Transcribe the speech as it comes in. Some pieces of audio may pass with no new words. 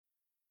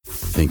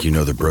Think you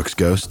know the Brooks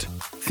Ghost?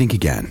 Think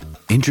again.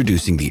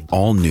 Introducing the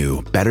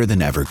all-new,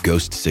 better-than-ever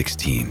Ghost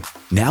 16.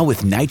 Now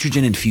with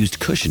nitrogen-infused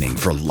cushioning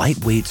for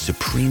lightweight,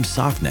 supreme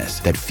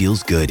softness that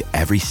feels good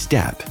every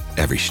step,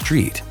 every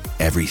street,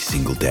 every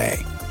single day.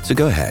 So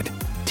go ahead,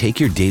 take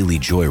your daily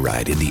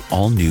joyride in the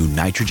all-new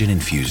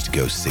nitrogen-infused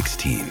Ghost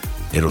 16.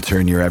 It'll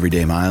turn your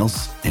everyday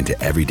miles into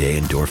everyday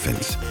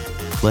endorphins.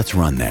 Let's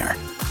run there.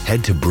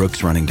 Head to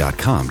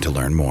brooksrunning.com to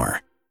learn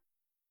more.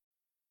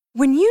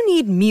 When you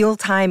need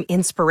mealtime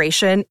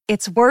inspiration,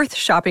 it's worth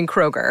shopping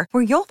Kroger,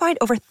 where you'll find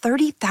over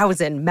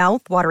 30,000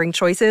 mouth-watering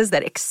choices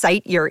that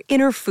excite your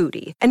inner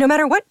foodie. And no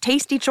matter what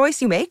tasty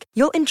choice you make,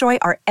 you'll enjoy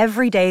our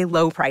everyday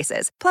low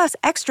prices, plus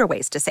extra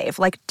ways to save,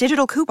 like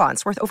digital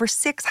coupons worth over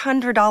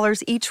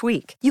 $600 each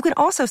week. You can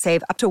also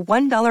save up to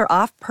 $1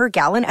 off per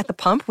gallon at the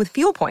pump with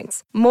fuel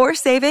points. More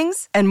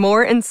savings and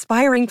more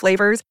inspiring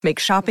flavors make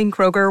shopping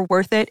Kroger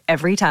worth it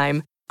every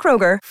time.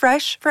 Kroger,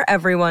 fresh for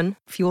everyone.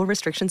 Fuel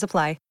restrictions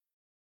apply.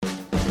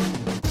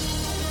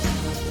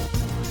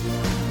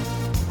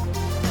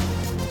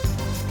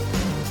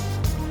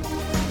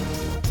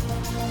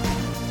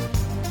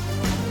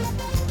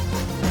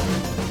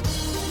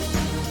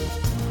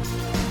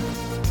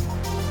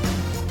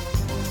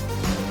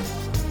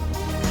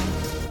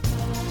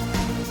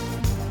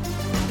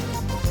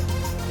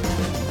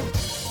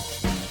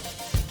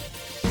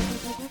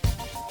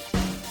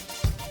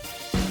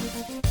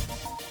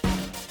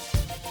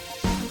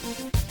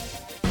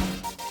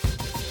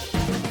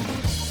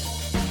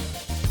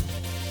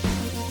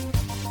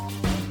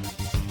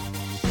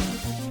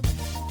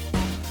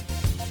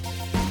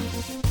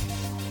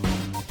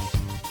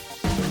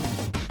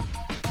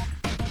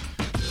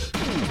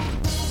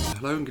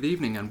 Hello and good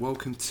evening and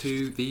welcome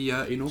to the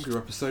inaugural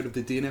episode of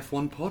the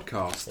DNF1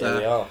 podcast. Here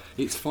we are.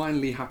 It's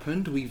finally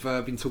happened. We've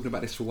been talking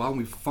about this for a while and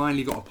we've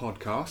finally got a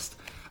podcast.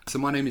 So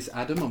my name is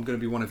Adam. I'm going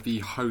to be one of the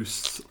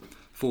hosts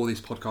for this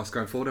podcast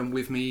going forward, and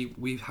with me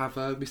we have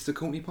Mr.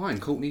 Courtney Pine.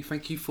 Courtney,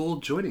 thank you for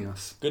joining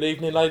us. Good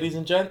evening, ladies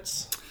and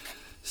gents.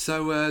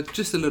 So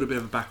just a little bit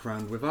of a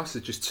background with us.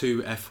 It's just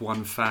two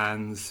F1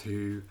 fans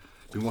who've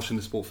been watching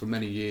the sport for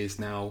many years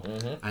now,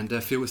 and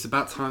feel it's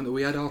about time that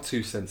we add our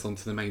 2 cents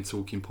onto the main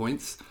talking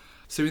points.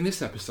 So in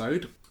this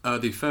episode,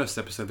 the first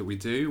episode that we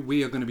do,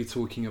 we are going to be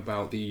talking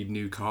about the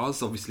new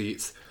cars. Obviously,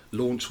 it's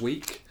launch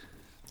week.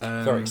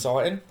 Very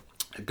exciting.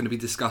 We're going to be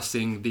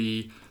discussing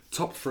the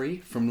top three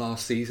from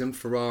last season,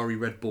 Ferrari,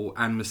 Red Bull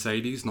and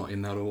Mercedes, not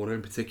in that order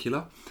in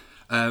particular,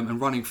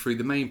 and running through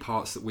the main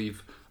parts that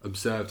we've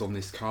observed on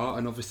this car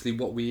and obviously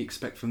what we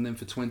expect from them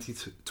for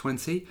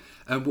 2020.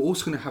 We're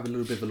also going to have a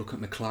little bit of a look at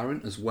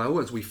McLaren as well,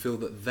 as we feel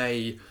that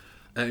they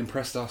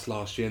impressed us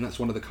last year, and that's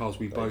one of the cars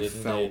we both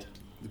felt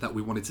that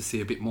we wanted to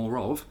see a bit more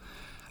of.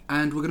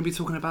 And we're going to be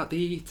talking about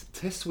the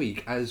test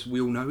week. As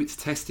we all know, it's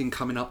testing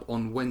coming up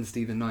on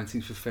Wednesday the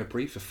 19th of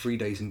February for 3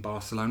 days in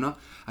Barcelona,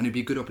 and it'd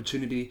be a good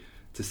opportunity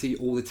to see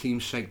all the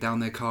teams shake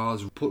down their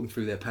cars, put them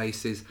through their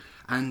paces,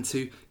 and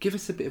to give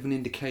us a bit of an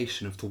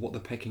indication of to what the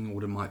pecking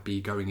order might be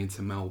going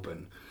into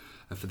Melbourne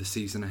for the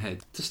season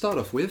ahead. To start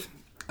off with,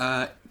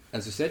 as I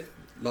said,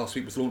 last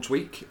week was launch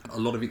week. A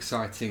lot of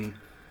exciting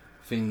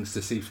things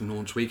to see from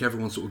launch week.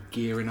 Everyone's sort of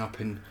gearing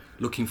up and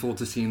looking forward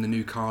to seeing the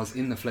new cars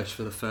in the flesh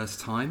for the first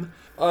time.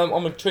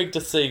 I'm intrigued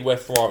to see where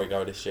Ferrari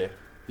go this year.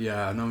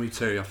 Yeah, no, me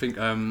too. I think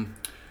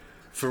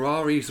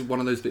Ferrari's one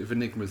of those bit of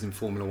enigmas in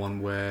Formula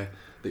One where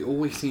they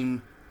always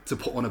seem to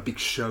put on a big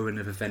show and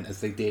an event,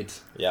 as they did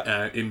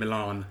in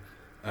Milan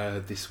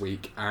last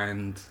week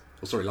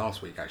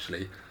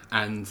actually,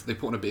 and they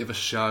put on a bit of a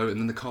show, and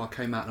then the car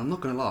came out, and I'm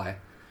not going to lie,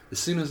 as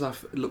soon as I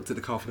looked at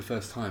the car for the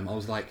first time, I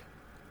was like,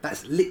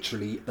 that's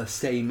literally the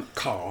same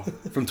car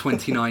from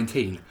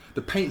 2019.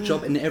 The paint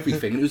job and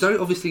everything. And it was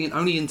obviously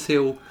only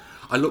until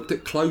I looked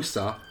at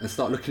closer and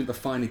started looking at the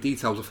finer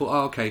details, I thought,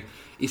 oh, okay,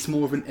 it's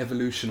more of an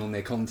evolution on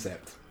their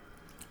concept.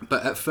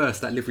 But at first,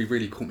 that livery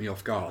really caught me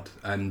off guard.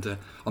 And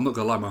I'm not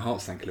going to lie, my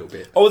heart sank a little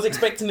bit. I was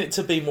expecting it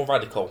to be more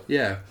radical.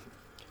 Yeah.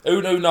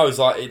 Who knows,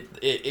 like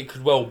it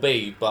could well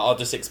be, but I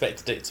just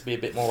expected it to be a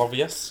bit more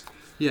obvious.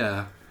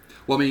 Yeah.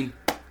 Well, I mean,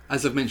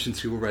 as I've mentioned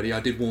to you already, I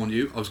did warn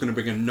you, I was going to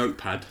bring a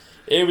notepad.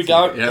 Here we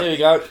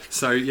go.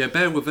 So, yeah,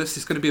 bear with us.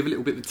 It's going to be a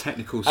little bit of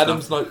technical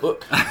Adam's stuff.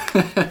 notebook.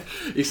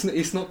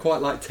 It's not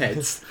quite like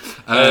Ted's.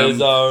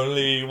 There's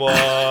only one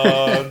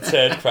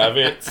Ted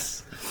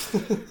Kravitz.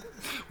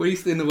 Well,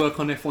 he's doing the work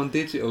on F1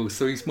 Digital,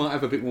 so he might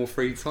have a bit more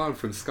free time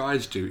from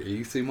Sky's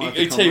duty. So he might.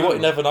 You tell you what,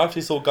 you never know if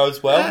this all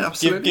goes well.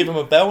 Yeah, give him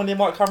a bell, and he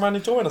might come round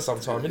and join us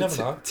sometime. You never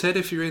know. Ted,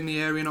 if you're in the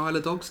area in Isle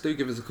of Dogs, do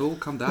give us a call.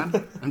 Come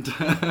down,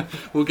 and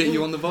we'll get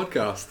you on the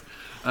podcast.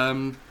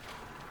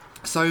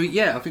 So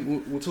yeah, I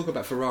think we'll talk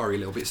about Ferrari a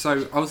little bit.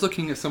 So I was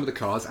looking at some of the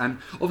cars, and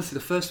obviously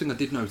the first thing I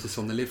did notice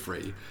on the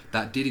livery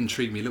that did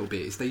intrigue me a little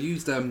bit is they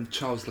used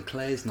Charles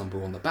Leclerc's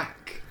number on the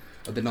back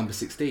of the number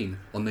 16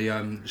 on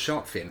the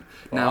shark fin.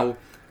 Right. Now,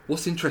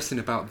 what's interesting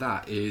about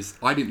that is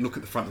I didn't look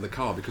at the front of the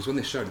car because when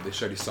they showed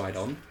it side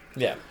on.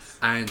 Yeah.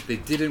 And they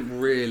didn't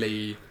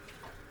really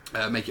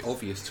make it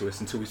obvious to us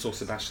until we saw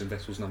Sebastian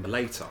Vettel's number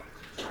later.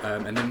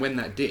 And then when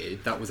that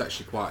did, that was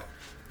actually quite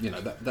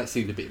that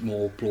seemed a bit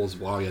more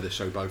plausible. Oh yeah, they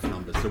show both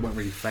numbers, so they weren't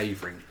really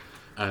favouring.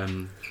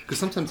 Because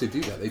sometimes they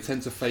do that. They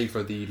tend to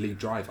favour the lead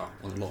driver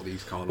on a lot of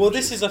these car launches. Well,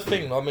 this is a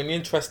thing. I mean,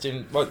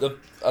 interesting.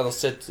 As I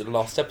said in the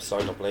last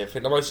episode, I believe, I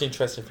think the most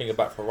interesting thing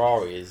about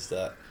Ferrari is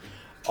that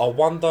I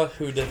wonder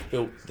who they've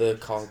built the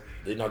car,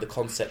 the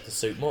concept to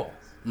suit more.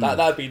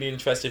 That'd be the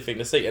interesting thing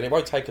to see, and it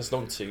won't take us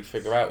long to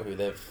figure out who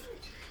they've.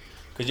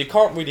 Because you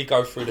can't really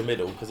go through the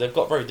middle because they've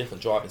got very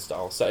different driving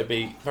styles. So it'd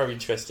be very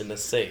interesting to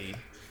see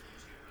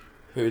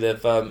who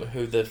they've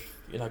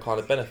kind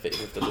of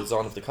benefited with the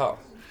design of the car.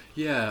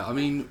 Yeah, I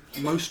mean,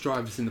 most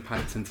drivers in the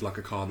paddock tend to like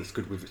a car that's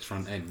good with its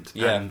front end.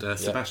 Yeah, and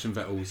Sebastian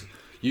Vettel's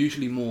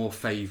usually more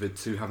favoured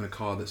to having a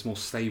car that's more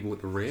stable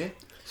at the rear,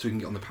 so we can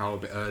get on the power a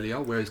bit earlier.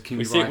 Whereas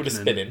Kimi Raikkonen, see it with the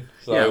spinning.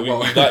 So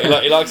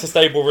he likes a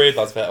stable rear,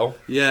 does Vettel?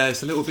 Yeah,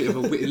 it's a little bit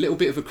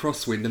of a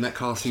crosswind, and that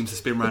car seems to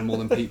spin around more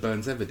than Pete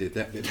Burns ever did.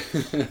 That did.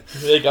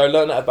 There you go.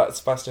 Learn that about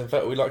Sebastian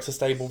Vettel. He likes a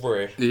stable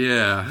rear.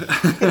 Yeah.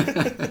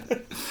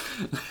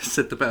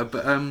 Said the better,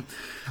 but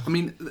I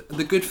mean,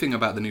 the good thing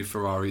about the new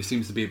Ferrari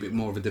seems to be a bit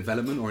more of a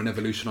development or an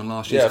evolution on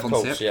last year's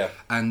concept. Course, yeah.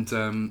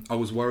 And I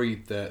was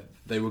worried that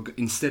they were,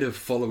 instead of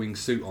following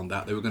suit on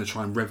that, they were going to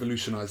try and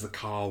revolutionise the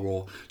car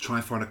or try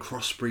and find a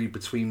crossbreed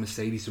between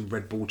Mercedes and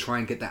Red Bull, try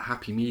and get that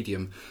happy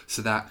medium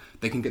so that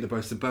they can get the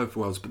best of both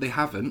worlds. But they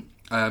haven't.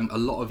 A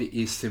lot of it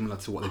is similar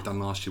to what they've done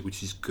last year,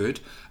 which is good.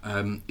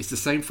 It's the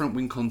same front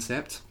wing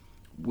concept,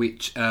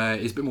 which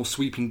is a bit more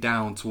sweeping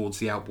down towards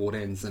the outboard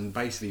ends, and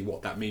basically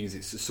what that means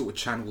is to sort of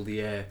channel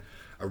the air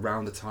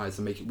around the tyres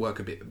and make it work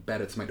a bit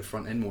better to make the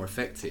front end more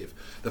effective.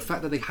 The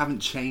fact that they haven't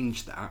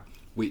changed that,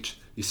 which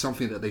is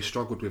something that they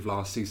struggled with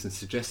last season,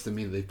 suggests to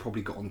me that they've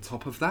probably got on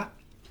top of that.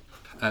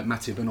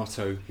 Matteo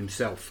Binotto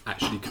himself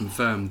actually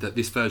confirmed that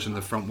this version of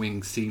the front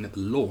wing seen at the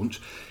launch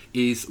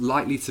is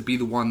likely to be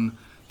the one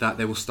that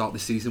they will start the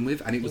season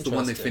with, and it was the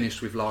one they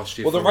finished with last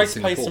year. Well, the race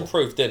pace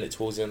improved, didn't it,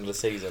 towards the end of the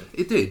season?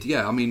 It did,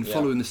 yeah. I mean,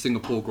 following the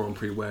Singapore Grand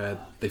Prix where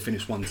they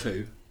finished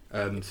 1-2,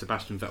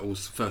 Sebastian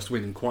Vettel's first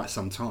win in quite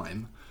some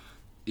time.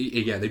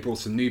 Yeah, they brought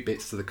some new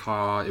bits to the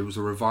car. It was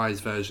a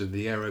revised version of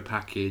the aero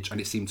package,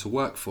 and it seemed to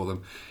work for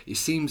them. It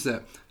seems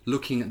that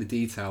looking at the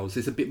details,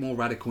 it's a bit more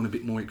radical and a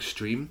bit more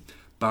extreme,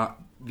 but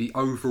the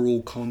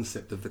overall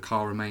concept of the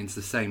car remains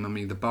the same. I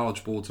mean, the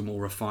barge boards are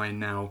more refined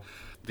now.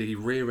 The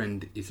rear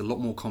end is a lot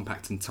more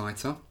compact and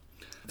tighter.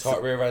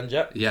 Tight rear end,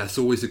 yeah. Yeah, it's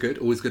always good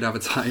to have a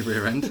tight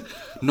rear end.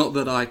 Not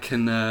that I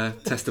can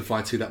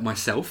testify to that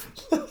myself.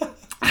 A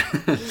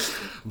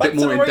bit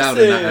more in doubt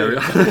in that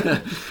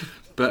area.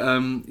 But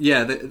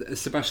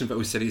Sebastian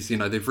Vettel said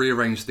they've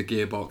rearranged the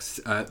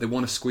gearbox. They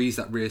want to squeeze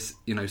that rear,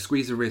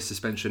 squeeze the rear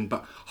suspension,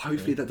 but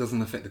hopefully that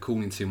doesn't affect the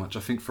cooling too much. I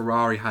think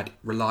Ferrari had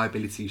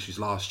reliability issues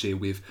last year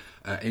with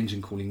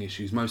engine cooling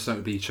issues, most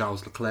notably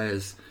Charles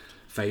Leclerc's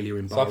failure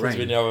in Bahrain. Something's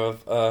been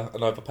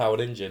an overpowered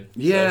engine.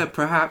 Yeah,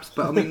 perhaps,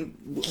 but I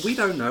mean, we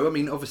don't know. I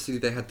mean, obviously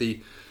they had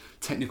the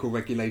technical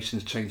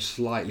regulations changed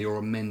slightly or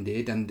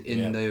amended, and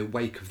in the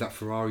wake of that,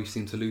 Ferrari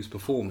seemed to lose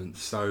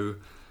performance. So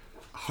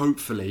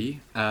hopefully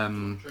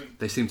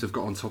they seem to have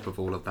got on top of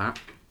all of that,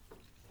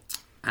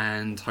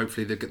 and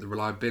hopefully they'll get the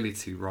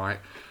reliability right.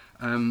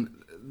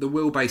 The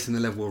wheelbase and the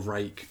level of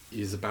rake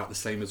is about the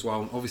same as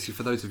well. And obviously,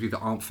 for those of you that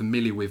aren't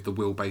familiar with the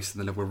wheelbase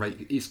and the level of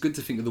rake, it's good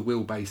to think of the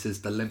wheelbase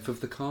as the length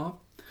of the car.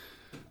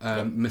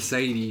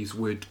 Mercedes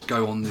would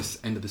go on this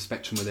end of the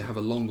spectrum where they have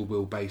a longer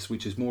wheelbase,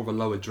 which is more of a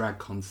lower drag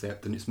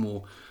concept, and it's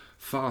more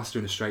faster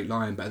in a straight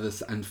line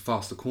and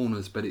faster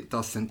corners, but it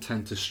does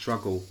tend to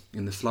struggle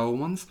in the slower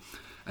ones.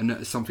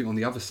 And something on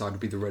the other side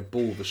would be the Red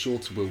Bull, the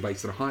shorter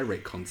wheelbase and a high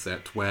rake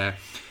concept, where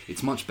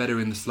it's much better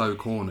in the slow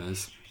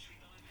corners.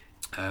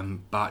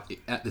 But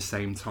at the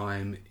same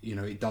time,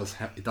 it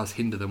does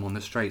hinder them on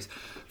the straights.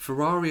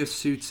 Ferrari have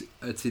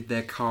suited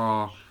their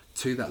car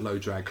to that low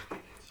drag,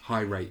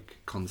 high rake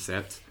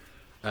concept.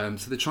 So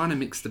they're trying to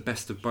mix the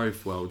best of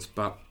both worlds.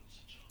 But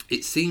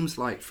it seems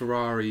like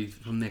Ferrari,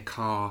 from their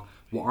car,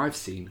 what I've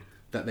seen,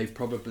 that they've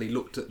probably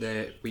looked at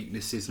their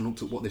weaknesses and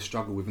looked at what they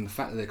struggle with, and the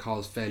fact that their car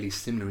is fairly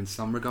similar in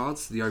some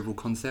regards, the overall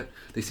concept,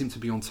 they seem to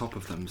be on top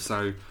of them.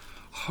 So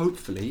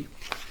hopefully.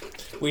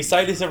 We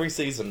say this every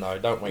season, though,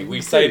 don't we?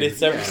 We say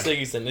this every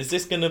season. Is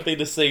this going to be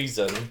the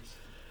season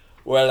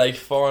where they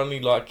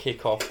finally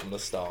kick off from the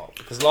start?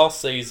 Because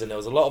last season there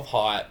was a lot of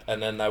hype,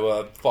 and then they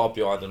were far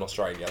behind in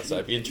Australia. So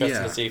it'd be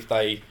interesting to see if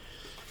they,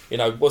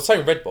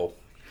 same Red Bull.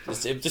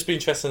 It'd just be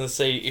interesting to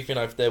see if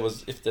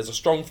if there's a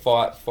strong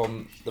fight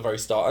from the very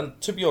start.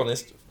 And to be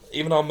honest,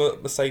 even though I'm a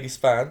Mercedes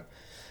fan,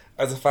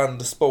 as a fan of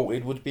the sport,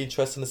 it would be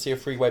interesting to see a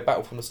three-way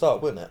battle from the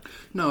start, wouldn't it?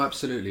 No,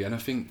 absolutely. And I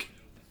think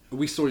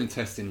we saw in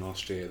testing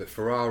last year that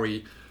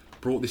Ferrari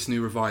brought this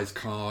new revised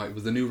car. It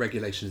was the new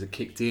regulations that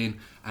kicked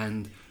in,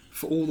 and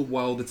for all the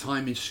while, the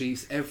timing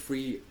sheets,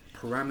 every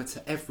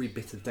parameter, every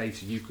bit of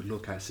data you could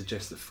look at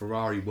suggests that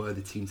Ferrari were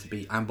the team to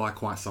beat, and by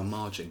quite some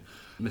margin.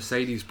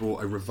 Mercedes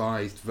brought a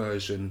revised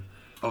version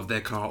of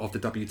their car, of the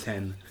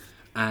W10,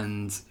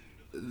 and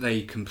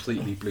they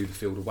completely blew the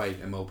field away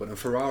in Melbourne. And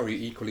Ferrari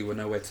equally were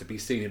nowhere to be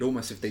seen. It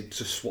almost as if they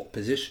just swapped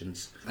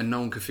positions, and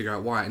no one could figure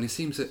out why. And it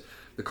seems that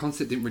the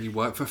concept didn't really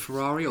work for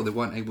Ferrari, or they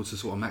weren't able to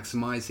sort of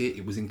maximise it.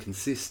 It was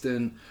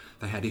inconsistent.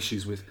 They had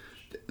issues with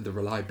the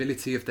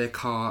reliability of their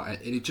car, and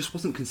it just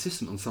wasn't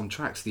consistent on some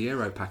tracks. The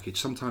aero package,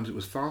 sometimes it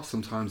was fast,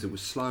 sometimes it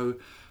was slow,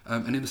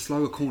 and in the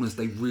slower corners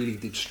they really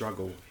did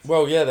struggle.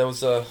 Well, yeah, there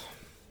was a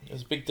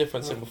big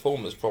difference in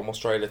performance from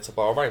Australia to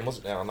Bahrain,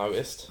 wasn't there? I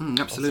noticed.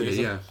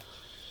 Absolutely, yeah.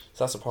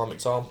 So that's a prime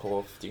example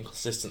of the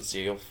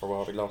inconsistency of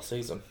Ferrari last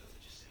season.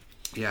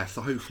 Yeah,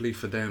 so hopefully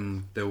for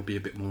them there will be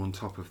a bit more on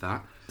top of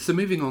that. So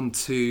moving on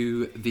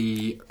to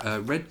the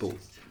Red Bull.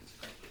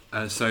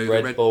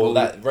 Red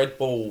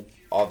Bull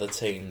are the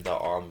team that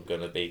I'm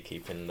going to be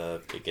keeping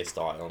the biggest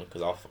eye on,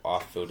 because I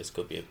feel this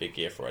could be a big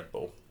year for Red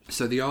Bull.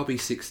 So the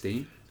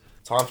RB16.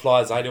 Time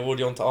flies, they're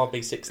already on to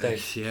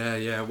RB16.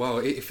 Yeah. Well,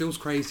 it feels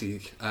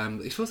crazy.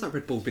 It feels like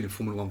Red Bull have been in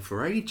Formula 1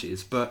 for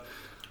ages, but...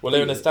 Well,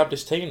 they're an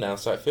established team now,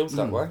 so it feels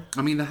that way.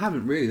 I mean, they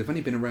haven't really. They've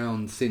only been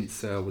around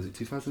since, was it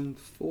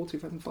 2004,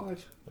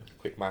 2005?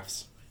 Quick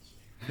maths.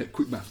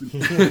 Quick maths.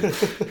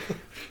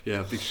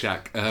 Yeah, big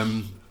shack.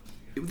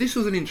 This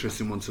was an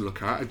interesting one to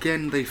look at.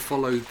 Again, they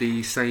followed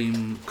the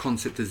same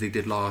concept as they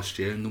did last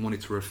year, and they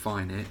wanted to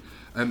refine it.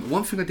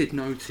 One thing I did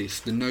notice,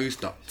 the nose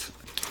duct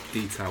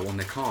detail on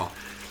their car.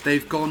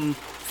 They've gone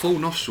full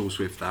nostrils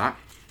with that.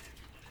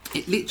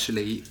 It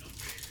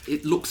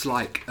looks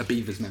like a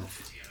beaver's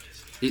mouth.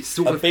 It's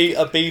sort of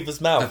a beaver's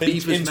mouth.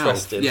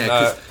 Interesting.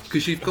 Yeah,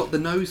 because you've got the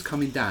nose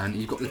coming down, and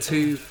you've got the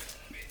two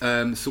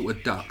sort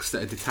of ducts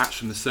that are detached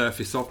from the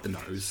surface of the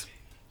nose,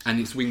 and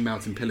it's wing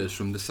mounting pillars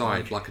from the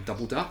side, like a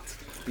double duct.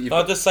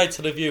 I'll just say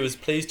to the viewers,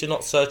 please do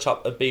not search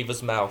up a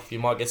beaver's mouth. You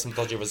might get some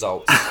dodgy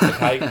results.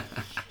 Okay.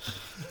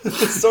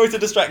 Sorry to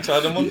distract you,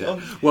 Adam.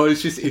 Well,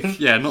 it's just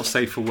not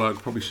safe for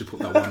work. Probably should put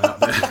that one out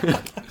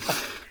there.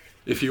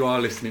 If you are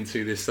listening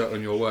to this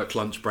on your work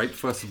lunch break,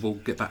 first of all,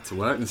 get back to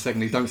work, and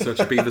secondly, don't search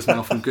a beaver's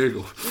mouth on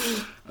Google.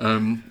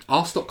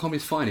 Ask.com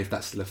is fine if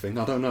that's still a thing.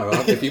 I don't know.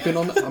 Have you been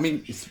on that? I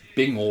mean, it's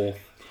Bing or...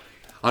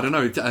 I don't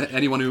know.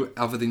 Anyone who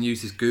other than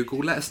uses Google,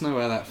 let us know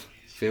how that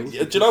feels.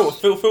 Yeah, do you know what?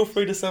 Feel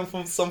free to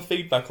send some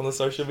feedback on the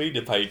social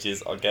media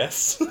pages, I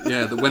guess.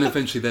 Yeah, when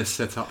eventually they're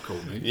set up, call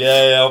me.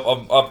 Yeah,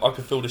 I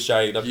can feel the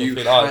shade. You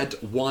had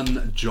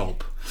one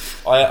job.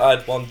 I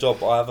had one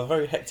job. I have a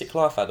very hectic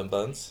life, Adam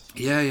Burns.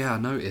 Yeah, I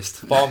noticed.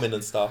 Farming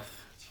and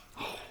stuff.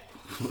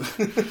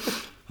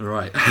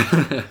 Right.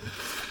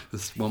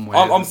 That's one way.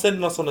 I'm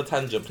sending us on a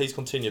tangent. Please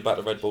continue about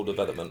the Red Bull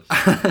development.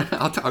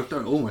 I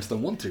almost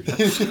don't want to.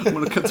 I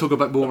want to talk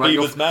about more about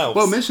beaver's mouth.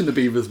 Well, mention the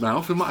beaver's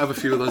mouth. We might have a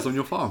few of those on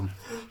your farm.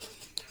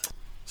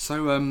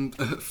 So,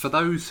 for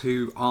those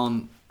who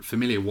aren't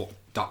familiar what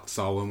ducts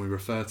are when we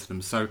refer to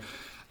them, so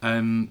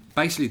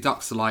basically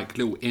ducts are like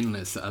little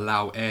inlets that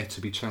allow air to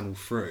be channeled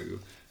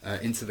through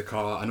into the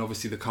car, and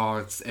obviously the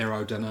car's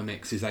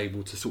aerodynamics is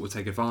able to sort of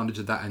take advantage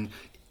of that and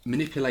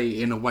manipulate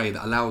it in a way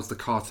that allows the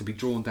car to be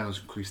drawn down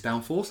to increase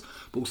downforce,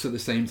 but also at the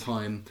same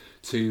time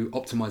to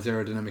optimise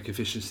aerodynamic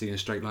efficiency and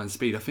straight line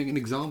speed. I think an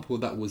example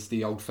of that was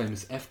the old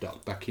famous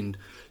F-duct back in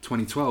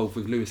 2012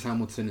 with Lewis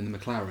Hamilton in the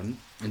McLaren.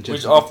 And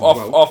which I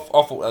thought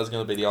that was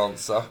going to be the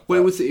answer. Well,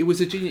 it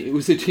was a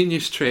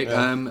genius trick.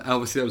 Yeah.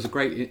 Obviously, that was a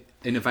great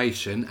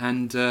innovation,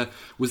 and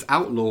was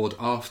outlawed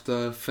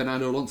after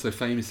Fernando Alonso,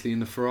 famously in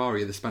the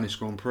Ferrari at the Spanish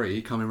Grand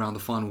Prix, coming around the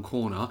final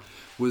corner,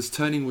 was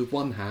turning with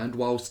one hand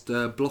whilst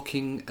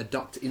blocking a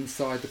duct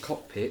inside the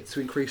cockpit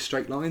to increase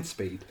straight line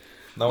speed.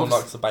 No one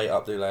likes to bait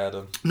up, do they,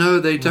 Adam?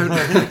 No, they don't.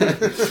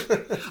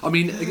 I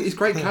mean, it's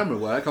great camera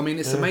work. I mean,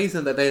 it's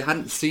amazing that they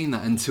hadn't seen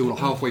that until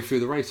halfway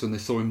through the race when they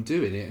saw him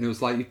doing it. And it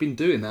was like, you've been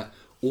doing that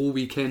all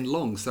weekend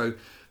long. So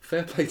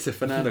fair play to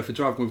Fernando for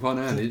driving with one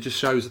hand. It just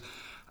shows...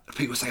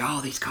 People say,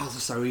 these cars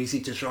are so easy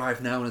to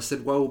drive now. And I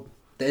said, well,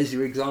 there's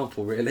your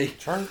example, really.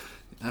 True.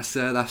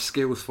 That's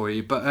skills for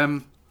you. But,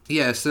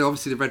 so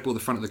obviously the Red Bull at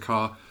the front of the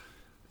car...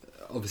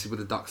 Obviously with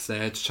the ducts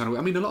there to channel.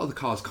 I mean, a lot of the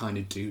cars kind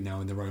of do now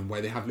in their own way.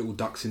 They have little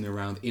ducts in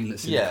around,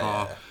 inlets in the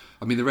car.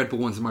 I mean, the Red Bull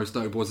one's the most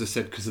notable, as I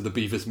said, because of the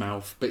beaver's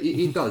mouth. But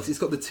it does. It's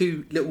got the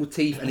two little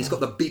teeth, and it's got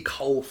the big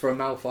hole for a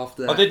mouth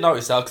after that. I did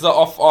notice that,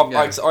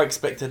 because I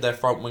expected their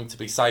front wing to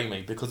be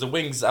samey, because the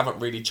wings haven't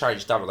really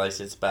changed, haven't they,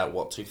 since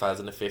about,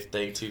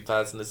 2015,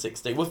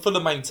 2016? Well, for the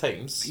main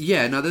teams.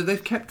 Yeah, no,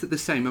 they've kept it the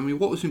same. I mean,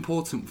 what was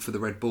important for the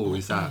Red Bull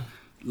is that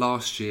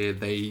last year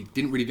they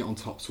didn't really get on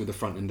tops with the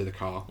front end of the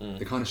car.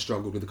 They kind of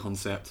struggled with the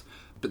concept.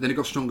 But then it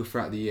got stronger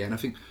throughout the year. And I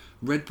think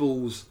Red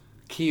Bull's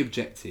key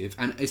objective,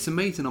 and it's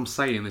amazing I'm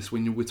saying this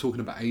when we're talking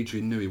about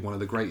Adrian Newey, one of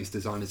the greatest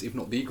designers, if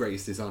not the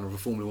greatest designer of a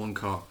Formula 1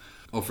 car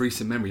of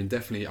recent memory, and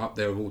definitely up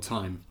there of all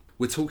time.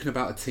 We're talking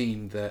about a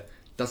team that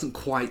doesn't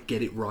quite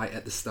get it right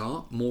at the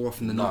start, more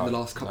often than not in the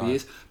last couple of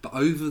years. But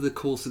over the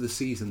course of the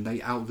season, they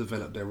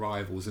outdevelop their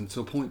rivals. And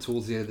to a point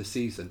towards the end of the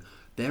season,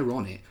 they're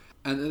on it.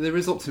 And there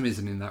is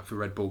optimism in that for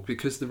Red Bull,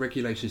 because the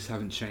regulations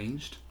haven't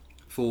changed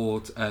for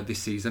this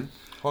season.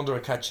 Honda are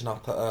catching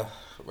up at a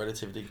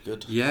relatively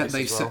good pace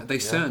they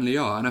certainly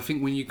are. And I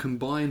think when you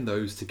combine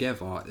those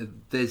together,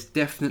 there's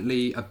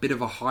definitely a bit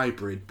of a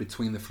hybrid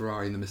between the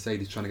Ferrari and the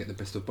Mercedes, trying to get the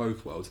best of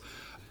both worlds.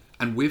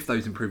 And with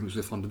those improvements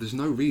with Honda, there's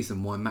no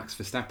reason why Max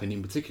Verstappen,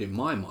 in particular in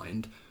my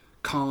mind,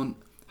 can't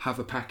have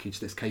a package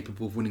that's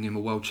capable of winning him a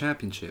world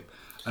championship.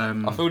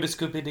 I feel this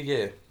could be the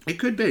year. It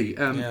could be.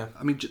 I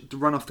mean, the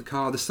run off the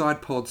car, the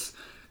side pods,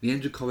 the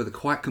engine cover, they're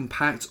quite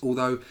compact,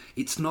 although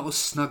it's not as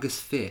snug as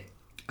fit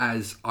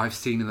as I've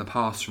seen in the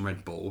past from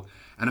Red Bull.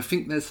 And I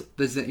think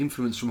there's an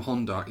influence from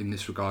Honda in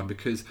this regard,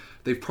 because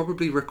they've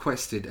probably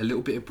requested a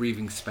little bit of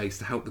breathing space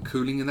to help the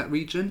cooling in that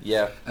region.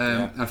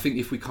 I think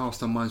if we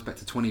cast our minds back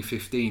to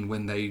 2015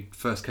 when they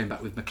first came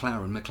back with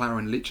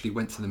McLaren literally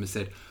went to them and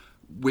said,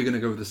 we're going to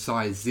go with a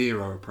size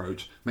 0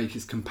 approach, make it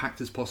as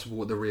compact as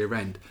possible at the rear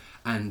end.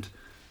 And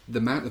the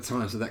amount of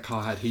times that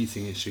car had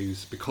heating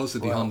issues because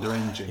of the Honda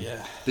engine,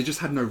 they just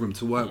had no room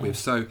to work with.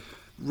 So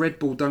Red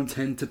Bull don't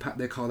tend to pack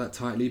their car that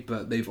tightly,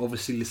 but they've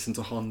obviously listened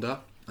to Honda,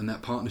 and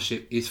that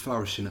partnership is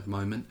flourishing at the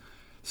moment.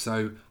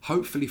 So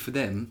hopefully for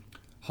them,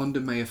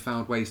 Honda may have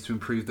found ways to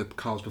improve the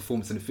car's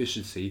performance and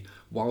efficiency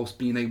whilst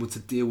being able to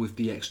deal with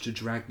the extra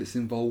drag that's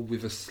involved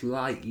with a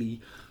slightly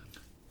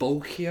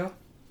bulkier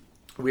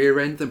rear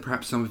end than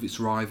perhaps some of its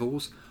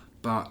rivals.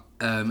 But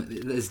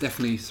there's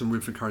definitely some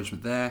room for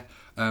encouragement there.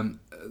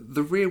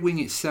 The rear wing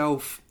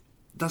itself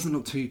doesn't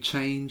look too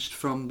changed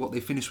from what they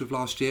finished with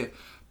last year.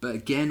 But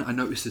again, I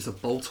noticed there's a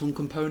bolt-on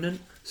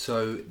component,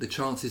 so the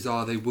chances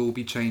are they will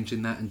be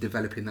changing that and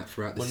developing that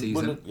throughout the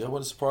season.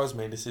 Wouldn't surprise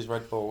me. This is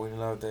Red Bull. You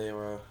know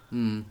they're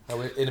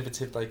how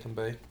innovative they can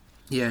be.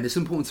 Yeah, and it's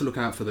important to look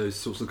out for those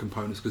sorts of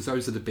components, because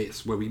those are the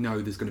bits where we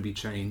know there's going to be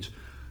change.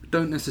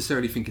 Don't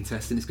necessarily think in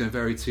testing it's going to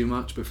vary too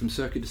much, but from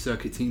circuit to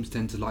circuit, teams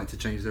tend to like to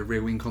change their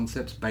rear wing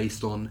concepts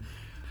based on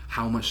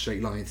how much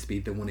straight line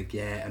speed they want to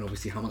get, and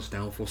obviously how much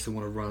downforce they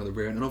want to run at the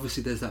rear end. And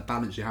obviously there's that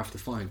balance you have to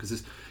find,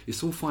 because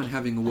it's all fine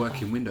having a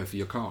working window for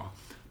your car,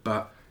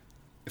 but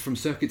from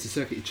circuit to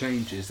circuit it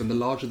changes, and the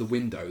larger the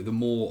window, the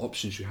more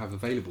options you have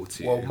available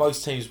to you. Well,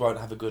 most teams won't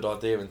have a good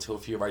idea until a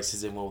few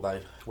races in, will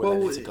they? Where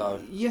they need to go.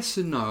 Yes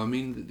and no. I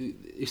mean,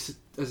 it's,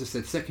 as I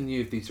said, second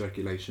year of these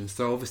regulations,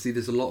 so obviously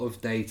there's a lot of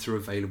data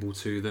available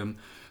to them,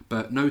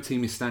 but no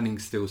team is standing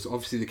still. So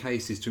obviously the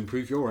case is to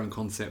improve your own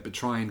concept, but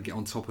try and get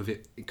on top of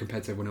it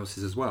compared to everyone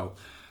else's as well.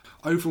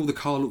 Overall, the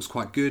car looks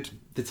quite good.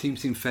 The team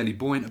seem fairly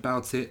buoyant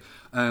about it.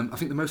 I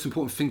think the most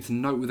important thing to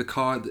note with the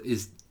car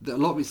is that a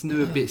lot of its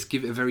newer bits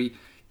give it a very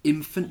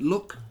infant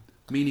look,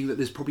 meaning that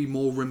there's probably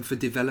more room for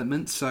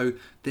development. So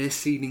their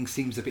ceiling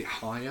seems a bit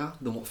higher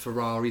than what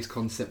Ferrari's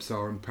concepts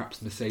are, and perhaps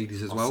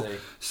Mercedes as well.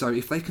 So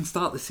if they can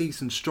start the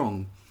season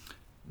strong,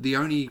 the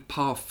only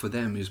path for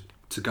them is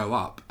to go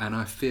up, and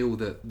I feel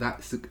that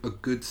that's a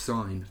good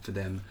sign for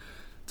them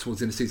towards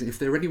the end of the season. If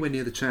they're anywhere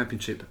near the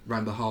championship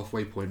around the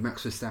halfway point,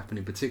 Max Verstappen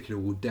in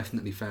particular will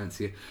definitely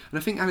fancy it, and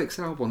I think Alex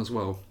Albon as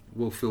well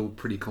will feel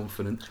pretty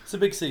confident. It's a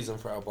big season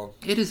for Albon.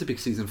 It is a big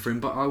season for him,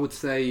 but I would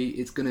say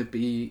it's going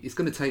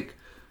to take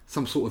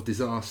some sort of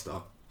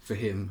disaster for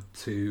him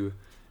to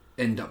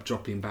end up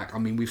dropping back. I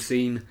mean, we've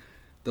seen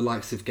the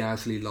likes of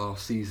Gasly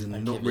last season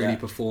and not really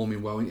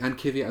performing well, and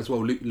Kvyat as well,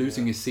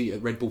 losing his seat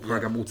at Red Bull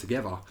program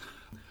altogether.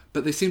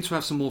 But they seem to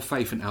have some more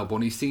faith in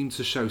Albon. He seems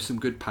to show some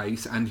good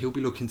pace, and he'll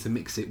be looking to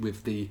mix it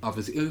with the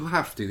others. He'll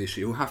have to this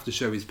year. He'll have to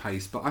show his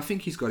pace, but I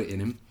think he's got it in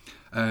him.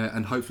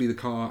 And hopefully the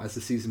car, as the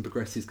season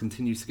progresses,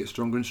 continues to get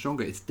stronger and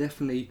stronger. It's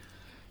definitely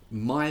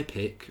my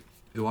pick,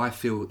 who I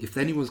feel, if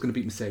anyone's going to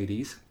beat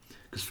Mercedes,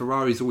 because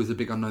Ferrari's always a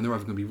big unknown. They're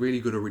either going to be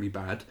really good or really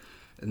bad.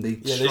 And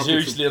there's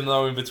usually a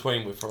no in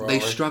between with Ferrari. They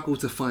struggle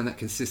to find that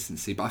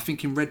consistency. But I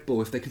think in Red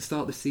Bull, if they can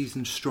start the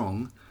season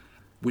strong,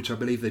 which I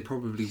believe they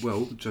probably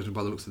will, judging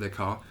by the looks of their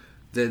car,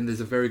 then there's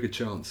a very good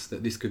chance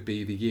that this could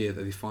be the year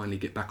that they finally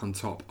get back on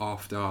top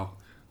after,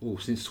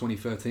 since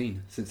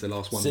 2013, since they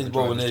last won the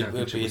Drivers'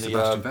 Championship with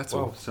Sebastian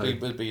Vettel. So it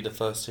would be the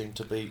first team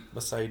to beat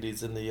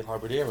Mercedes in the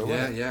hybrid era,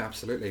 wouldn't it? Yeah,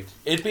 absolutely.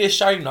 It'd be a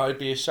shame, though. It'd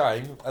be a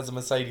shame as a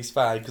Mercedes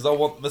fan, because I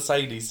want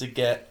Mercedes to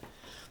get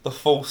the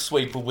full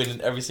sweep of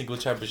winning every single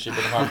championship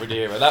in the hybrid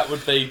era. That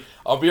would be,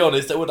 I'll be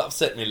honest, that would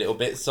upset me a little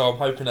bit, so I'm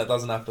hoping that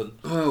doesn't happen.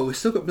 Oh, we've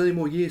still got many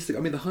more years to go.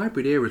 I mean, the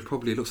hybrid era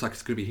probably looks like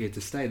it's going to be here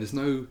to stay. There's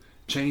no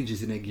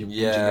changes in engine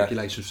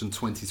regulations from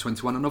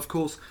 2021, and of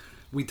course,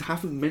 we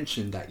haven't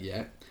mentioned that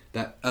yet,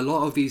 that a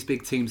lot of these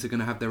big teams are going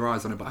to have their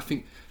eyes on it, but I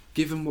think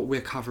given what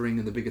we're covering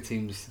and the bigger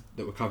teams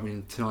that we're covering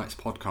in tonight's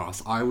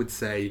podcast, I would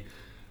say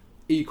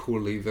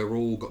equally they're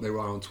all got their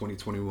eye on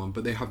 2021,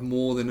 but they have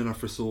more than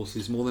enough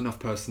resources, more than enough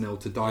personnel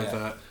to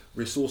divert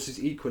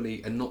resources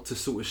equally and not to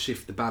sort of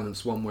shift the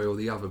balance one way or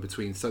the other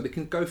between, so they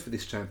can go for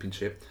this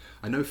championship.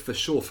 I know for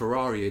sure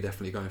Ferrari are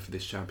definitely going for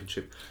this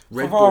championship.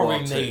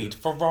 Ferrari need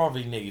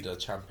a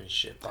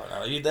championship.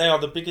 They are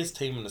the biggest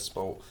team in the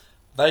sport.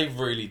 They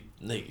really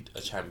need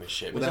a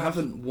championship. Well, they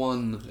haven't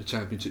won a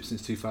championship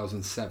since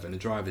 2007, a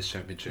Drivers'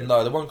 Championship.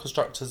 No, they won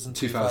Constructors in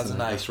 2008.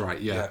 That's right,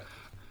 yeah.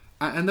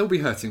 And they'll be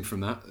hurting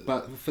from that,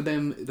 but for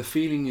them, the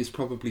feeling is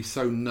probably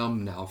so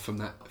numb now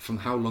from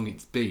how long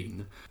it's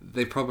been.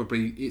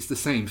 It's the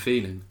same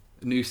feeling.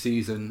 New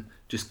season,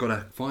 just got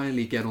to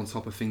finally get on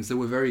top of things. They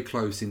were very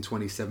close in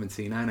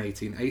 2017 and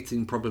 18.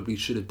 18 probably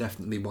should have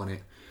definitely won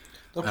it.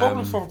 The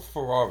problem for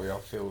Ferrari, I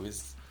feel,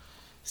 is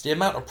the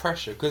amount of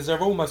pressure, because they're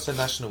almost a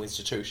national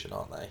institution,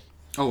 aren't they?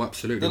 Oh,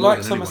 absolutely. The More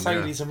likes than of anyone,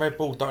 Mercedes and Red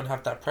Bull don't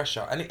have that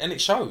pressure, and it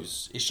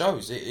shows. It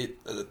shows. It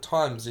at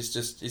times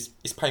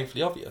it's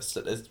painfully obvious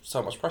that there's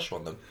so much pressure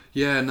on them.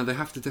 Yeah, no, they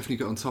have to definitely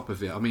get on top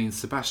of it. I mean,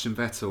 Sebastian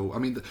Vettel. I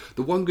mean,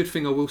 the one good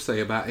thing I will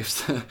say about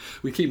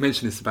we keep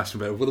mentioning Sebastian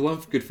Vettel. Well, the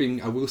one good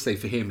thing I will say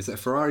for him is that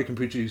Ferrari can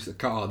produce a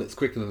car that's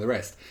quicker than the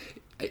rest.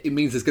 It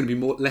means there's going to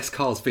be less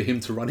cars for him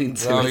to run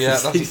into. Oh yeah,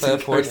 that's a fair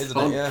point, isn't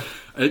it? Yeah.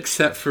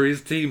 Except for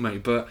his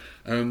teammate, but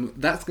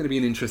that's going to be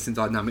an interesting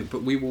dynamic.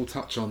 But we will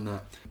touch on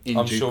that in due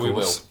course. I'm sure we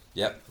will.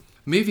 Yep.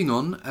 Moving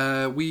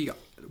on, we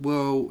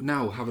will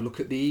now have a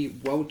look at the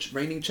world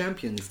reigning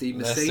champions, the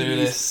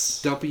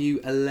Mercedes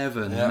W11.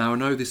 Yep. Now, I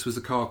know this was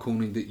a car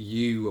calling that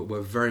you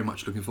were very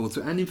much looking forward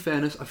to, and in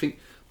fairness, I think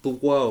the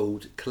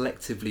world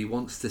collectively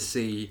wants to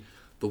see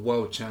the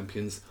world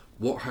champions.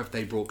 What have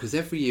they brought? Because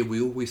every year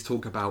we always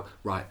talk about,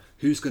 right,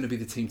 who's going to be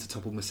the team to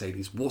topple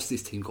Mercedes? What's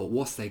this team got?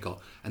 What's they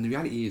got? And the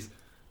reality is,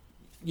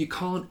 you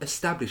can't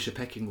establish a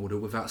pecking order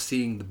without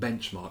seeing the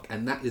benchmark,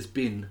 and that has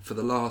been for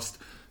the last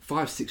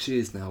 5-6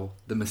 years now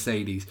the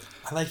Mercedes.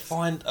 And they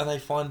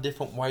find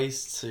different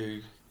ways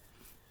to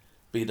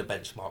be the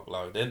benchmark.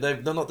 Low.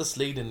 They're not just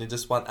leading in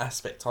just one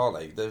aspect, are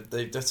they?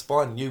 They just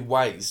find new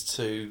ways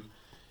to,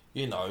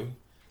 as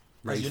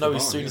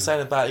as soon as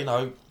saying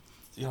about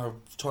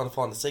trying to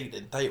find the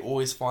seeding, they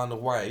always find a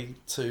way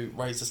to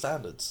raise the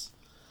standards.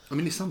 I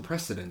mean, it's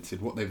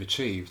unprecedented what they've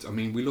achieved. I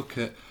mean, we look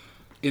at,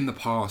 in the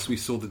past, we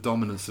saw the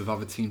dominance of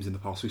other teams in the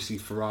past. We see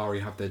Ferrari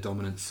have their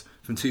dominance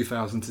from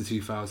 2000 to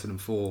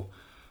 2004.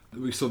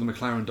 We saw the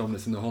McLaren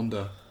dominance in the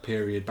Honda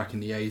period back in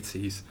the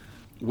 80s.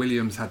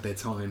 Williams had their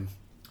time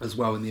as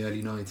well in the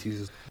early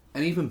 90s.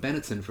 And even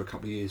Benetton for a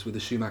couple of years with the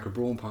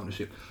Schumacher-Braun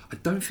partnership. I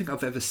don't think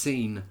I've ever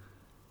seen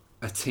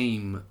a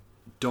team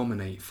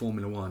dominate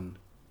Formula One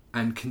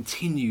and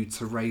continue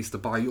to raise the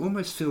bar. You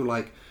almost feel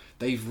like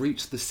they've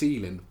reached the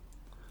ceiling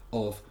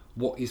of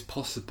what is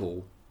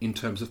possible in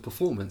terms of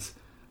performance.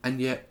 And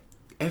yet,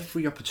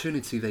 every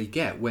opportunity they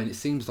get, when it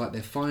seems like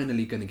they're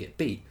finally going to get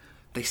beat,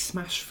 they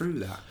smash through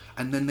that.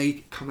 And then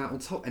they come out on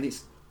top. And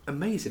it's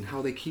amazing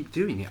how they keep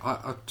doing it.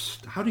 How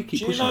do you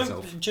keep pushing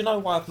yourself? Do you know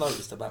what I've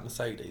noticed about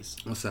Mercedes?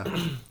 What's that?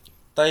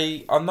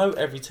 I know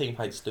every team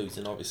hates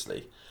losing,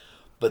 obviously.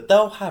 But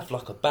they'll have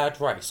like a bad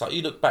race. Like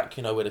you look back,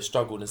 where they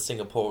struggled in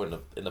Singapore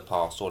in the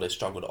past, or they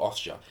struggled at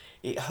Austria.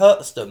 It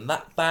hurts them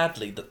that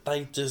badly that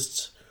they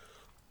just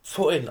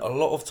put in a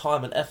lot of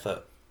time and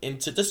effort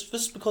into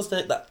just because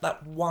that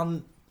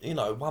one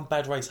one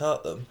bad race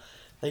hurt them.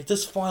 They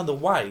just find a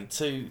way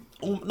to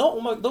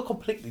not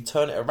completely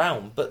turn it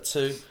around, but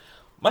to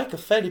make a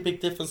fairly big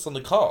difference on the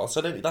car, so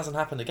that it doesn't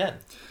happen again.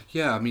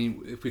 Yeah, I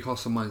mean, if we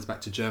cast our minds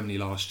back to Germany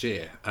last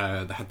year,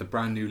 they had the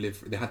brand new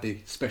livery, they had the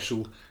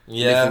special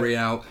livery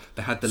out,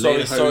 they had the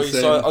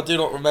Lederhosen. Sorry, I do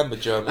not remember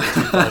Germany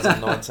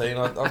 2019.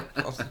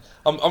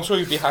 I'm sure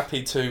you'd be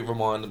happy to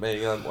remind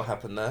me what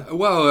happened there.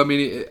 Well, I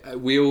mean,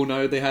 we all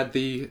know they had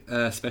the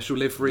special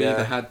livery,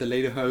 they had the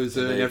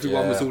Lederhosen,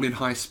 everyone was all in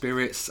high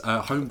spirits,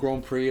 home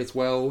Grand Prix as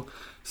well,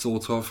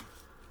 sort of,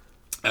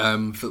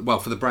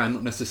 for the brand,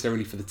 not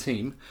necessarily for the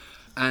team.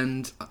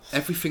 And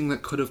everything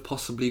that could have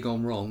possibly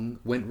gone wrong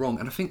went wrong.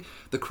 And I think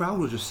the crowd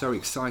was just so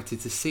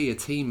excited to see a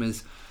team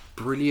as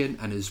brilliant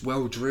and as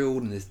well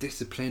drilled and as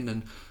disciplined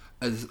and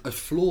as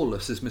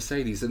flawless as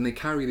Mercedes. And they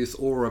carry this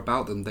aura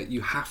about them that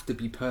you have to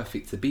be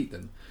perfect to beat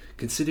them.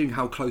 Considering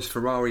how close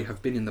Ferrari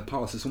have been in the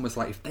past, it's almost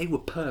like if they were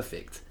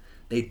perfect,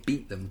 they'd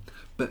beat them.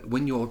 But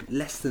when you're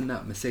less than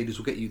that, Mercedes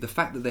will get you. The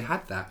fact that they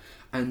had that,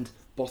 and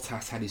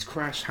Bottas had his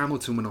crash,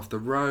 Hamilton went off the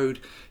road,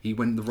 he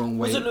went the wrong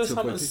way. Wasn't Lewis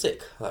Hamilton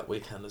sick that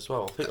weekend as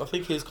well? I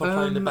think he was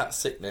complaining about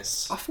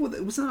sickness. I thought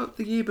that wasn't that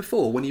the year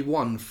before when he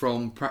won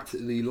from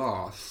practically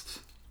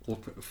last.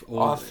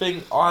 I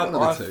think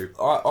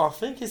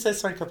he said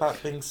something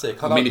about being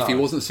sick. I mean, if he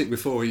wasn't sick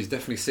before, he's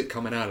definitely sick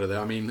coming out of there.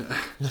 I mean,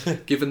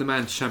 given the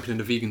man's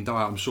championing a vegan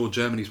diet, I'm sure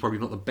Germany's probably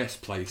not the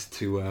best place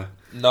to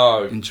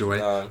enjoy.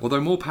 No.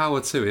 Although more power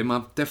to him.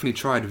 I've definitely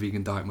tried a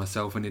vegan diet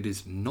myself, and it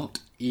is not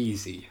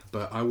easy,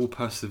 but I will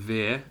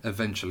persevere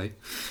eventually.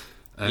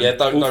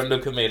 Don't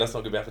look at me. That's not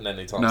going to be happening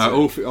anytime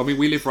soon. I mean,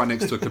 we live right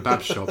next to a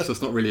kebab shop, so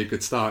it's not really a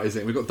good start, is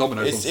it? We've got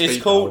Domino's on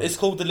speed. It's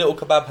called the Little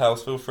Kebab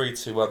House. Feel free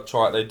to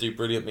try it. They do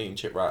brilliant meat and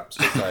chip wraps.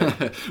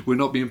 We're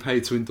not being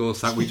paid to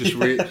endorse that. We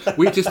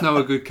just know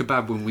a good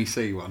kebab when we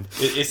see one.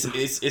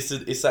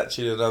 It's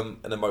actually an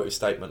emotive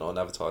statement on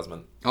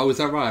advertisement. Oh, is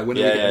that right? When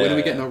are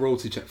we getting our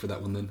royalty check for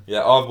that one then?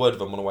 Yeah, I've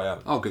worded them on the way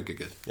out. Oh, good.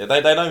 Yeah,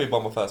 they know me by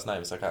my first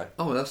name. It's okay.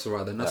 Oh, that's all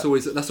right then. That's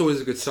always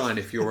a good sign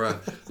if your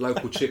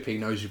local chippy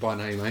knows you by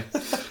name, eh?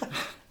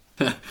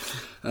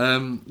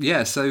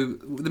 So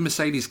the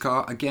Mercedes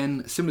car,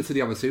 again, similar to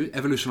the other two,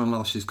 evolution on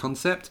last year's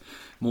concept,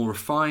 more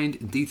refined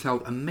and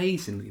detailed.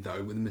 Amazingly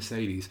though, with the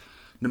Mercedes,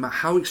 no matter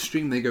how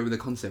extreme they go with the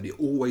concept, it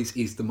always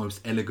is the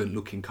most elegant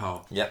looking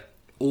car. Yep.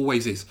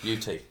 Always is.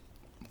 Beauty.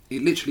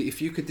 It literally, if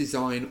you could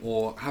design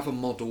or have a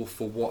model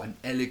for what an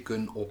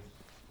elegant or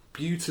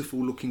beautiful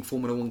looking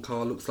Formula 1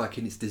 car looks like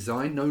in its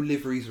design, no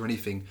liveries or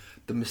anything,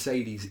 the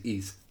Mercedes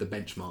is the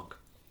benchmark.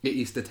 It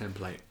is the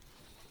template.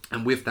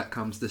 And with that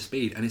comes the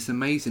speed. And it's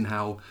amazing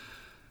how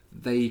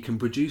they can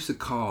produce a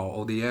car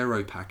or the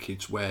aero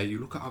package where you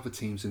look at other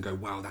teams and go,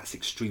 wow, that's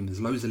extreme.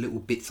 There's loads of little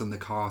bits on the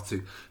car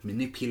to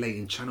manipulate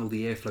and channel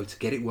the airflow to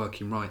get it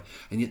working right.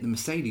 And yet the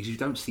Mercedes, you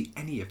don't see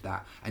any of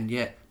that. And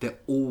yet they're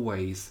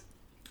always,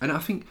 and I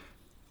think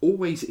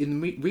always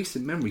in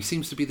recent memory,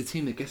 seems to be the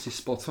team that gets this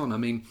spot on. I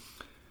mean,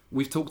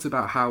 we've talked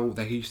about how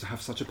they used to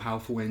have such a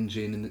powerful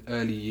engine in the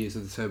early years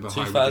of the turbo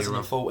hybrid era.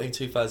 2014,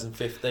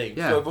 2015.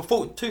 Yeah. So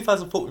before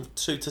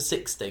 2014 to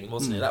 16,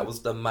 wasn't it? That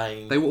was the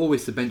main... They were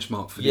always the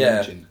benchmark for the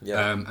engine.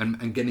 Yeah.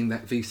 And getting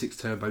that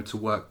V6 turbo to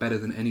work better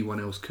than anyone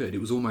else could.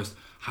 It was almost,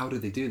 how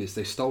did they do this?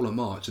 They stole a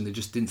march and they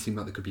just didn't seem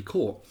like they could be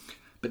caught.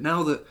 But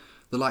now that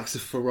the likes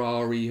of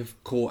Ferrari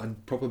have caught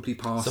and probably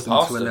passed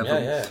them to a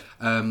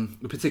level,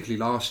 particularly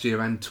last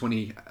year and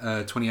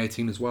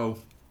 2018 as well,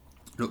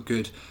 look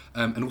good.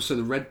 And also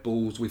the Red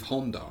Bulls with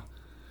Honda.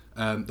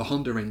 The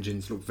Honda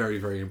engines look very,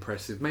 very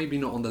impressive. Maybe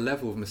not on the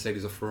level of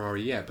Mercedes or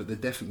Ferrari yet, but they're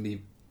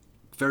definitely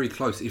very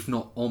close, if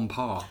not on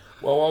par.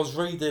 Well, I was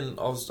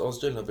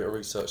doing a bit of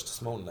research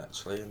this morning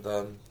actually, and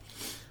they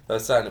were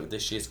saying that with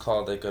this year's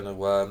car they're going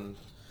to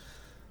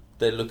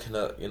they're looking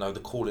at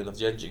the cooling of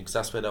the engine, because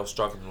that's where they were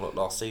struggling a lot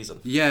last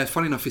season. Yeah,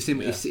 funny enough, it's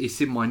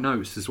in my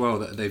notes as well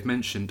that they've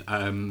mentioned.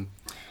 I mean,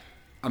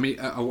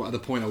 the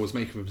point I was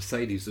making with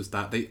Mercedes was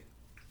that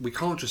we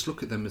can't just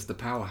look at them as the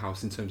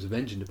powerhouse in terms of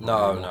engine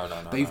department.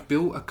 No. They've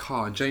built a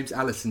car, and James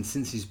Allison,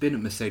 since he's been at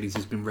Mercedes,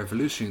 has been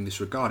revolutionary in this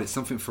regard. It's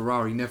something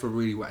Ferrari never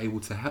really were able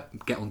to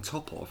get on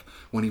top of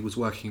when he was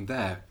working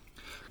there.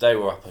 They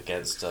were up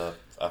against a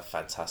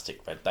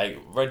fantastic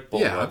Red Bull.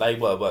 Yeah. They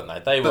were, weren't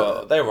they?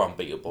 They were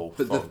unbeatable.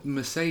 But the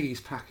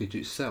Mercedes package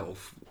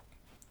itself,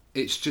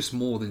 it's just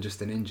more than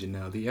just an engine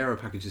now. The aero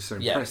package is so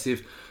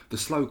impressive. The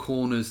slow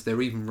corners,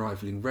 they're even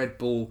rivaling Red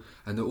Bull,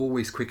 and they're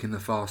always quick in the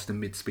fast and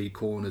mid-speed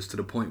corners to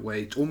the point where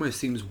it almost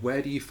seems,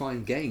 where do you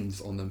find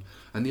gains on them?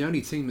 And the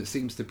only team that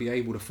seems to be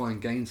able to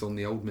find gains on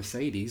the old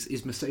Mercedes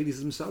is Mercedes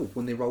themselves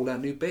when they roll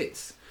out new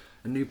bits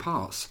and new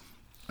parts.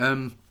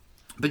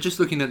 But just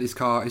looking at this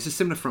car, it's a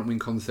similar front wing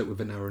concept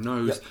with a narrow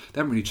nose. Yep. They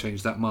haven't really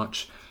changed that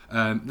much.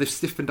 They've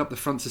stiffened up the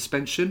front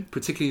suspension,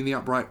 particularly in the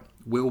upright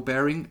wheel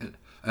bearing,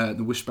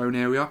 the wishbone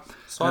area.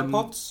 Side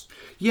pods?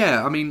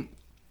 Yeah, I mean,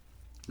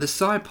 the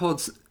side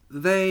pods,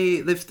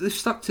 they've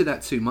stuck to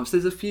that too much.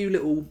 There's a few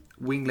little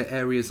winglet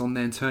areas on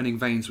there and turning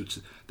vanes, which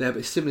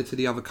they're similar to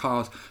the other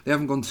cars. They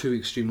haven't gone too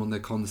extreme on their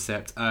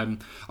concept. I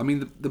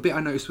mean, the bit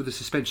I noticed with the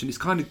suspension, it's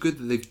kind of good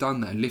that they've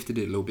done that and lifted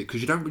it a little bit, because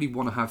you don't really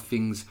want to have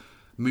things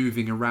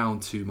moving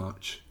around too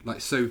much. I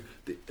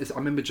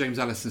remember James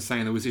Allison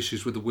saying there was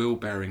issues with the wheel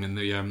bearing and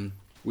the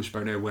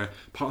wishbone area where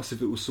parts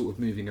of it was sort of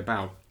moving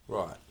about.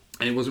 Right.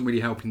 And it wasn't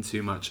really helping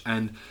too much.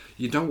 And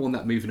you don't want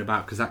that moving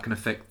about, because that can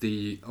affect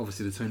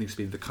obviously the turning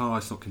speed of the car.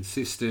 It's not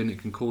consistent. It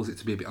can cause it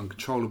to be a bit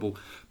uncontrollable.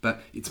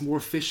 But it's more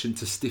efficient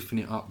to stiffen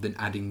it up than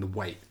adding the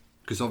weight,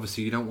 because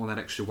obviously you don't want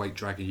that extra weight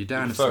dragging you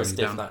down. You prefer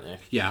stiff, don't you?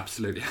 Yeah,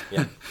 absolutely.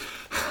 Yeah.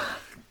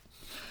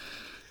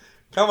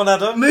 Come on,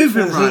 Adam.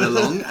 Moving right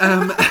along.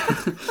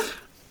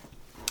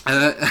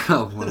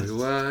 Oh my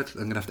word!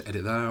 I'm gonna have to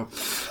edit that out.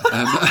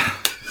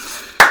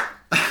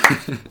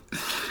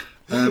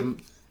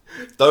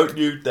 Don't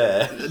you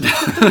dare.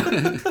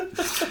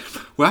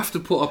 We'll have to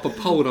put up a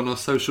poll on our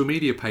social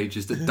media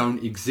pages that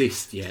don't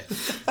exist yet.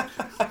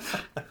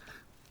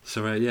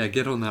 So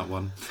get on that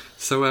one.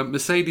 So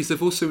Mercedes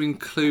have also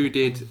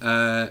included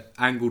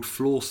angled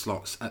floor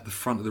slots at the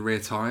front of the rear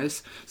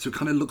tyres. So it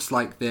kind of looks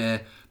like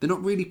they're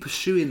not really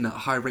pursuing that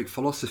high rake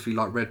philosophy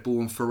like Red Bull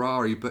and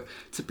Ferrari. But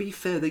to be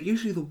fair, they're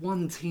usually the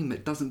one team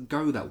that doesn't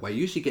go that way. You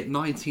usually get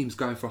 9 teams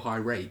going for high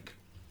rake,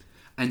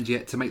 and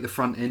yet to make the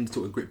front end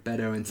sort of grip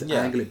better and to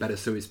angle it better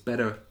so it's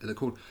better at the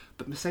corner.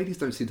 But Mercedes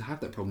don't seem to have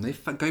that problem.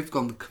 They've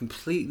gone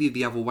completely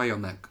the other way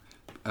on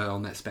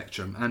that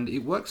spectrum, and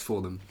it works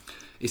for them.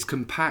 It's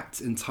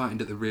compact and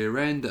tightened at the rear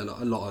end. A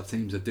lot of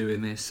teams are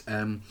doing this.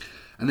 And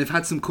they've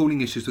had some cooling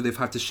issues where they've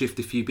had to shift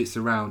a few bits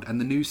around. And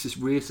the new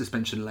rear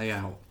suspension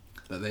layout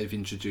that they've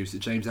introduced,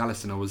 at James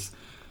Allison, I was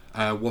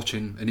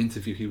watching an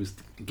interview he was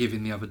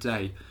giving the other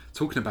day,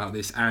 talking about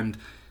this. And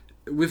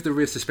with the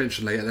rear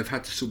suspension layout, they've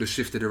had to sort of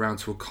shift it around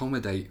to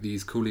accommodate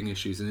these cooling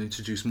issues and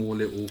introduce more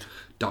little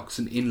ducts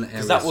and inlet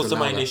areas. Because that was the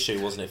main issue,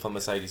 wasn't it, for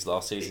Mercedes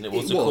last season? It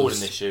was the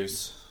cooling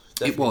issues.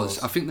 It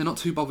was. I think they're not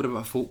too bothered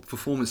about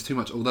performance too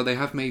much, although they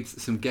have made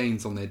some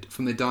gains from their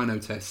dyno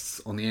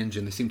tests on the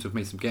engine. They seem to have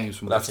made some gains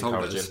from what they've told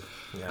us.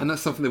 Yeah. And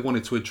that's something they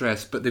wanted to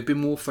address, but they've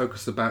been more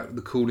focused about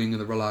the cooling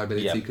and the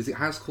reliability, because it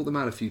has caught them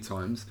out a few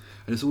times,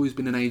 and it's always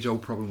been an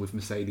age-old problem with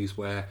Mercedes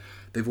where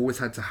they've always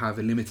had to have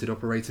a limited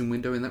operating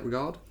window in that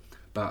regard.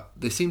 But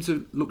they seem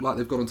to look like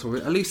they've got onto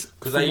it, at least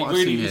because they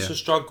really used to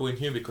struggle in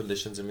humid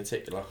conditions in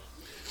particular.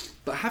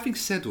 But having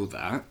said all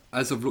that,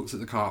 as I've looked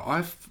at the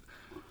car,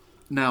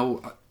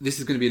 now, this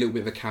is going to be a little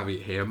bit of a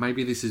caveat here.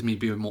 Maybe this is me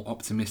being more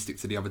optimistic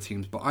to the other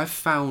teams, but I've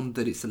found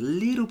that it's a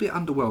little bit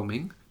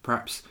underwhelming,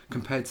 perhaps,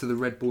 compared to the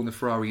Red Bull and the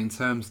Ferrari, in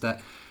terms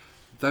that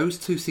those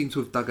two seem to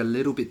have dug a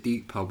little bit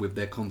deeper with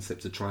their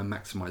concept to try and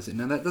maximise it.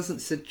 Now, that doesn't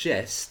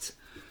suggest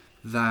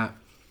that...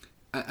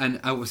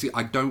 And obviously,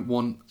 I don't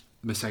want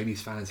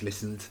Mercedes fans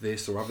listening to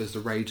this, or others to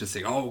rage and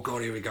say, "Oh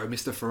God, here we go,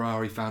 Mr.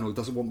 Ferrari fan who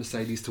doesn't want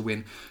Mercedes to win."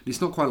 And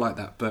it's not quite like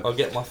that. But I'll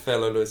get my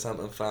fellow Lewis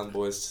Hamilton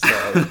fanboys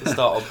to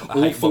start a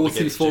all hate mob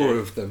against 44 you.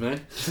 of them,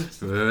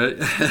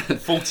 eh?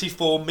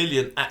 44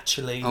 million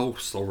actually. Oh,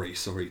 sorry,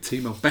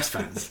 Timo, best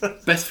fans.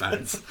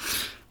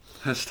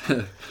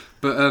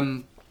 But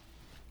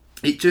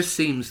it just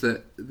seems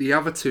that the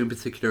other two in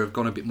particular have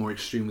gone a bit more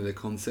extreme with their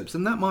concepts,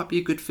 and that might be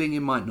a good thing,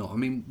 it might not. I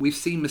mean, we've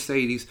seen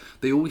Mercedes,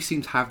 they always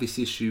seem to have this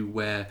issue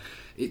where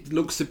it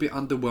looks a bit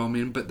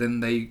underwhelming, but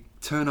then they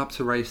turn up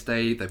to race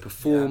day, they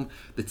perform,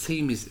 the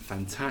team is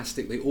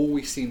fantastic, they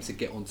always seem to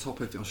get on top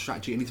of it on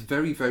strategy, and it's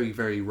very, very,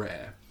 very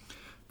rare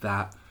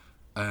that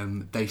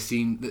they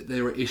seem that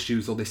there are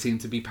issues, or they seem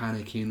to be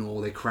panicking,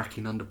 or they're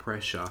cracking under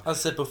pressure. As I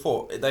said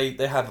before,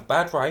 they have a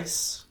bad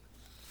race,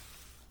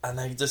 and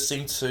they just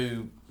seem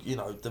to,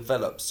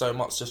 develop so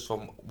much just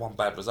from one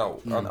bad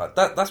result. And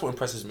that's what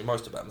impresses me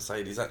most about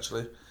Mercedes,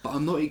 actually. But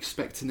I'm not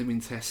expecting them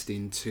in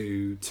testing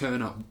to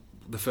turn up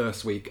the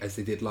first week as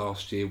they did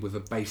last year with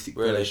a basic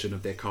version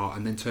of their car,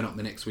 and then turn up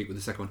the next week with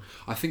the second one.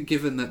 I think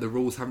given that the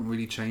rules haven't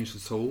really changed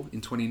at all in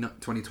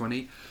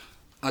 2020,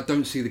 I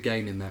don't see the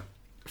gain in that.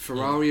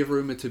 Ferrari are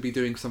rumoured to be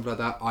doing something like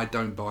that. I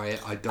don't buy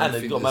it. I don't.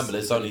 And you've got to remember,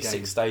 there's only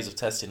 6 days of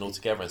testing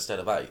altogether instead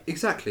of 8.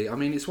 Exactly. I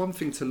mean, it's one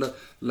thing to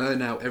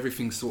learn out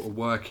everything's sort of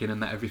working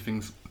and that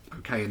everything's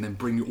okay, and then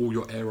bring all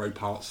your aero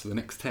parts to the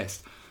next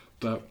test.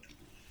 But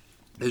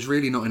there's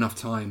really not enough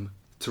time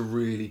to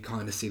really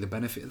kind of see the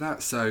benefit of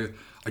that. So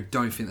I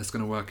don't think that's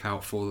going to work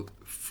out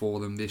for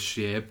them this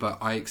year. But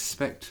I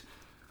expect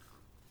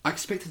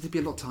it to be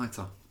a lot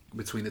tighter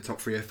between the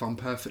top 3. If I'm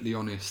perfectly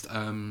honest,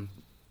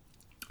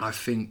 I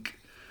think,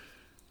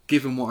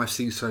 given what I've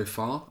seen so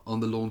far on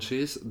the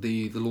launches,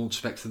 the launch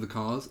specs of the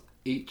cars,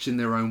 each in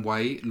their own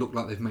way look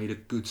like they've made a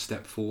good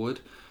step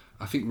forward.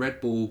 I think Red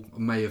Bull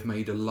may have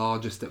made a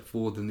larger step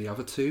forward than the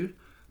other two,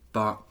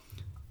 but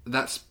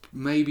that's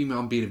maybe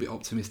I'm being a bit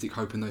optimistic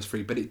hoping those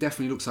 3, but it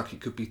definitely looks like it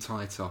could be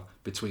tighter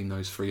between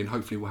those 3, and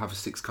hopefully we'll have a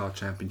 6-car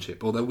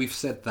championship, although we've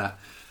said that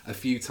a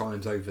few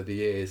times over the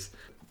years.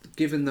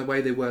 Given the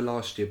way they were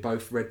last year,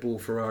 both Red Bull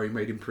and Ferrari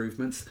made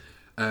improvements,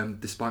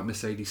 despite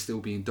Mercedes still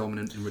being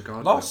dominant in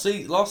regard. Last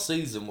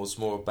season was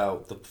more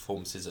about the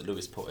performances that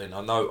Lewis put in.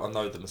 I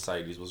know the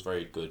Mercedes was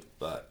very good,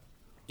 but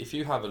if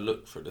you have a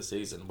look through the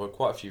season, there were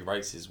quite a few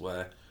races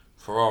where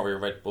Ferrari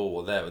and Red Bull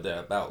were there or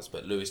thereabouts,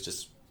 but Lewis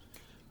just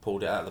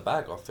pulled it out of the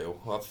bag. I feel,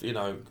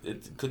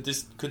 could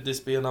this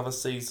be another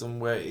season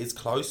where it is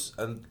close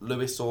and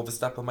Lewis or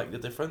Verstappen make the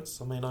difference?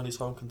 I mean, only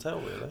time can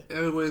tell,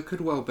 really. Well, it could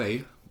well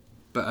be.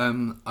 But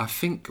I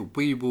think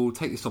we will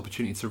take this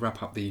opportunity to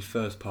wrap up the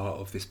first part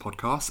of this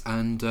podcast,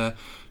 and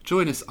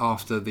join us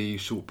after the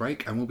short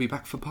break, and we'll be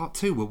back for part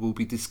 2, where we'll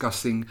be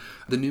discussing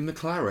the new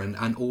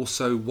McLaren and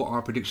also what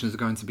our predictions are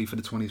going to be for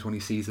the 2020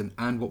 season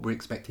and what we're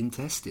expecting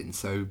testing.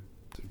 So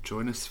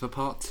join us for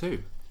part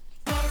 2.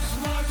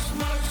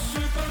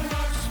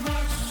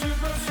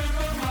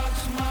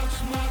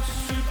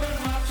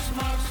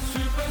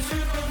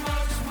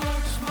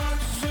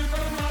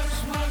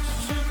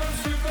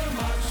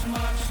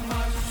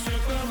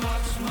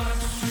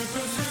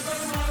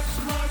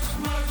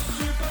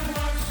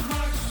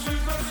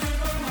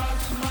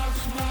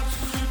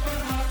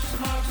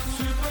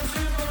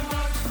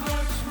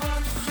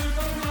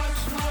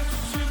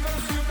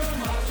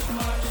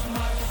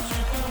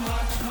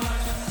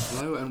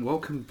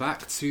 Welcome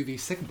back to the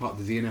second part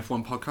of the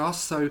DNF1 podcast.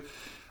 So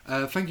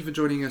thank you for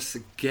joining us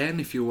again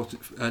if you're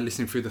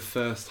listening through the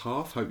first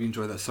half. Hope you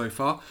enjoyed that so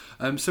far.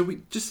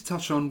 Just to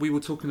touch on, we were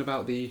talking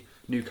about the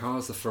new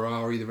cars, the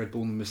Ferrari, the Red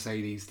Bull and the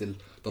Mercedes, the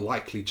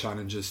likely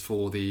challengers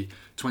for the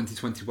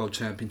 2020 World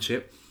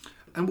Championship.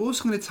 And we're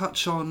also going to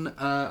touch on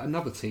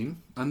another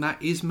team, and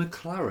that is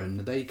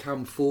McLaren. They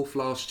come 4th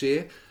last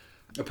year.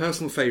 A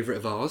personal favourite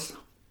of ours,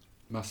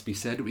 must be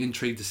said. We're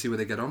intrigued to see where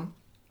they get on.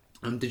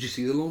 Did you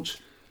see the launch,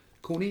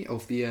 Corny,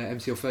 of the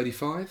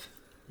MCL35?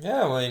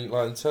 Yeah, I mean,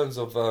 in terms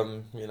of,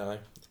 I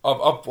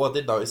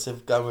did notice they're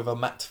going with a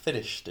matte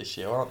finish this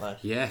year, aren't they?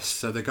 Yes,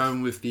 so they're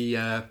going with the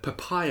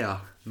papaya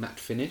matte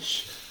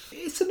finish.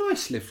 It's a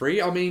nice livery.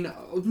 I mean,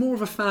 I was more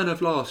of a fan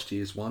of last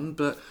year's one,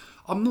 but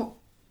I'm not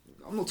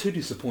too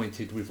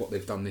disappointed with what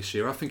they've done this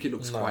year. I think it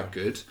looks quite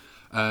good.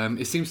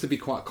 It seems to be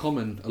quite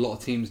common. A lot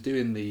of teams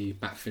doing the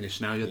matte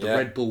finish now. The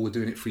Red Bull were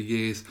doing it for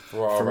years.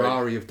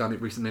 Ferrari have done it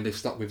recently. They've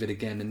stuck with it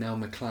again, and now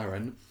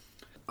McLaren.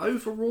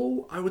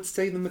 Overall, I would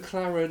say the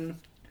McLaren,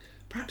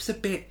 perhaps a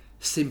bit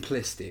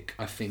simplistic,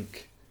 I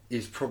think,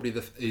 is probably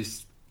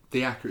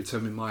the accurate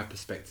term in my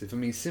perspective. I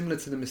mean, similar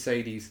to the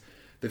Mercedes,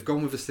 they've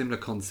gone with a similar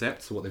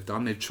concept to what they've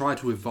done. They've tried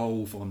to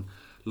evolve on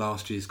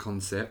last year's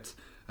concept,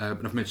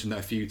 and I've mentioned that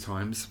a few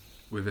times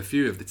with a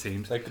few of the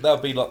teams. That'll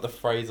be like the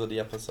phrase of the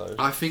episode.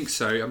 I think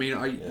so. I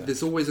mean,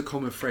 there's always a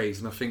common phrase,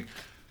 and I think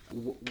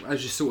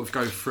as you sort of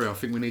go through, I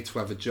think we need to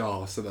have a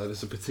jar so that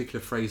there's a particular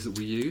phrase that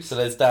we use. So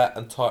there's that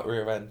and tight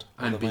rear end.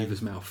 And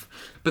Beaver's mouth.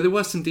 But there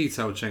were some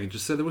detailed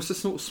changes. So there were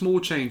some small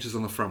changes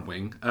on the front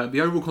wing.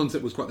 The overall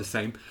concept was quite the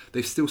same.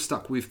 They've still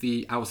stuck with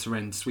the outer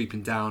end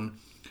sweeping down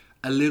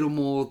a little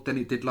more than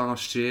it did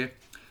last year.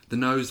 The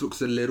nose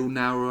looks a little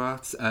narrower,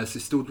 so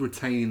still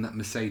retaining that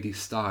Mercedes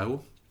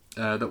style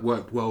that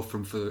worked well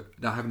for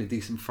now having a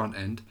decent front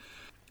end.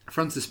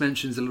 Front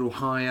suspension's a little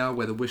higher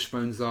where the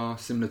wishbones are,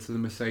 similar to the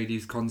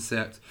Mercedes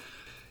concept.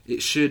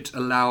 It should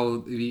allow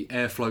the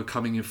airflow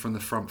coming in from the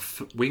front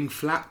wing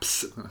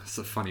flaps. That's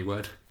a funny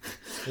word.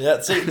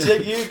 Yeah, so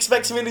you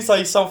expected me to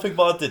say something,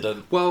 but I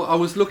didn't. Well, I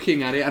was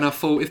looking at it and I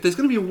thought, if there's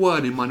going to be a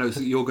word in my notes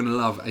that you're going to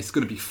love, it's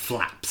going to be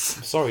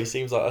flaps. Sorry,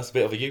 seems like that's a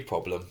bit of a you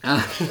problem.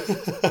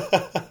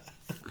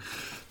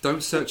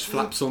 Don't search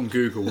flaps on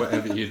Google,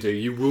 whatever you do.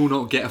 You will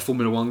not get a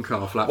Formula 1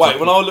 car flaps. Wait,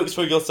 when I looked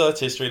through your search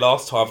history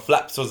last time,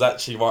 flaps was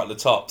actually right at the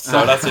top,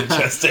 so that's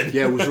interesting.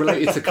 Yeah, it was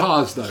related to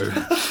cars, though.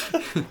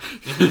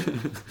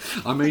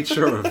 I made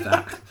sure of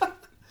that.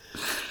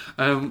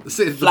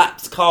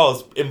 Flaps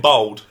cars in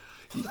bold.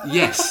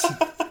 Yes.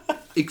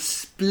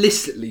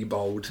 Explicitly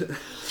bold.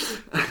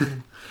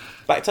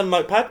 Back to the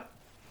notepad.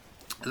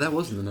 That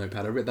wasn't the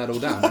notepad. I wrote that all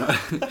down.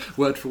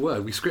 Word for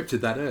word. We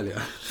scripted that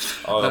earlier.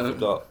 Oh, I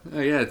forgot.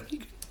 Oh, yeah.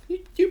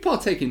 You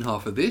partake in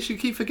half of this. You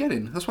keep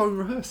forgetting. That's why we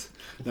rehearse.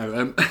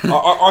 No,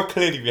 I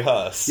clearly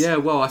rehearse. Yeah,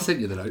 well, I sent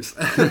you the notes.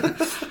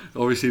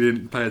 Obviously, you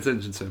didn't pay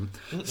attention to them.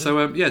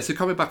 So, so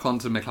coming back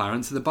onto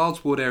McLaren, so the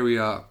Bardsport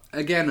area,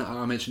 again,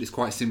 I mentioned it's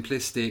quite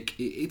simplistic.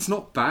 It's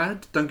not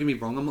bad, don't get me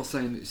wrong. I'm not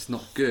saying it's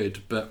not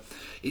good, but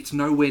it's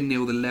nowhere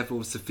near the level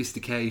of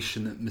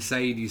sophistication that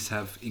Mercedes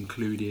have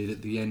included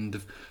at the end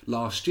of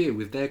last year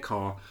with their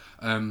car.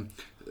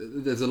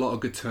 There's a lot of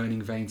good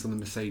turning vanes on the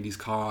Mercedes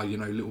car, you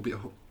know, a little bit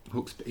of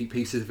hooks,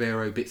 pieces of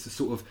aero bits that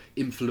sort of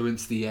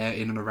influence the air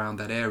in and around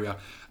that area,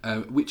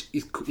 which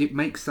it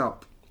makes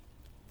up.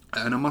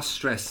 And I must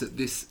stress that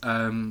this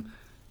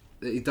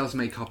it does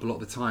make up a lot of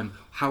the time.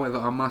 However,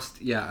 I must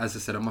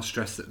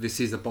stress that this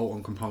is a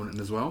bolt-on component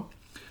as well.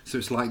 So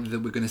it's likely that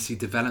we're going to see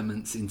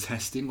developments in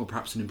testing or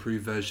perhaps an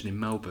improved version in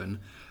Melbourne.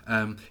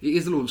 It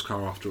is a launch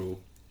car after all.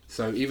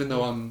 So even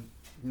though I'm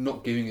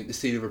not giving it the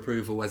seal of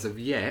approval as of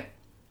yet,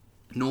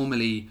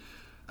 normally,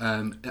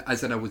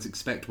 as I would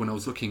expect when I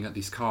was looking at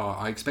this car,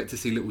 I expect to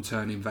see little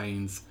turning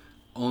vanes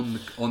on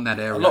that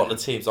area. A lot of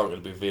the teams aren't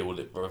going to be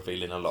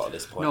revealing a lot at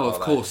this point. No,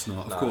 of course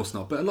not. Of course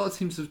not. But a lot of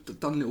teams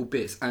have done little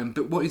bits.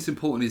 But what is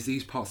important is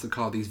these parts of the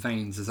car, these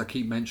vanes, as I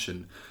keep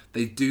mentioning,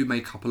 they do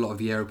make up a lot of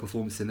the aero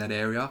performance in that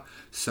area.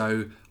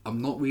 So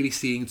I'm not really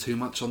seeing too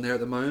much on there at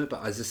the moment.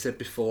 But as I said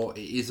before, it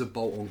is a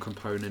bolt-on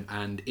component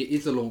and it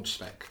is a launch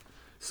spec.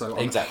 So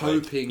I'm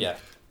hoping,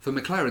 for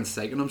McLaren's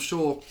sake, and I'm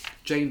sure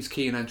James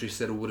Key and Andrew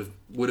Settle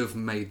would have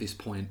made this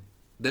point.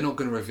 They're not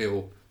going to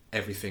reveal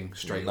everything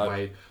straight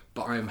away.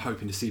 But I am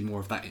hoping to see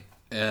more of that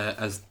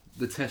as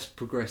the test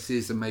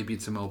progresses and maybe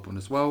into Melbourne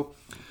as well.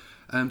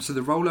 So the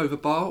rollover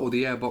bar or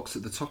the airbox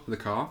at the top of the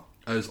car,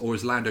 as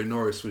Lando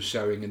Norris was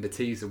showing in the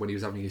teaser when he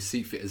was having his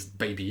seat fit as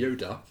Baby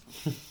Yoda,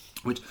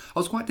 which I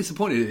was quite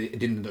disappointed it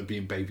didn't end up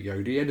being Baby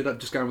Yoda. He ended up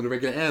just going with a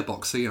regular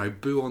airbox, so,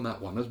 boo on that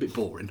one. That was a bit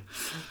boring.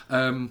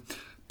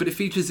 But it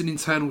features an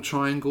internal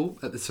triangle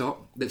at the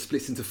top that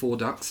splits into 4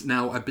 ducts.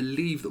 Now, I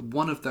believe that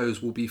one of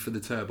those will be for the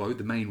turbo,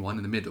 the main one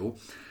in the middle,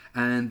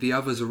 and the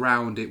others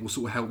around it will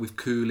sort of help with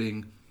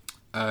cooling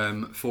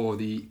for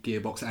the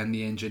gearbox and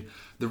the engine.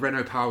 The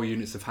Renault power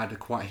units have had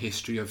quite a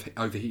history of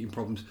overheating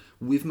problems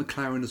with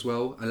McLaren as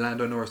well, and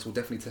Lando Norris will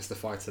definitely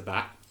testify to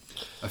that.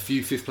 A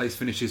few 5th place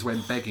finishes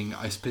went begging,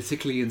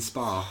 particularly in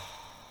Spa,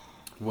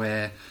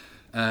 where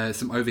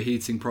some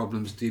overheating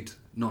problems did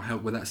not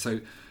help with that.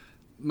 So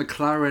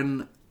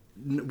McLaren,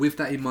 with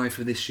that in mind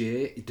for this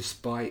year,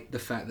 despite the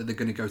fact that they're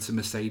going to go to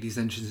Mercedes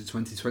engines in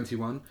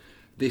 2021,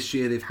 this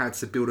year they've had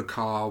to build a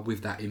car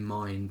with that in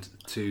mind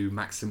to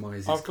maximise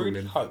its cooling. I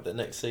really hope that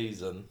next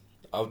season,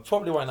 it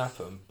probably won't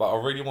happen, but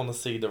I really want to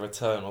see the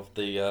return of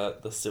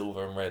the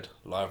silver and red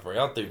livery.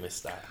 I do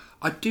miss that.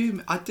 I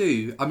do.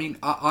 I mean,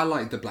 I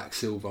like the black,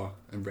 silver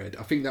and red.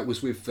 I think that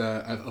was with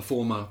a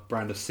former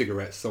brand of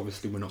cigarettes.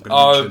 Obviously, we're not going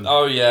to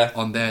mention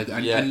on there.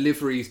 And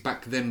liveries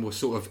back then were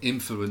sort of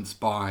influenced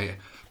by,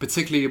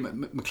 particularly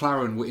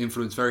McLaren were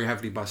influenced very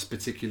heavily by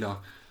particular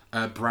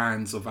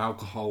brands of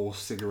alcohol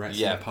cigarettes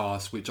in the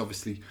past, which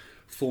obviously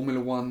Formula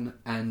 1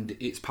 and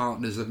its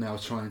partners are now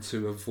trying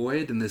to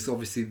avoid. And there's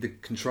obviously the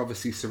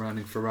controversy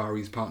surrounding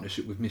Ferrari's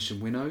partnership with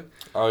Michelin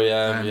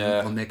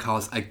on their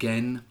cars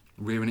again,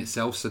 rearing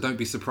itself. So don't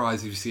be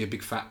surprised if you see a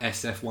big fat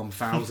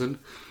SF1000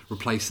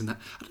 replacing that.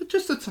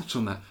 Just to touch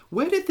on that,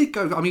 where did they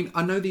go? I mean,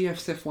 I know the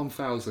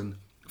SF1000.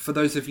 For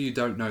those of you who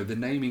don't know, the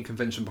naming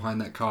convention behind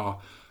that car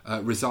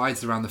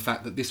resides around the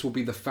fact that this will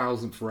be the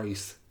 1000th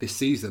race this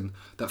season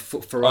that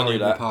Ferrari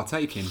will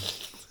partake in.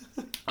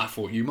 I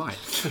thought you might.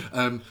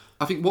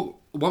 I think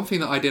one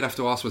thing that I did have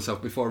to ask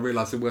myself before I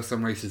realised there were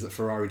some races that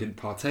Ferrari didn't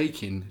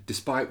partake in,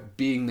 despite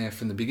being there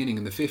from the beginning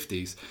in the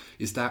 50s,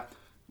 is that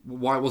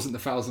why wasn't the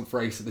 1000th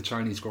race at the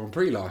Chinese Grand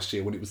Prix last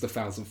year when it was the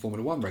 1000th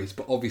Formula 1 race?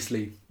 But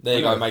obviously, there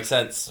you go, makes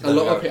sense. A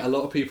lot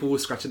of people were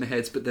scratching their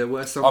heads, but there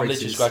were some. I'm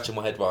races. literally scratching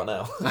my head right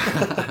now.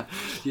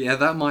 Yeah,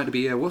 that might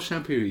be. What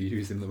shampoo are you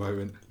using at the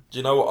moment? Do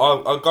you know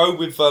what? I'll go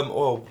with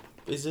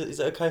Is it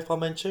okay if I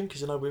mention?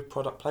 Because with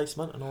product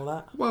placement and all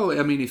that. Well,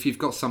 I mean, if you've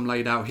got some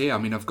laid out here, I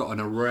mean, I've got an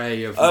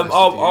array of.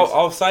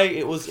 I'll say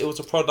it was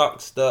a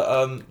product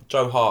that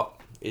Joe Hart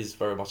is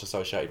very much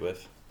associated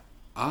with.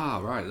 Ah,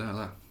 right,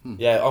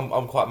 Yeah,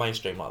 I'm quite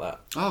mainstream like that.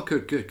 Oh,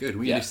 good.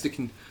 Well, you're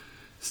sticking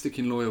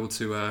loyal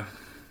to. I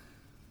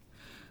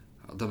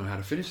don't know how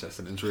to finish that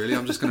sentence. Really,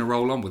 I'm just going to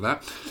roll on with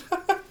that.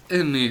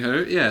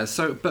 Anywho, yeah.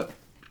 So, but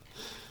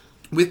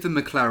with the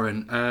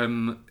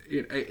McLaren,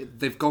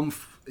 they've gone.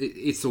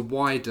 It's a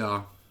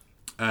wider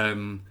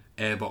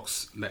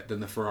airbox than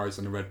the Ferraris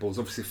and the Red Bulls.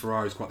 Obviously,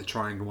 Ferrari's quite the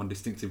triangle one,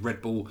 distinctive.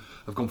 Red Bull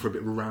have gone for a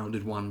bit of a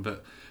rounded one,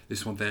 but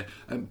this one there.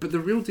 But the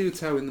real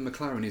detail in the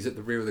McLaren is at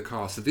the rear of the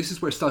car. So this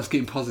is where it starts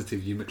getting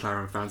positive, you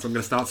McLaren fans. I'm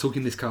going to start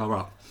talking this car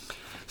up.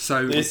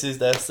 So this is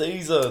their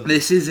season.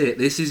 This is it.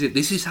 This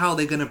is how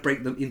they're going to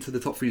break them into the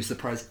top three and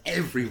surprise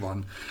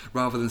everyone,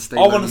 rather than stay.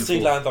 I want to see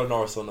Lando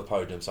Norris on the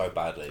podium so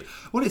badly.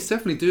 Well, it's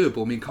definitely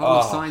doable. I mean,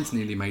 Carlos Sainz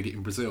nearly made it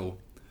in Brazil.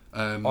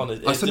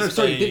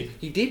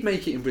 He did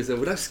make it in Brazil.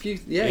 Would I excuse?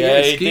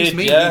 Excuse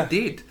me, he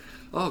did.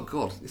 Oh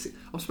God,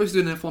 I'm supposed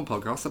to do an F1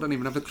 podcast. I don't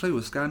even have a clue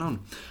what's going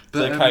on.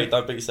 But, it's okay,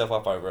 don't beat yourself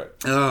up over it.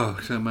 Oh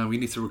man, we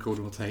need to record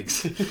more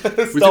takes.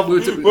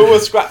 We'll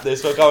scrap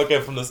this. We'll go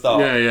again from the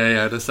start.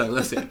 Yeah. That's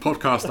it.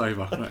 Podcast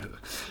over.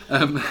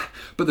 Right.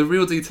 But the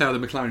real detail of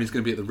the McLaren is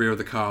going to be at the rear of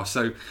the car.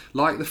 So,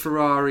 like the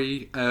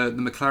Ferrari, the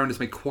McLaren has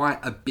made quite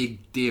a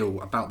big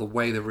deal about the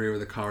way the rear of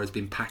the car has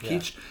been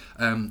packaged.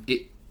 Yeah.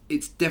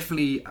 It's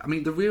definitely. I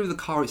mean, the rear of the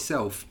car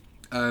itself.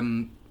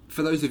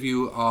 For those of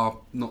you who are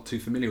not too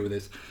familiar with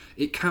this,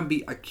 it can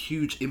be a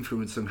huge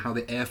influence on how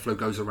the airflow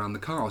goes around the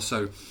car.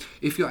 So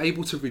if you're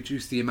able to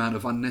reduce the amount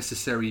of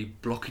unnecessary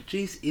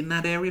blockages in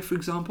that area, for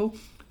example,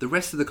 the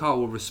rest of the car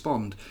will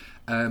respond.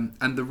 And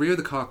the rear of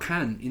the car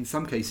can, in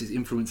some cases,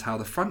 influence how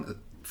the front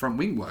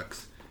wing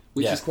works,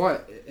 which is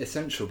quite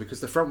essential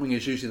because the front wing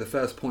is usually the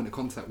first point of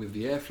contact with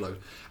the airflow,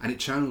 and it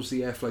channels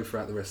the airflow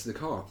throughout the rest of the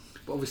car.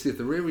 But obviously, if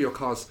the rear of your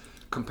car's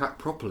compact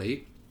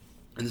properly,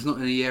 and there's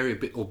not any area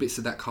or bits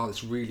of that car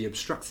that's really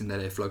obstructing that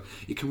airflow,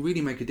 it can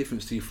really make a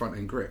difference to your front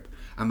end grip.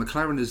 And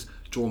McLaren has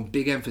drawn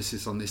big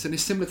emphasis on this, and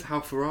it's similar to how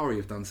Ferrari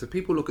have done. So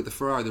people look at the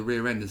Ferrari, the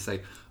rear end, and say,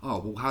 oh,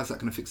 well, how's that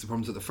going to fix the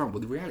problems at the front? Well,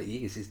 the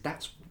reality is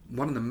that's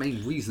one of the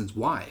main reasons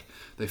why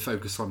they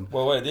focus on to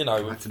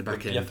the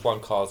back end. The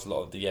F1 cars, a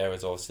lot of the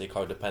areas are obviously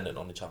codependent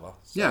on each other.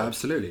 So. Yeah,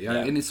 absolutely. Yeah.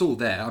 And it's all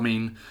there. I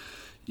mean,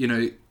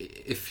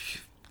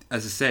 if,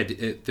 as I said,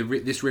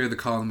 this rear of the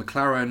car, the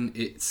McLaren,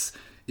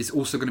 it's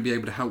also going to be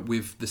able to help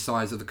with the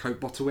size of the Coke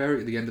bottle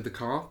area at the end of the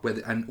car,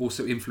 and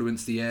also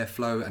influence the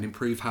airflow and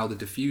improve how the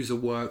diffuser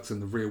works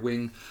and the rear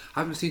wing.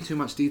 I haven't seen too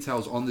much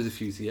details on the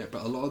diffuser yet,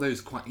 but a lot of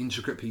those quite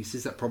intricate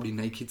pieces that probably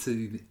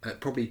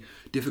probably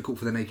difficult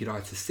for the naked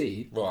eye to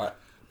see. Right.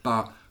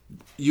 But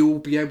you'll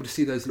be able to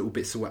see those little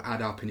bits that will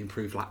add up and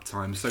improve lap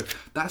time. So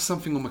that's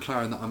something on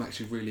McLaren that I'm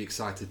actually really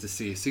excited to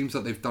see. It seems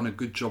like they've done a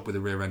good job with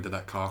the rear end of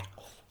that car.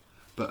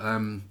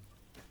 So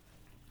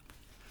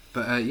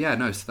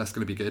that's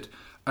going to be good.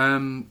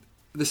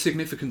 The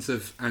significance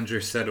of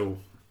Andrea Seidl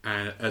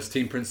as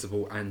team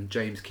principal and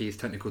James Key as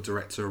technical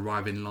director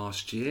arriving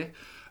last year.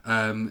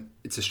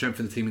 It's a strength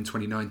of the team in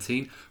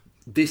 2019.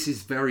 This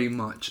is very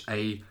much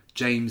a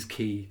James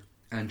Key,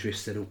 Andrea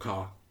Seidl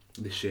car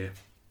this year.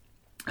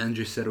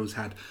 Andrea Seidl's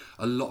had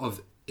a lot of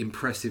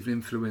impressive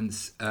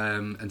influence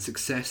and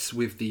success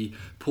with the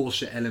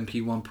Porsche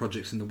LMP1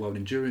 projects in the World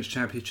Endurance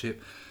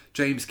Championship.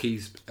 James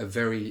Key's a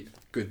very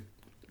good,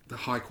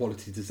 high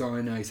quality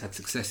designer. He's had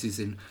successes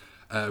in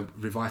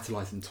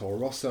revitalising Toro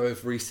Rosso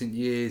over recent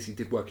years. He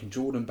did work in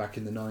Jordan back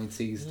in the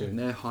 90s, during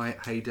their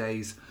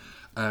heydays.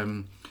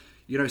 So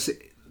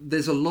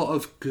there's a lot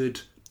of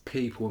good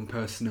people and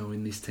personnel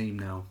in this team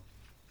now.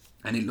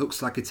 And it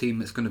looks like a team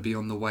that's going to be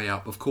on the way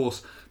up. Of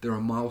course, there are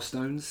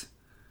milestones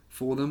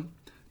for them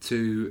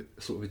to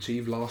sort of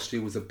achieve. Last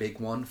year was a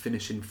big one,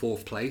 finishing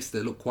 4th place.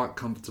 They look quite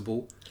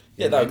comfortable.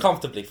 Yeah, they were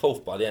comfortably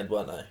 4th by the end,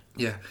 weren't they?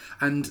 Yeah,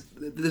 and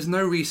there's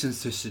no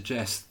reasons to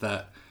suggest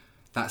that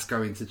that's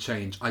going to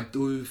change. I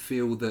do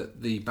feel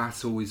that the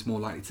battle is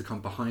more likely to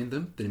come behind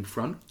them than in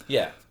front.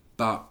 Yeah.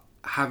 But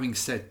having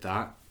said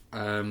that,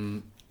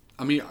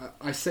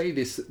 I say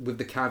this with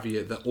the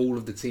caveat that all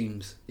of the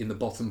teams in the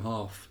bottom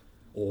half,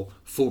 or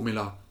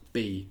Formula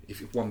B,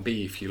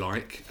 1B if you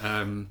like,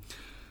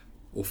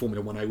 or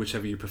Formula 1A,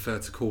 whichever you prefer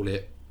to call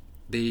it,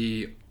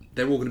 they're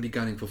all going to be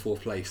gunning for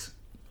 4th place.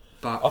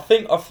 But I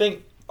think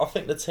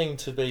the team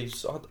to be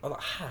like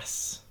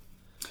Haas.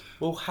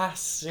 Well,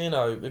 Haas,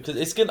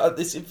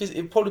 because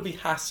it'll probably be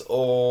Haas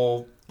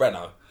or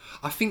Renault.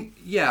 I think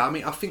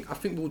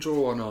we'll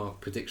draw on our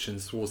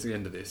predictions towards the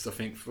end of this. I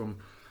think from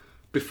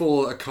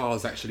before a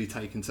car's actually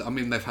taken to,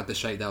 they've had the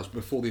shakedowns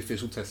before the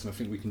official testing. I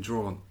think we can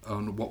draw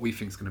on what we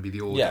think is going to be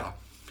the order. Yeah.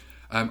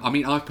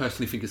 I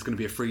personally think it's going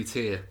to be a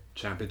 3-tier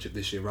championship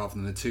this year rather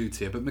than a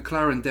 2-tier. But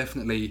McLaren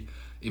definitely,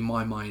 in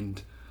my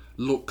mind,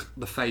 look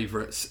the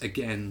favourites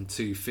again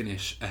to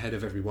finish ahead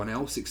of everyone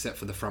else except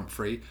for the front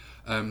three.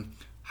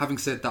 Having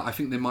said that, I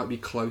think they might be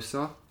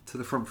closer to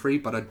the front three,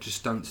 but I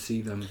just don't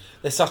see them.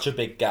 There's such a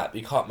big gap.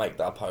 You can't make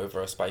that up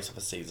over a space of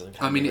a season.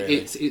 I mean, really?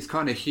 it's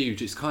kind of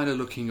huge. It's kind of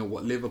looking at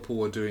what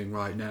Liverpool are doing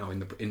right now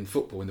in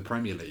football in the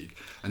Premier League,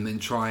 and then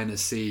trying to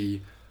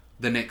see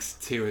the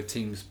next tier of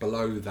teams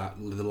below that,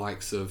 the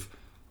likes of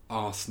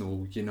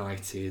Arsenal,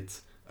 United,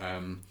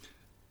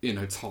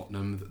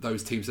 Tottenham.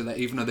 Those teams that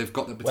even though they've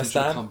got the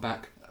potential to come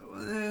back,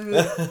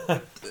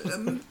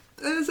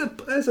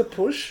 there's a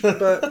push,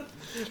 but.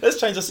 Let's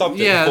change the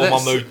subject before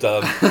my mood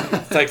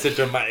takes a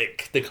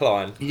dramatic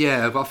decline.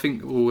 Yeah, but I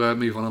think we'll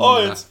move on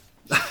that.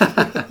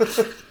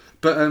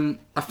 But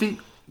I think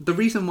the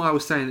reason why I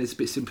was saying it's a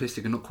bit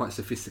simplistic and not quite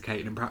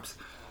sophisticated, and perhaps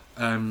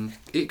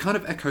it kind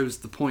of echoes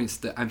the points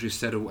that Andrew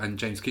Seddle and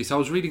James Key. So I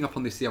was reading up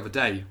on this the other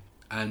day,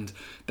 and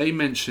they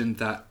mentioned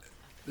that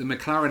the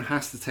McLaren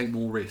has to take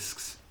more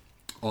risks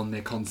on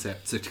their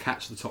concept to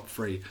catch the top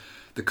three.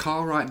 The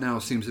car right now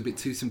seems a bit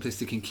too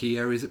simplistic in key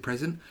areas at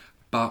present,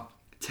 but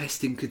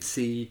testing could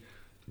see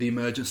the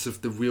emergence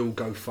of the real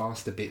go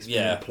faster bits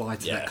being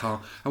applied to that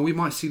car, and we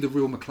might see the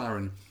real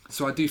McLaren.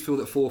 So I do feel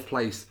that fourth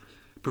place,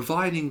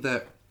 providing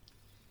that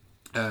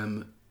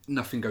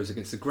nothing goes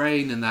against the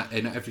grain and that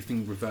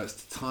everything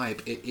reverts to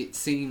type, it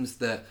seems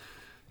that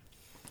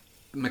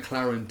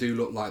McLaren do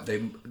look like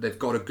they've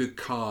got a good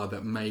car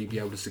that may be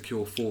able to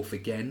secure fourth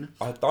again.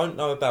 I don't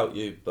know about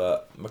you,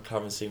 but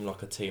McLaren seem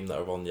like a team that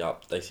are on the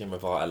up. They seem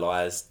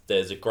revitalised.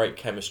 There's a great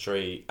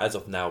chemistry as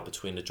of now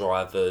between the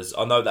drivers.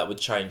 I know that would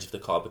change if the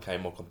car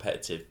became more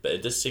competitive, but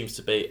it just seems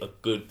to be a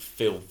good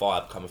feel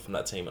vibe coming from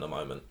that team at the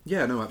moment.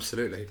 Yeah, no,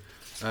 absolutely.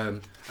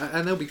 And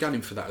they'll be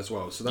gunning for that as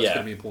well, so that's going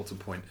to be an important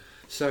point.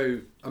 So,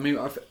 I mean,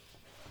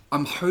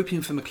 I'm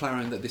hoping for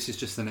McLaren that this is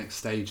just the next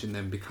stage in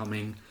them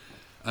becoming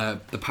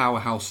the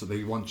powerhouse that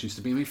they once used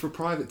to be. I mean, for a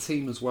private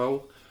team as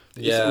well,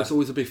 it's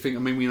always a big thing. I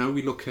mean,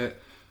 we look at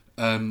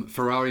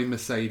Ferrari,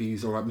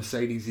 Mercedes. All right,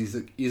 Mercedes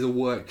is a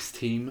works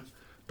team,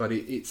 but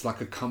it's like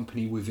a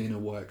company within a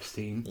works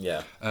team.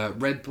 Yeah.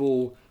 Red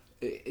Bull,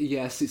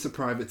 yes, it's a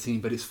private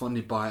team, but it's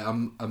funded by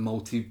a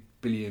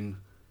multi-billion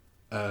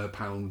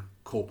pound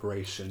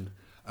corporation.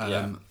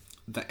 And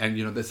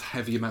there's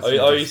heavy amounts of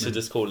I used to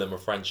just call them a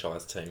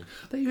franchise team.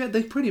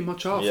 They pretty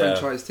much are a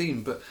franchise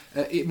team, but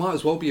it might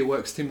as well be a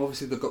works team.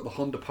 Obviously, they've got the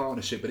Honda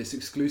partnership, but it's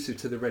exclusive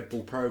to the Red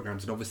Bull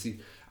programs, and obviously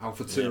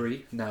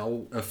AlphaTauri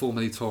now,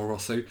 formerly Toro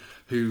Rosso,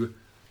 who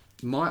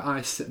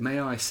may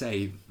I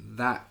say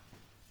that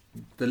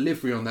the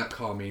livery on that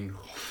car, I mean.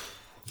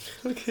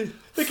 Look at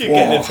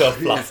getting into a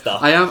fluster.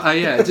 I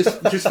am.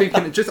 Just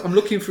thinking. I'm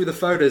looking through the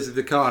photos of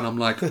the car, and I'm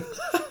like,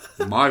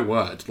 my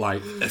word,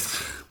 like.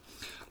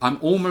 I'm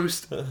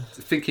almost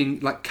thinking,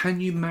 like,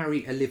 can you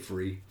marry a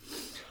livery?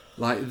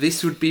 Like,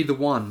 this would be the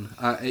one.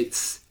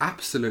 It's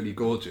absolutely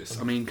gorgeous.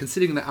 I mean,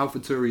 considering that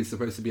AlphaTauri is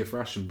supposed to be a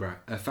fashion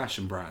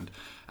brand,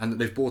 and that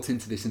they've bought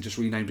into this and just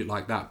renamed it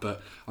like that,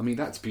 but I mean,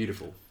 that's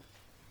beautiful.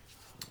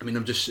 I mean,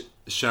 I'm just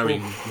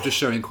showing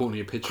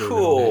Courtney a picture.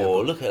 Cool,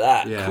 of look at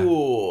that. Yeah.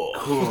 Cool,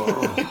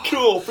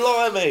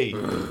 blimey.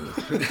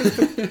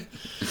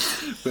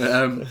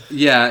 But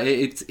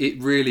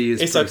it really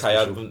is. It's okay.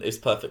 It's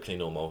perfectly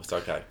normal. It's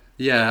okay.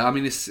 Yeah, I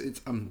mean,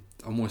 I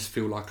almost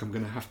feel like I'm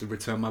going to have to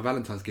return my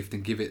Valentine's gift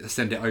and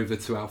send it over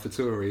to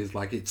AlphaTauri. It's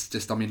like, it's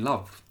just, I'm in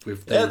love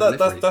with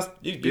the that's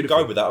you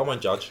go with that. I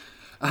won't judge.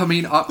 I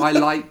mean, I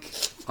like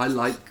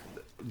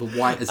the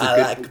white as a I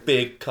good. like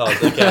big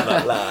cars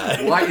again.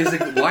 Like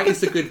white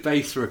is a good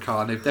base for a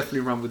car, and they've definitely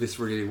run with this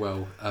really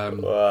well.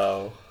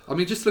 Wow. I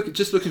mean, just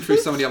looking through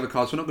some of the other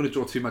cars, we're not going to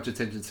draw too much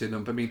attention to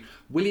them. But I mean,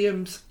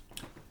 Williams.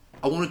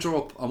 I want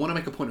to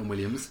make a point on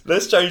Williams.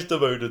 Let's change the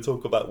mood and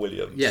talk about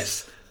Williams.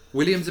 Yes.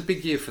 Williams, a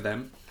big year for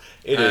them.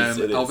 It is.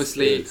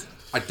 Obviously,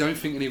 I don't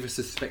think any of us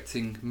are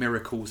expecting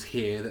miracles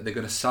here, that they're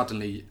going to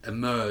suddenly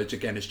emerge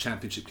again as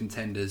championship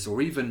contenders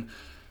or even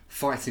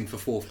fighting for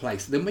fourth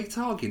place. They'll be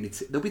targeting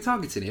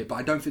it, but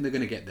I don't think they're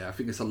going to get there. I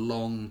think it's a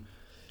long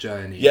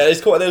journey. Yeah,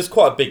 there was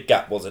quite a big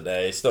gap, wasn't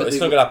there? It's not going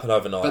to happen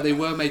overnight. But they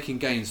were making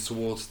gains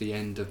towards the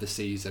end of the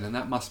season, and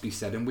that must be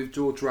said. And with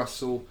George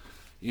Russell,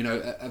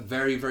 a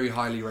very, very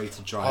highly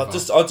rated driver.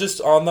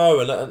 I know,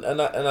 and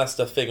that's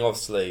the thing.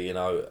 Obviously,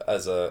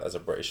 as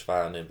a British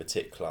fan in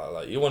particular,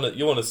 like you want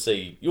to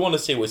see what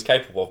he's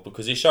capable of,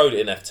 because he showed it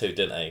in F2,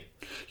 didn't he?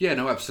 Yeah,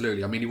 no,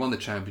 absolutely. I mean, he won the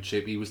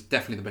championship. He was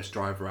definitely the best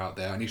driver out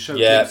there, and he showed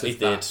glimpses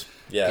of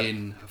that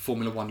in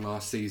Formula One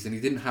last season. He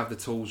didn't have the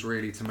tools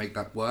really to make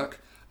that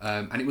work,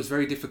 and it was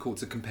very difficult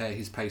to compare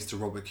his pace to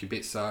Robert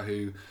Kubica,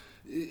 who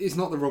is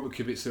not the Robert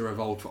Kubica of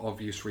old for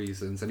obvious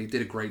reasons, and he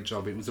did a great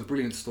job. It was a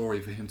brilliant story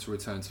for him to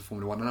return to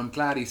Formula One, and I'm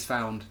glad he's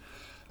found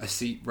a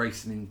seat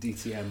racing in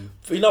DTM.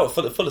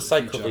 For the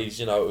sake of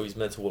his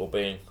mental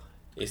well-being,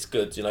 it's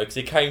good, because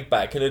he came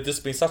back, and it'd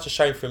just been such a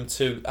shame for him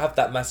to have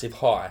that massive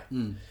high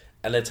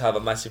and then to have a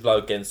massive low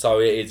again. So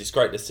it's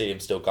great to see him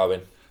still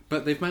going.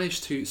 But they've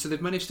managed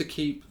to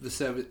keep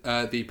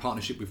the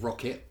partnership with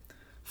Rocket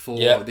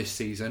for this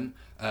season.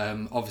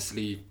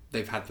 Obviously,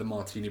 they've had the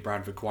Martini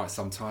brand for quite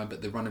some time,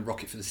 but they're running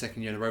Rocket for the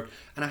second year in a row.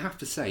 And I have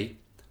to say,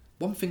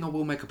 one thing I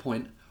will make a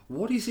point: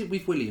 what is it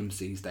with Williams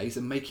these days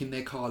and making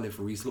their car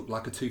liveries look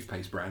like a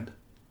toothpaste brand?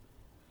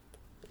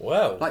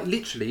 Well, Like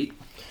literally,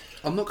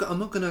 I'm not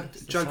going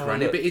to joke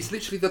around it, but it's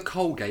literally the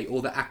Colgate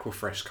or the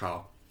Aquafresh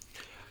car.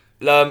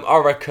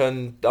 I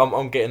reckon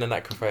I'm getting an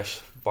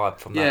Aquafresh vibe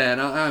from that. Yeah,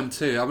 and I am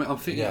too. I mean, I'm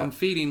Yeah.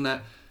 feeling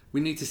that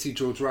we need to see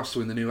George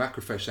Russell in the new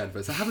Aquafresh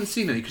adverts. I haven't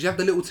seen any because you have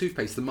the little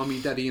toothpaste, the mummy,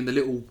 daddy, and the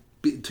little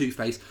bit of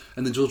toothpaste,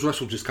 and then George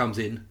Russell just comes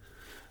in.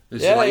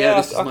 It's just like,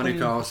 this is my new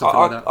car, or something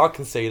like that. I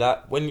can see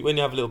that when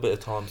you have a little bit of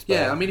time.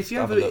 Spare, Yeah, I mean, if you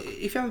have look.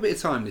 if you have a bit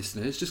of time,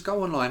 listeners, just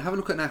go online, have a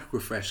look at an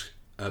Aquafresh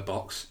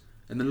box,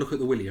 and then look at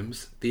the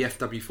Williams, the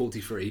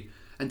FW43,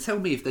 and tell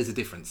me if there's a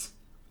difference.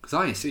 Because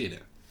I ain't seeing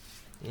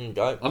it.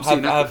 Go. I'm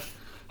seeing that.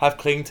 Have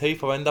clean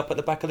teeth or end up at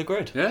the back of the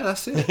grid. Yeah,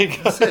 that's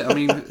it. That's it. I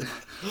mean,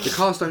 the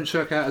cars don't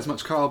churk out as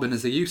much carbon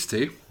as they used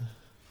to.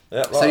 Yeah,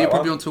 right, So you're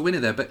probably onto a winner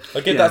there. But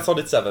I give that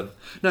solid 7.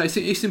 No, it's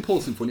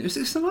important for you.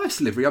 It's a nice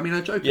livery. I mean,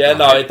 I joke Yeah,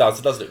 about it does.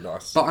 It does look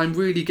nice. But I'm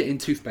really getting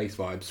toothpaste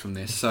vibes from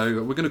this.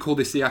 So we're going to call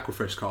this the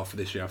Aquafresh car for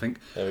this year, I think.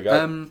 There we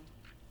go.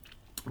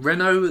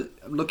 Renault,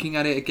 looking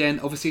at it again,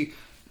 obviously,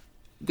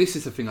 this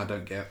is the thing I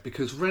don't get.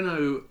 Because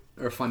Renault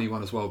are a funny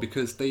one as well.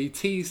 Because they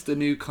teased the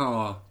new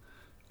car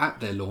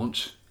at their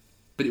launch,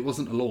 but it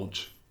wasn't a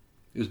launch.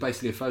 It was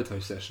basically a photo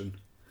session.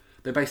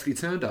 They basically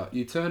turned up.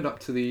 You turned up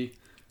to the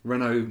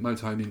Renault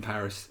motorhome in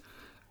Paris,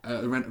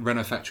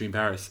 Renault factory in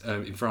Paris,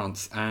 in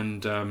France,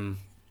 and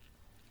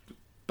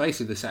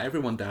basically they sat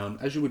everyone down,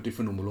 as you would do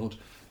for a normal launch.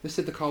 They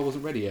said the car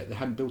wasn't ready yet. They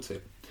hadn't built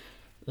it.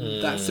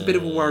 That's a bit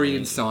of a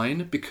worrying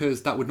sign,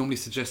 because that would normally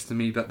suggest to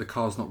me that the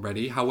car's not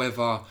ready.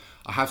 However,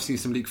 I have seen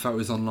some leaked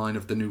photos online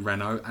of the new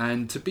Renault,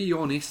 and to be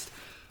honest,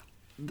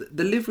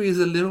 the livery is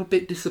a little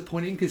bit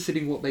disappointing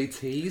considering what they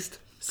teased.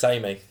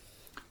 Samey.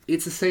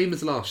 It's the same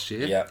as last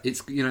year. Yeah.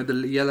 It's,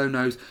 the yellow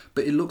nose,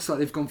 but it looks like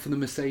they've gone for the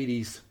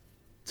Mercedes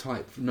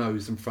type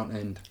nose and front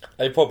end.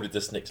 They probably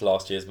just nicked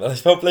last year's,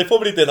 but they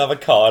probably didn't have a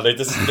car. They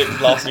just nicked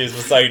last year's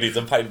Mercedes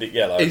and painted it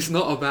yellow. It's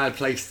not a bad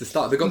place to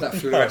start. They got that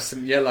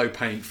fluorescent yellow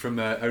paint from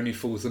Only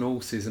Fools and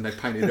Horses, and they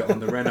painted it on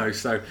the Renault.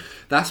 So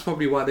that's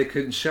probably why they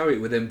couldn't show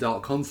it with them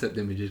dark concept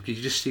images, because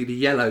you just see the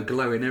yellow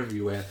glowing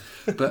everywhere.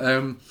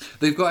 But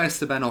they've got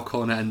Esteban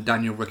Ocon and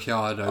Daniel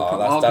Ricciardo,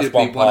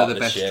 arguably one of the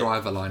best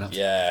driver lineups.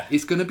 Yeah,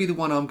 it's going to be the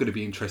one I'm going to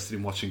be interested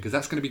in watching, because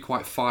that's going to be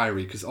quite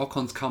fiery. Because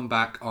Ocon's come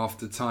back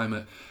after time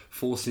at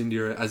Force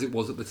India as it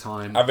was at the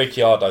time. And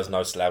Ricciardo's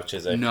no slouch,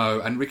 is he?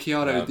 No, and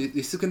Ricciardo,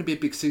 this is going to be a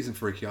big season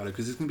for Ricciardo,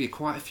 because there's going to be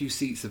quite a few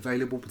seats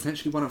available,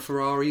 potentially one at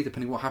Ferrari,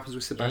 depending on what happens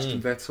with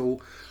Sebastian Vettel.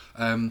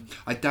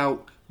 I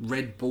doubt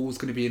Red Bull's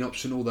going to be an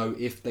option, although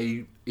if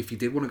he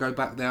did want to go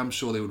back there, I'm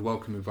sure they would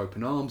welcome him with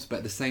open arms. But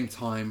at the same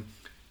time,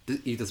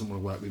 he doesn't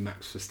want to work with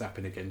Max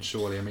Verstappen again,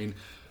 surely. I mean,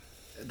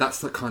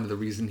 that's kind of the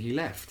reason he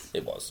left.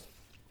 It was.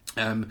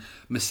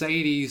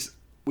 Mercedes,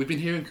 we've been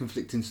hearing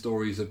conflicting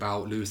stories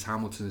about Lewis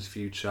Hamilton's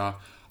future.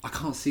 I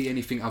can't see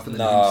anything other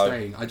than him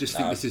staying. I just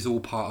think this is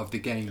all part of the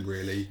game,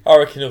 really. I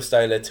reckon he'll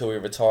stay there till he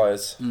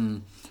retires.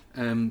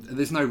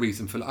 There's no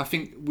reason for that. I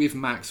think with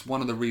Max,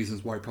 one of the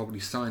reasons why he probably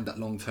signed that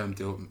long-term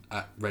deal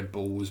at Red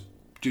Bull was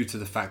due to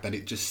the fact that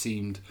it just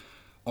seemed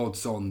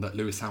odds on that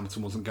Lewis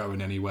Hamilton wasn't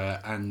going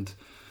anywhere, and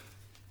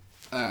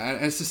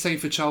it's the same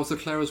for Charles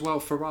Leclerc as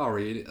well.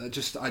 Ferrari, I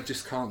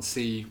just can't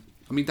see.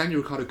 I mean,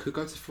 Daniel Ricciardo could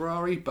go to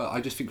Ferrari, but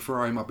I just think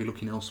Ferrari might be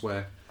looking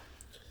elsewhere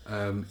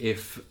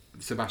if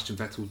Sebastian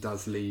Vettel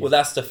does leave. Well,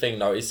 that's the thing,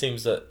 though. It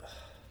seems that,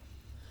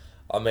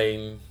 I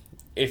mean,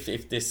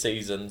 if this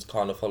season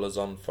kind of follows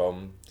on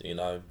from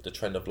the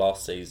trend of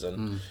last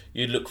season,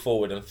 you'd look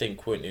forward and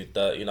think, wouldn't you,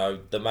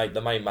 that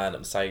the main man at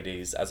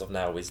Mercedes as of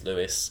now is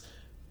Lewis,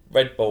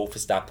 Red Bull,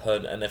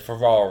 Verstappen, and then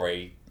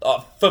Ferrari.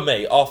 For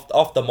me,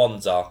 after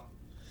Monza,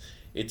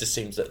 it just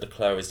seems that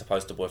Leclerc is the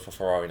poster boy for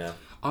Ferrari now.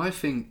 I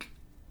think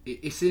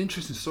it's an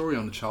interesting story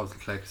on the Charles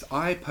Leclerc, because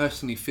I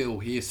personally feel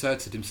he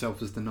asserted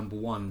himself as the number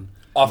one.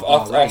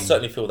 I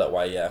certainly feel that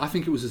way, yeah. I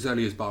think it was as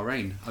early as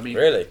Bahrain. I mean,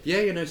 really?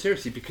 Yeah,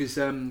 seriously, because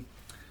the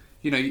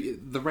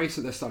race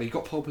at the start, he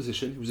got pole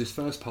position. It was his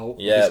first pole.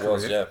 Yeah, of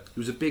his career. Yeah. It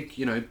was a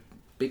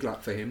big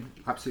lap for him.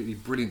 Absolutely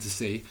brilliant to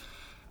see.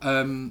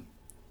 And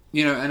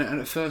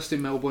at first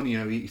in Melbourne,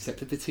 he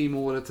accepted the team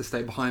order to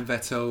stay behind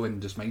Vettel and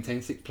just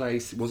maintain sixth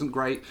place. It wasn't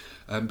great,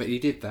 but he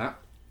did that.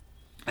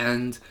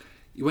 And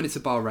he went into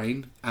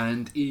Bahrain,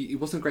 and it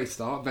wasn't a great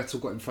start. Vettel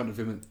got in front of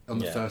him on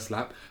the first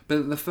lap. But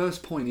at the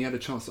first point, he had a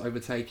chance to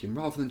overtake him.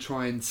 Rather than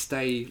try and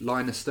stay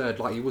Linus third,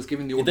 like he was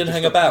giving the order. He didn't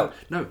hang about.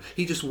 No,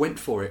 he just went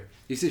for it.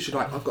 He's literally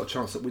like, I've got a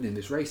chance at winning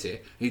this race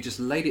here. He just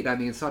laid it down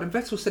the inside. And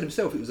Vettel said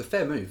himself it was a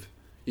fair move.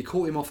 He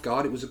caught him off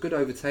guard. It was a good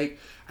overtake.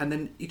 And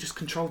then he just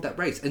controlled that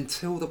race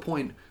until the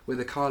point where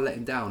the car let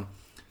him down.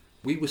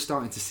 We were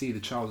starting to see the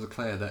Charles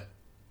Leclerc that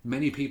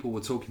many people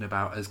were talking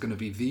about as going to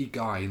be the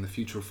guy in the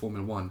future of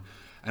Formula 1.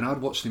 And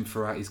I'd watched him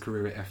throughout his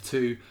career at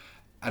F2,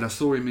 and I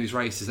saw him in his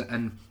races.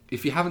 And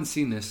if you haven't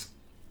seen this,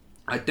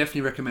 I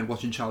definitely recommend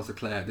watching Charles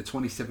Leclerc, the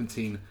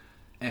 2017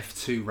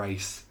 F2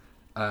 race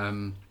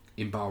in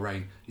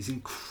Bahrain. His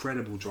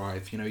incredible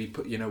drive. Where he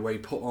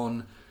put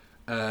on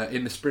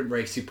in the sprint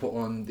race, he put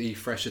on the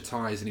fresher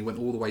tyres and he went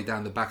all the way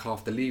down the back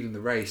after leading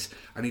the race,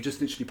 and he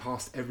just literally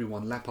passed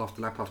everyone lap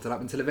after lap after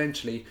lap until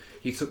eventually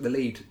he took the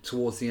lead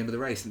towards the end of the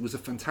race. It was a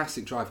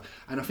fantastic drive,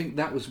 and I think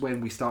that was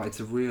when we started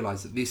to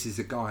realise that this is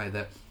a guy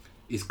that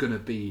is going to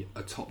be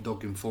a top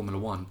dog in Formula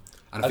 1.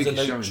 And I think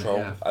he's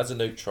showing that, as a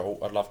neutral,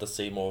 I'd love to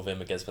see more of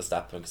him against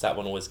Verstappen, because that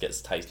one always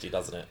gets tasty,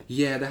 doesn't it?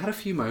 Yeah, they had a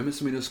few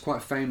moments. I mean, it was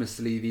quite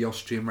famously the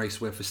Austrian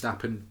race where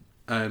Verstappen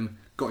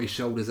got his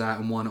shoulders out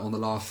and won it on the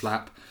last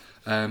lap.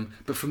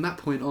 But from that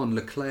point on,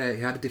 Leclerc,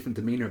 he had a different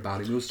demeanour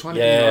about him. He was trying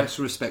to be nice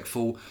and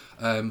respectful.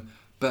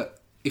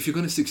 But if you're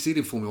going to succeed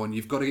in Formula 1,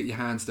 you've got to get your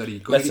hands dirty.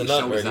 You've got to get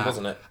your shoulders out.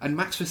 Wasn't it? And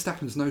Max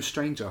Verstappen's no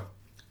stranger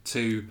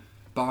to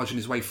barging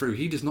his way through.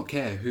 He does not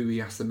care who he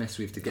has to mess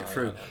with to get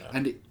through.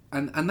 No.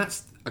 And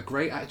that's a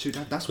great attitude.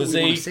 That's what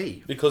we want to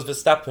see. Because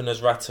Verstappen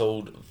has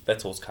rattled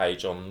Vettel's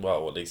cage on,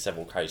 well, at least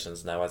several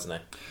occasions now,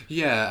 hasn't he?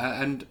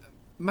 Yeah, and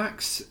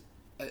Max,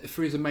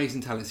 for his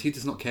amazing talents, he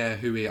does not care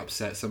who he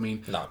upsets. I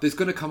mean, there's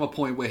going to come a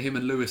point where him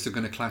and Lewis are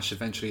going to clash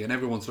eventually, and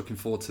everyone's looking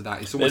forward to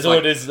that. It's almost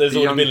there's the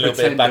young been a little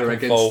bit back and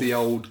against forth. The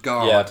old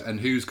guard, and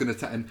who's going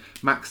to... and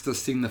Max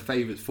does seem the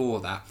favourite for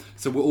that.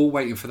 So we're all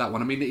waiting for that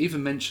one. I mean, they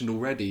even mentioned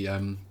already...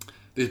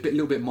 there's a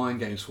little bit of mind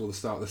games for the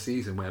start of the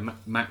season where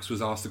Max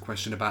was asked a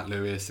question about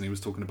Lewis and he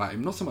was talking about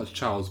him, not so much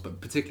Charles,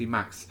 but particularly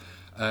Max,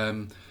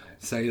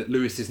 say that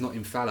Lewis is not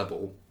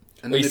infallible.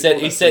 And he said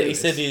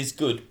he is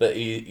good, but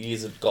he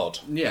is a god.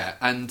 Yeah,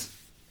 and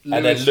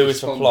then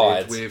Lewis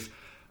replied with,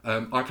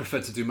 I prefer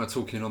to do my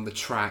talking on the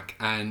track,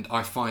 and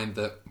I find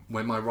that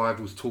when my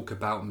rivals talk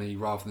about me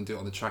rather than do it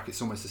on the track, it's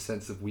almost a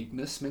sense of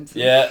weakness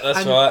mentally. Yeah,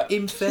 that's right.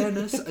 In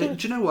fairness, do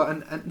you know what?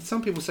 And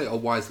some people say, oh,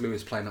 why is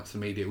Lewis playing up to the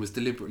media? It was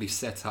deliberately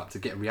set up to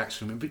get a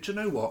reaction from him. But do you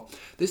know what?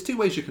 There's two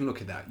ways you can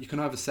look at that. You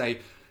can either say,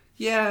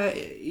 yeah,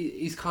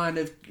 he's kind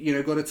of,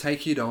 got to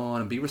take it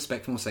on and be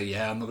respectful and say,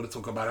 yeah, I'm not going to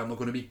talk about it. I'm not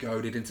going to be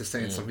goaded into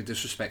saying something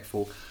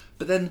disrespectful.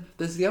 But then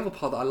there's the other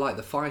part that I like,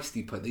 the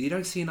feisty part, that you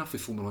don't see enough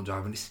with Formula 1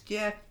 driving. It's,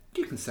 yeah,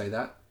 you can say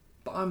that,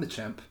 but I'm the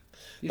champ.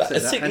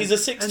 He's a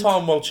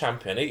six-time world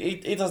champion.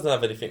 He doesn't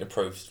have anything to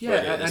prove really,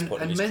 at this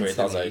point in his career,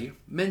 does he?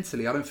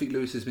 Mentally, I don't think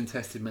Lewis has been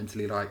tested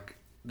mentally like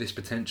this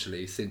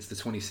potentially since the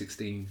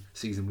 2016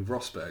 season with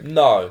Rosberg.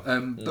 No.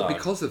 But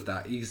because of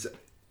that, he's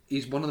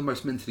one of the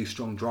most mentally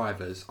strong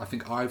drivers I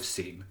think I've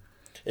seen.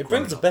 It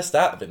brings the best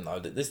out of him, though.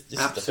 This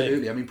Absolutely. Is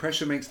the thing. I mean,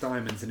 pressure makes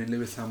diamonds, and in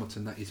Lewis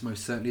Hamilton, that is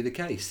most certainly the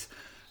case.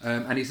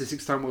 And he's a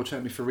six-time world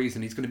champion for a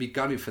reason. He's going to be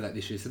gunning for that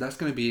this year. So that's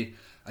going to be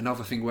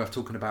another thing worth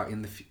talking about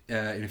in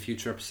a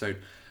future episode.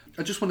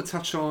 I just want to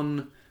touch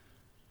on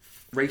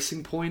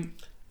Racing Point.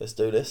 Let's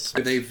do this. So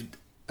they've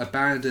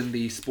abandoned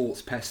the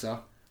Sports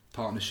Pesa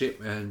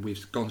partnership, and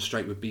we've gone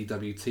straight with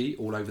BWT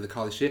all over the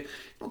car this year.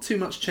 Not too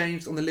much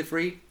changed on the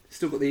livery.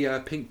 Still got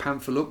the Pink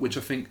Panther look, which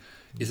I think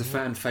is a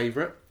fan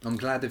favourite. I'm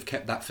glad they've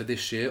kept that for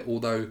this year,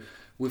 although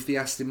with the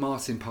Aston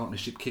Martin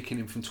partnership kicking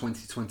in from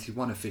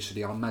 2021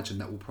 officially, I imagine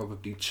that will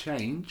probably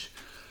change.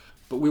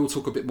 But we will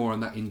talk a bit more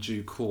on that in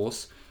due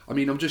course. I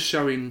mean, I'm just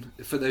showing,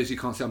 for those who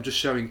can't see, I'm just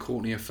showing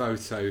Courtney a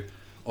photo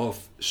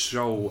of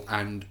Stroll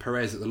and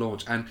Perez at the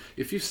launch. And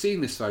if you've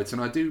seen this photo,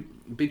 and I do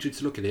bid you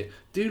to look at it,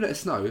 do let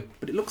us know.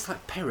 But it looks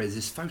like Perez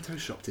is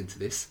photoshopped into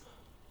this.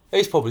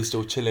 He's probably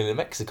still chilling in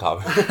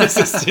Mexico.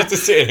 just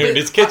sitting here in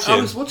his kitchen.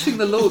 I was watching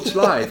the launch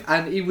live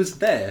and he was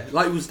there.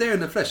 Like, he was there in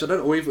the flesh. I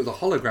don't know if it was a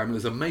hologram, it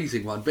was an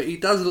amazing one. But he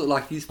does look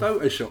like he's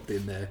photoshopped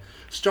in there.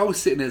 Stroll's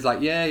sitting there, like,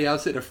 yeah, I'll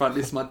sit in the front.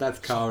 This is my dad's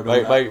car.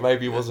 And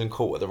maybe he wasn't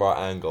caught at the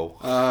right angle.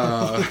 You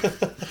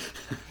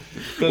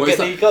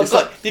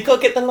got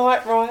to get the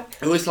light right.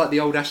 It was like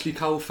the old Ashley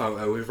Cole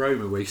photo with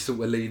Roman where he's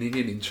sort of leaning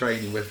in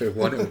training with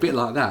everyone. It was a bit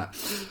like that.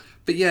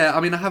 But yeah, I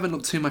mean, I haven't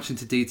looked too much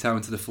into detail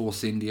into the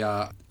Force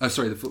India...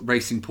 the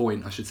Racing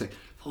Point, I should say.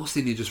 Force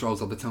India just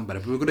rolls off the tongue better.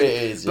 But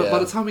by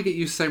the time we get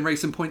used to saying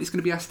Racing Point, it's going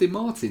to be Aston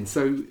Martin.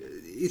 So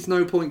it's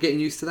no point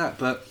getting used to that.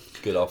 But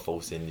good old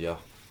Force India.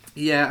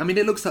 Yeah, I mean,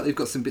 it looks like they've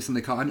got some bits on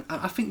the car. And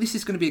I think this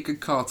is going to be a good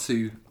car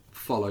to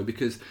follow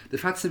because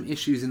they've had some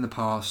issues in the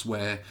past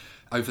where...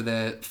 over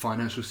their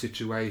financial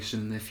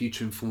situation, their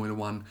future in Formula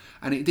 1,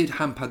 and it did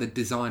hamper the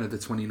design of the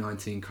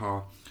 2019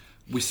 car.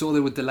 We saw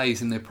there were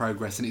delays in their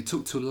progress, and it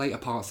took till later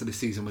parts of the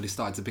season when they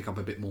started to pick up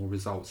a bit more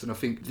results. And I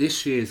think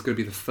this year is going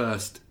to be the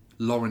first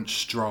Lawrence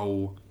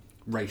Stroll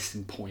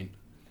Racing Point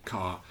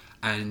car.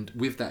 And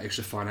with that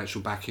extra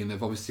financial backing,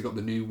 they've obviously got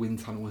the new wind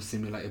tunnel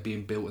simulator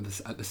being built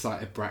at the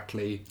site of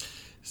Brackley.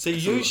 See,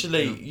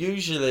 usually, I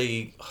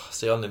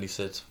nearly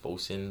said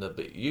Force India,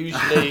 but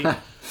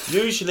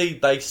usually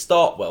they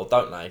start well,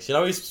 don't they?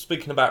 So, he's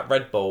speaking about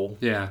Red Bull.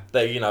 Yeah.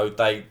 They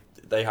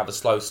have a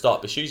slow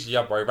start, but it's usually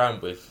the other way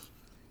around with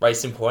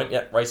Racing Point.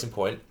 Yeah, Racing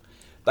Point.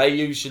 They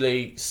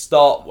usually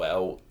start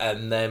well,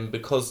 and then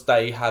because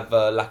they have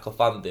a lack of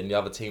funding, the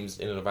other teams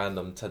in and around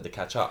them tend to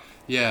catch up.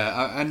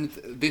 Yeah, and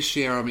this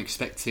year I'm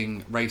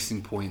expecting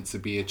Racing Point to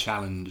be a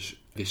challenge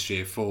this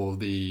year for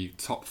the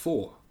top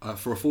four,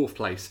 for a fourth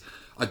place.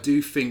 I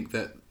do think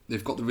that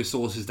they've got the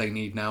resources they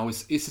need now.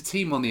 It's a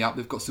team on the up.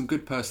 They've got some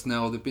good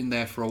personnel. They've been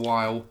there for a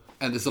while.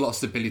 And there's a lot of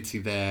stability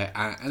there,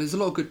 and there's a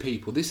lot of good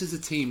people. This is a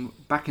team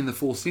back in the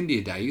Force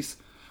India days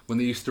when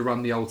they used to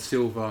run the old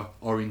silver,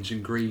 orange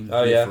and green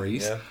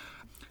liveries. Yeah.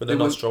 With the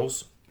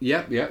nostrils.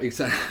 Yeah,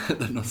 exactly.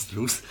 The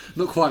nostrils.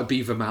 Not quite a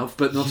beaver mouth,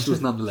 but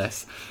nostrils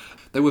nonetheless.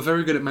 They were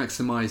very good at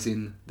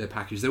maximising their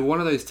package. They were one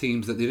of those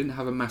teams that they didn't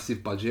have a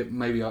massive budget,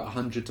 maybe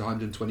 100 to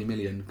 120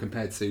 million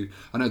compared to...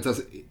 I know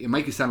it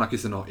makes it sound like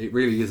it's not. It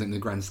really isn't in the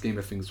grand scheme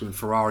of things when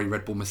Ferrari,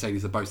 Red Bull,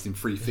 Mercedes are boasting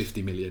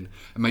 350 million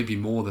and maybe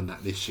more than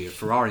that this year.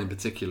 Ferrari in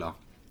particular.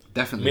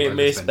 Definitely.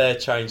 Mere spare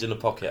change in the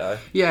pocket, eh?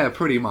 Yeah,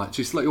 pretty much.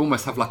 It's like you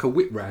almost have like a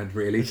whip round,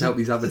 really, to help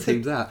these other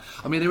teams out.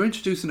 I mean, they're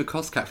introducing a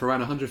cost cap for around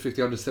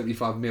 150,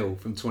 175 mil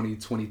from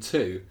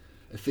 2022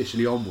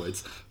 officially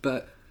onwards.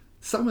 But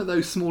some of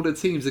those smaller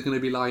teams are going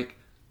to be like,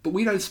 but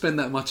we don't spend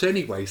that much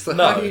anyway. So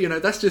no. how do you know?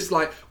 That's just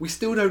like we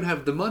still don't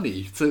have the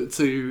money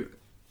to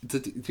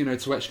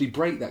actually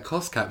break that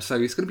cost cap. So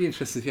it's going to be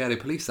interesting to see how they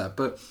police that.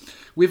 But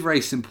with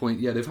Racing Point,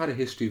 yeah, they've had a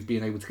history of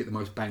being able to get the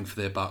most bang for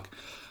their buck.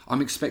 I'm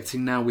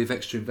expecting now with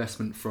extra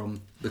investment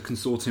from the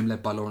consortium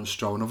led by Lawrence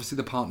Stroll and obviously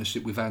the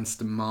partnership with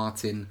Aston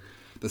Martin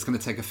that's going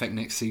to take effect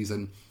next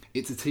season.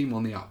 It's a team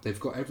on the up. They've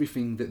got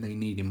everything that they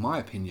need, in my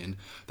opinion,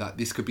 that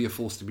this could be a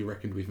force to be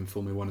reckoned with in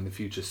Formula 1 in the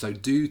future. So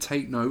do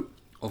take note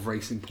of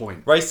Racing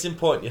Point. Racing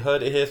Point, you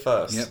heard it here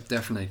first. Yep,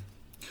 definitely.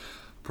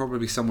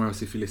 Probably somewhere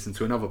else if you listen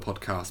to another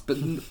podcast.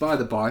 But by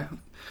the by...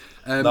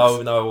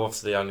 No,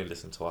 obviously only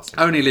listen to us.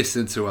 Only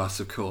listen to us,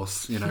 of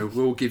course. You know,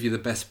 we'll give you the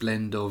best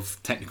blend of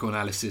technical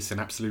analysis and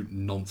absolute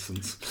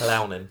nonsense.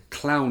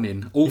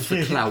 Clowning, all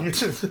for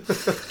clout.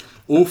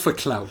 All for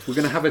clout. We're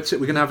gonna have a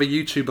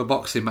YouTuber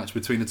boxing match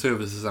between the two of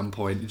us at some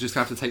point. You just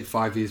have to take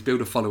 5 years, build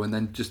a following, and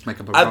then just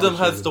make up a. Adam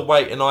has the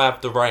weight and I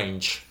have the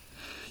range.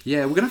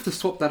 Yeah, we're gonna have to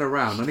swap that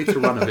around. I need to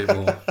run a bit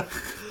more.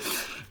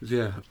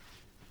 Yeah.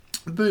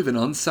 Moving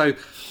on, so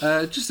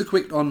just a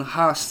quick on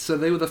Haas. So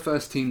they were the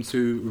first team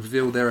to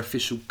reveal their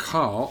official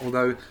car,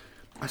 although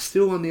I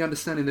still on the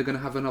understanding they're going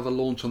to have another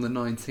launch on the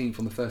 19th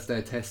on the first day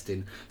of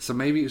testing. So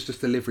maybe it's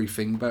just a livery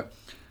thing, but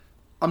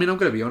I mean, I'm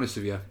going to be honest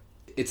with you.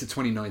 It's a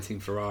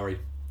 2019 Ferrari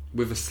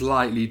with a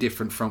slightly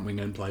different front wing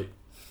end plate.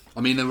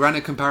 I mean, they ran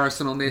a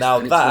comparison on this,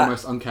 and it's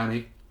almost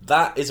uncanny.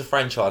 That is a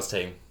franchise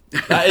team.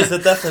 That is the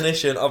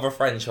definition of a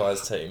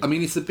franchise team. I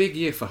mean, it's a big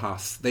year for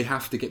Haas. They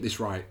have to get this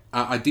right.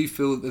 I do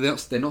feel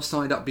that they're not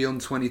signed up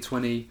beyond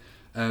 2020.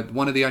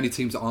 One of the only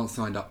teams that aren't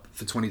signed up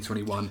for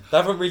 2021. They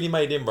haven't really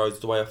made inroads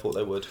the way I thought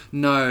they would.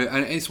 No,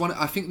 and it's one.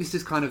 I think this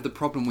is kind of the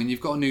problem when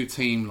you've got a new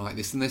team like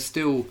this, and they're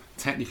still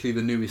technically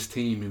the newest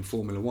team in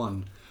Formula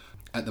 1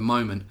 at the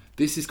moment.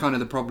 This is kind of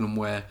the problem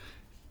where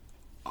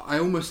I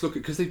almost look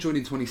at, because they joined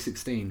in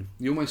 2016,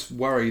 you almost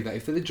worry that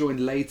if they joined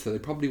later, they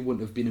probably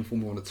wouldn't have been in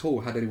Formula 1 at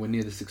all, had anywhere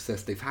near the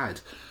success they've had.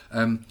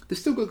 They've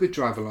still got a good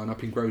driver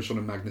lineup in Grosjean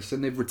and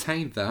Magnussen. They've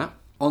retained that.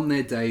 On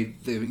their day,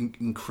 they're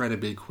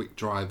incredibly quick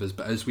drivers,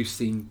 but as we've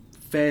seen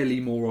fairly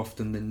more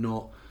often than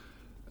not,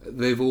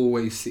 they've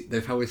always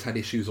had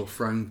issues or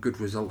thrown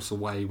good results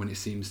away when it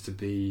seems to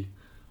be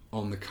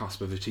on the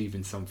cusp of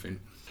achieving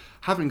something.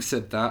 Having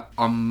said that,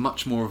 I'm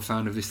much more of a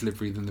fan of this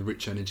livery than the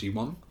Rich Energy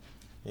one.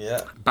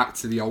 Yeah. Back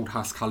to the old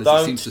Haas colours.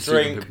 Don't it seems to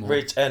drink suit a bit more.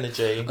 Rich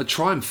Energy. I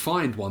try and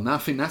find one. I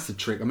think that's the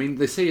trick. I mean,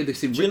 they say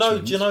this in Do you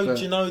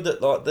know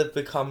that like they've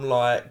become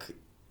like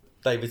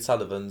David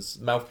Sullivan's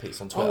mouthpiece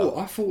on Twitter? Oh,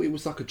 I thought it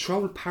was like a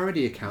troll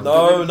parody account.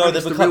 No,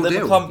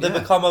 they've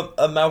become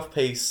a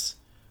mouthpiece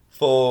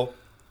for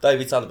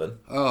David Sullivan.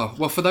 Oh,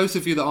 well, for those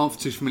of you that aren't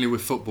too familiar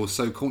with football,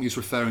 so Courtney's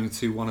referring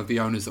to one of the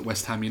owners at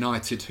West Ham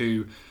United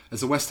who,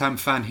 as a West Ham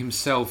fan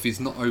himself, is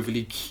not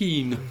overly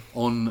keen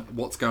on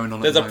what's going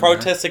on. There's a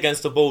protest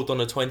against the board on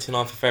the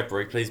 29th of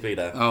February. Please be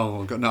there.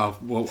 Oh God, no.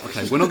 Well,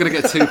 okay, we're not going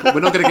to get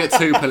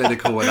too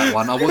political with that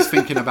one. I was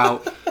thinking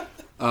about.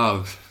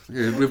 Oh,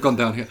 we've gone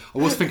down here. I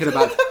was thinking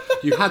about.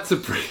 You had to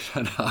bring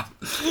that up.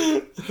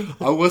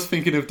 I was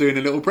thinking of doing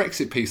a little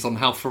Brexit piece on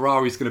how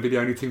Ferrari's going to be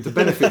the only team to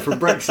benefit from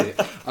Brexit,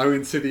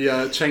 owing to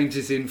the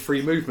changes in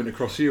free movement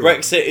across Europe.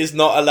 Brexit is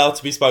not allowed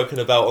to be spoken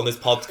about on this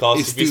podcast.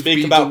 If you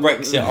speak about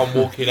Brexit, I'm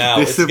walking out.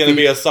 It's going to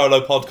be a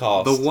solo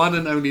podcast. The one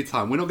and only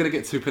time. We're not going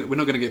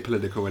to get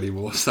political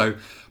anymore. So,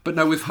 but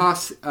no, with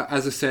Haas,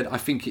 as I said, I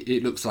think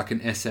it looks like an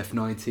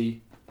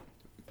SF90.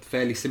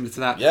 Fairly similar to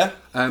that. Yeah.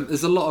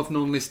 There's a lot of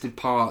non-listed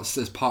parts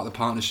as part of the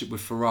partnership with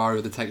Ferrari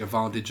that they take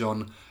advantage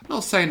on. I'm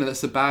not saying that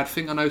that's a bad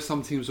thing. I know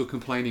some teams were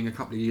complaining a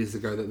couple of years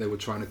ago that they were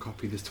trying to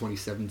copy this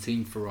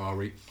 2017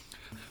 Ferrari.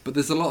 But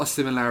there's a lot of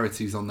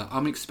similarities on that.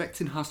 I'm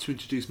expecting Haas to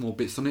introduce more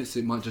bits on it, so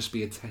it might just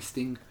be a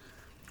testing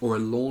or a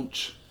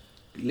launch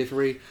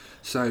livery.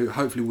 So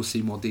hopefully we'll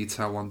see more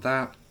detail on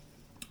that.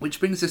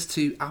 Which brings us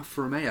to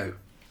Alfa Romeo.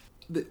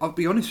 I'll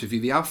be honest with you,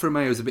 the Alfa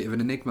Romeo is a bit of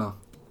an enigma.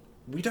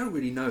 We don't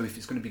really know if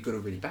it's going to be good or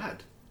really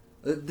bad.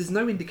 There's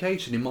no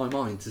indication in my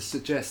mind to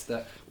suggest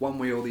that one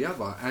way or the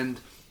other. And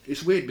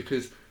it's weird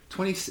because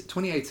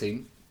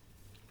 2018,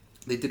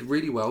 they did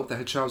really well. They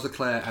had Charles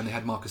Leclerc and they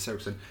had Marcus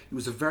Ericsson. It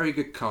was a very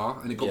good car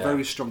and it got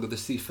very strong with the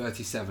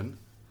C37.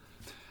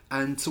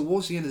 And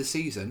towards the end of the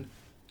season,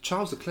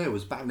 Charles Leclerc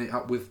was battling it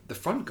up with the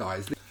front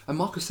guys. And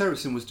Marcus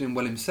Ericsson was doing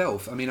well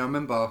himself. I mean, I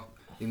remember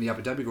in the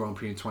Abu Dhabi Grand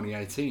Prix in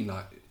 2018,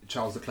 like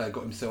Charles Leclerc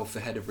got himself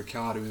ahead of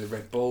Ricciardo in the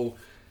Red Bull,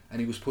 and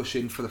he was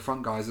pushing for the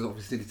front guys, and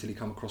obviously until he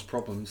come across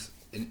problems,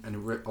 and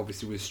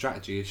obviously with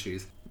strategy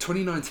issues.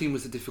 2019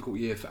 was a difficult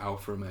year for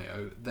Alfa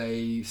Romeo.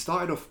 They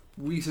started off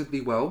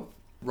reasonably well.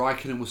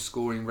 Raikkonen was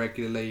scoring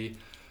regularly.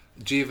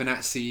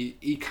 Giovinazzi,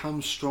 he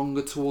comes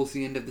stronger towards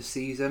the end of the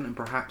season, and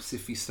perhaps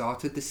if he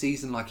started the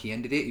season like he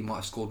ended it, he might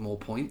have scored more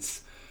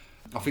points.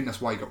 I think that's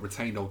why he got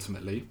retained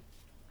ultimately.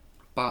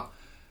 But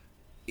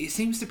it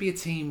seems to be a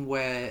team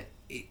where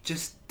it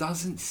just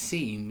doesn't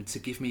seem to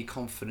give me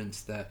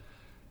confidence that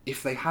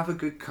if they have a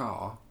good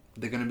car,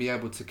 they're going to be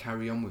able to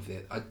carry on with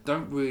it. I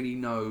don't really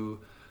know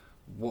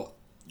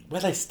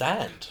where they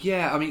stand.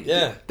 Yeah, I mean,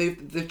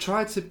 they've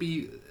tried to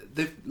be...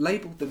 They've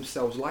labelled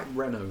themselves, like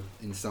Renault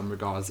in some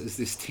regards, as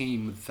this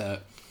team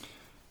that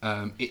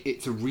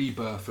it's a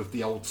rebirth of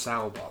the old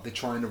Sauber. They're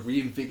trying to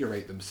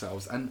reinvigorate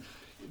themselves, and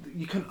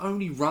you can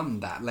only run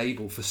that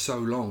label for so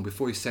long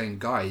before you're saying,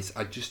 guys,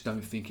 I just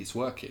don't think it's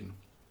working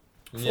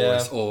for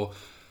us, or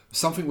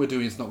something we're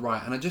doing is not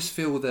right. And I just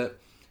feel that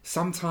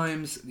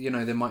sometimes, they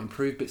might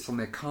improve bits on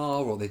their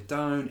car, or they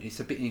don't. It's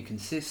a bit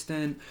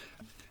inconsistent,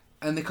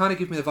 and they kind of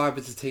give me the vibe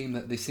as a team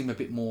that they seem a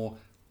bit more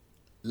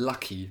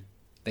lucky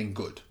than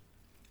good.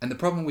 And the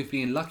problem with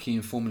being lucky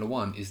in Formula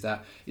 1 is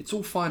that it's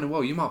all fine and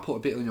well. You might put a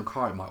bit on your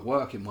car, it might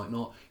work, it might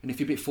not. And if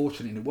you're a bit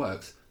fortunate and it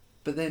works,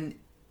 but then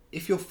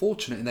if you're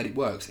fortunate in that it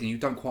works and you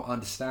don't quite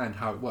understand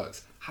how it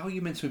works, how are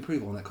you meant to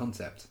improve on that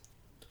concept?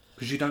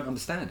 Because you don't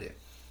understand it.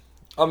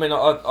 I mean,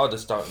 I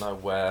just don't know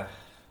where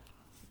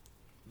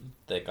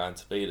they're going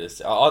to be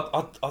this.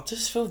 I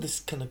just feel this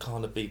can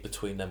kind of be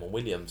between them and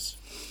Williams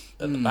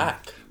at the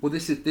back. Well,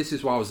 this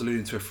is why I was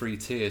alluding to a free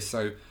tier.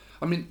 So,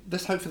 I mean,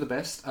 let's hope for the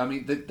best. I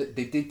mean,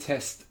 they did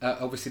test,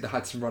 obviously they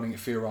had some running at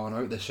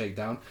Fiorano at their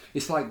shakedown.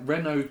 It's like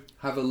Renault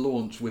have a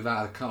launch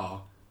without a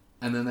car,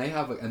 and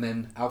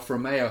then Alfa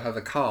Romeo have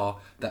a car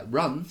that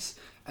runs,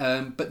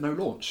 but no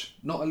launch.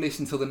 Not at least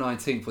until the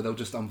 19th, where they'll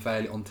just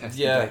unveil it on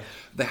testing day.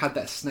 They had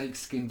that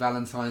snakeskin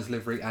Valentine's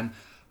livery, and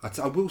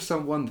I will say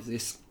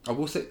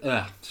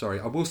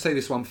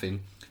this one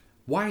thing.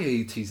 Why are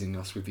you teasing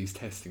us with these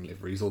testing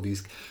liveries or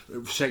these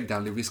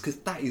shakedown liveries? Because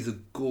that is a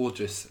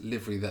gorgeous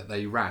livery that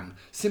they ran.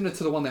 Similar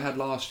to the one they had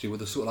last year with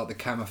the sort of like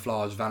the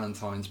camouflage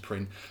Valentine's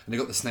print. And they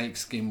got the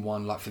snakeskin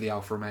one like for the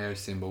Alfa Romeo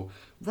symbol.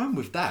 Run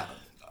with that.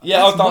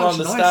 Yeah, I don't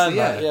understand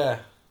that, yeah.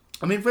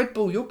 I mean, Red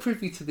Bull, you're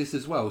privy to this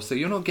as well, so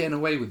you're not getting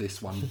away with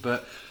this one.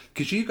 But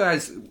because you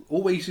guys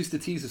always used to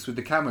tease us with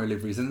the camo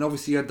liveries, and then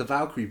obviously you had the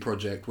Valkyrie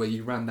project where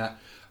you ran that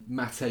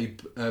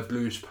matte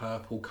bluish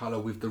purple colour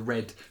with the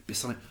red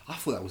bits on it. I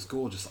thought that was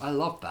gorgeous. I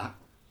love that.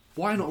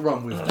 Why not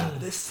run with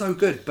that? It's so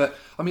good. But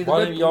I mean,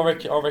 I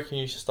reckon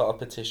you should start a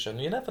petition.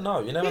 You never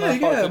know. You never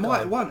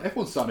know.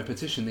 Everyone's starting a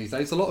petition these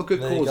days. A lot of good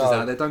causes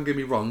out there. Don't get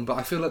me wrong, but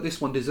I feel like this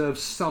one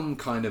deserves some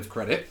kind of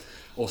credit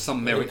or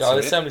some merit to it.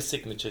 There's so many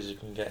signatures you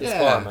can get.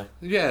 Inspire me.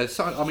 Yeah.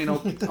 So I mean,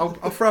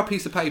 I'll throw a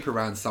piece of paper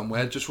around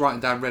somewhere, just writing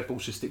down Red Bull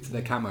should stick to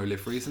their camo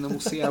liveries, and then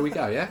we'll see how we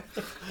go. Yeah.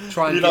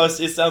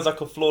 It sounds like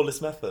a flawless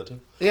method.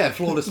 Yeah,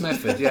 flawless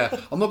method. Yeah,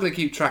 I'm not going to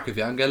keep track of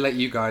it. I'm going to let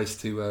you guys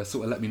to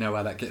sort of let me know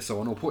how that gets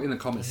on, or put it in the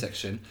comment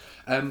section.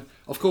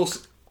 Of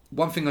course,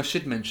 one thing I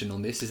should mention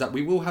on this is that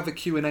we will have a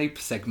Q&A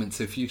segment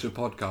to future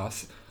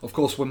podcasts. Of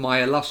course, when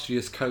my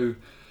illustrious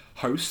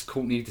co-host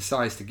Courtney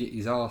decides to get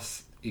his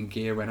ass in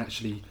gear and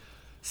actually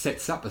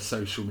sets up a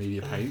social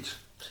media page.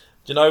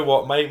 Do you know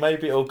what?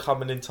 Maybe it'll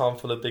come in time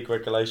for the big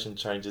regulation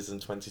changes in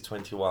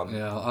 2021.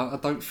 Yeah, I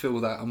don't feel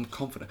that. I'm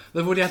confident.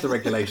 They've already had the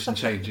regulation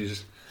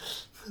changes.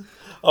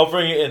 I'll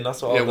bring it in,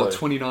 that's what I'll do.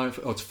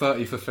 29th or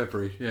 30th of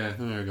February. Yeah,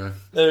 there we go.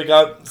 There we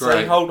go.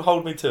 Great. So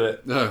hold me to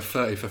it. No,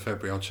 30th of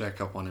February, I'll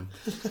check up on him.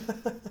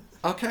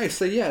 Okay,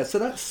 so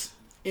that's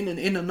in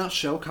a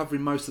nutshell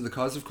covering most of the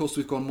cars. Of course,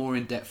 we've gone more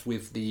in depth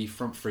with the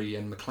front three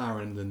and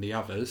McLaren than the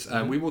others.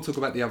 We will talk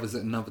about the others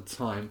at another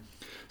time.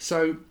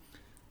 So,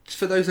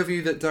 for those of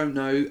you that don't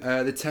know,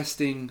 the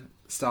testing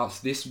starts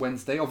this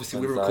Wednesday. Obviously,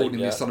 we're recording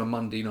this on a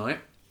Monday night.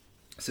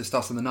 So it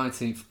starts on the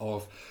 19th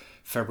of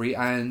February.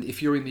 And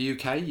if you're in the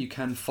UK, you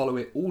can follow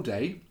it all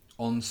day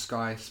on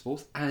Sky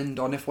Sports and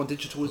on F1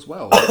 Digital as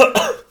well.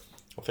 I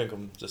think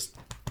I'm just...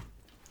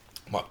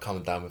 might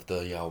come down with the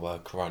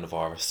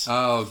coronavirus.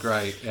 Oh,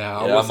 great!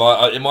 Yeah,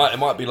 it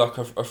might be like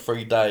a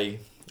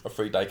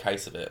 3-day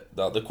case of it.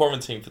 The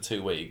quarantine for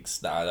 2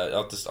 weeks.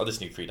 I just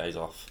need 3 days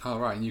off. Oh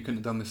right, and you couldn't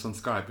have done this on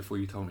Skype before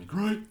you told me.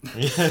 Great,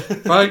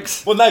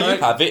 thanks. Well, now you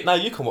have it. Now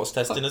you can watch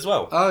testing as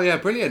well. Oh yeah,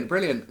 brilliant.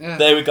 Yeah.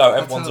 There we go.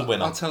 Everyone's a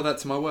winner. I'll tell that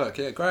to my work.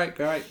 Yeah, great,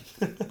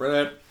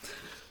 brilliant.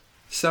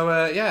 So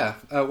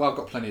well, I've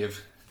got plenty of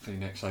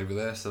Kleenex over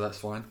there, so that's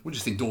fine. We're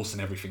just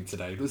endorsing everything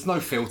today. There's no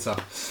filter.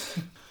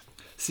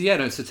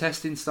 So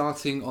testing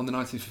starting on the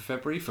 19th of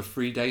February for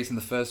 3 days in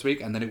the first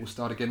week, and then it will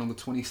start again on the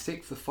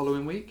 26th the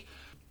following week.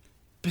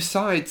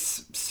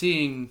 Besides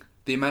seeing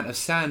the amount of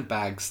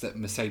sandbags that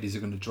Mercedes are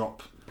going to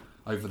drop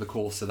over the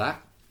course of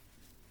that,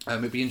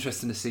 It'd be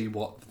interesting to see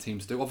what the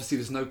teams do. Obviously,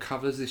 there's no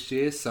covers this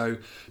year, so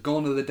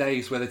gone are the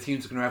days where the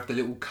teams are going to have the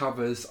little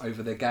covers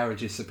over their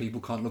garages so people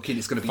can't look in.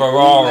 It's going to be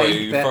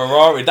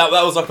Ferrari. That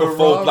was like a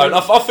full blown. I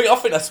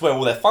think that's where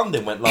all their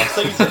funding went last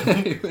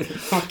season.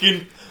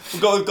 Fucking,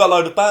 we've got a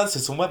load of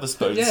bouncers and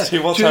Weatherspoons. Yeah.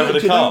 Who wants over the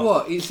do you car? know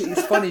what?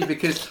 It's funny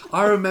because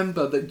I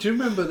remember that. Do you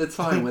remember the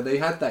time when they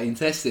had that in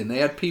testing? They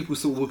had people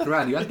sort of walking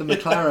around. You had the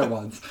McLaren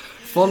ones.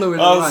 Following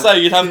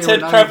you'd have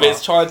Ted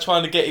Kravitz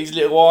trying to get his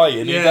little eye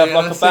in. You'd have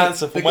like a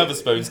bouncer from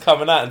Weatherspoons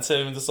coming out and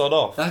telling him to sod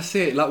off. That's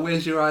it. Like,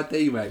 where's your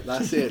ID, mate?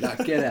 That's it.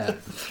 Like, get out.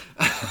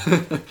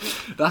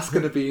 That's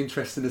going to be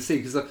interesting to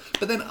see.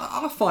 But then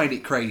I find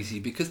it crazy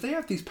because they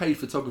have these paid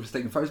photographers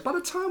taking photos. By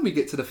the time we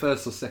get to the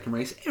first or second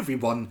race,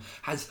 everyone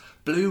has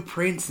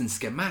blueprints and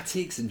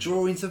schematics and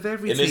drawings of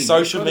everything. In this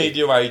social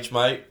media age,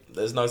 mate,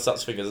 there's no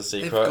such thing as a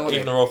secret.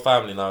 Even the royal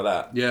family know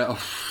that. Yeah.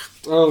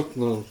 Oh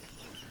no.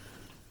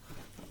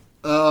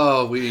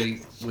 Oh, we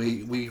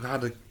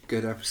had a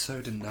good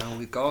episode and now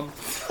we're gone.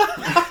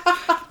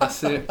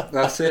 That's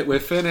it. We're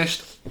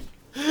finished.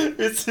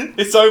 It's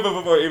over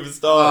before it even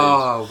started.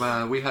 Oh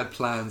man, we had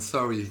plans.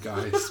 Sorry,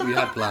 guys, we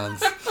had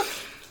plans.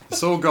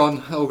 It's all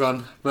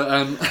gone.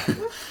 But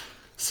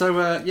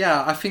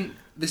yeah, I think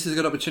this is a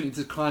good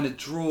opportunity to kind of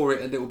draw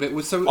it a little bit.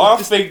 So I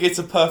think it's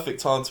a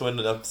perfect time to end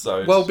an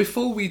episode. Well,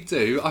 before we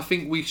do, I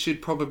think we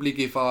should probably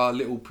give our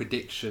little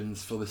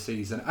predictions for the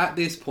season. At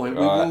this point,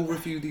 we will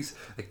review these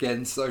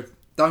again, so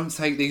don't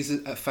take these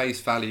at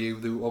face value.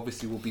 They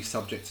obviously will be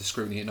subject to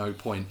scrutiny at no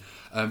point.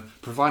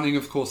 Providing,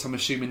 of course, I'm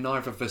assuming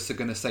neither of us are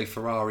going to say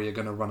Ferrari are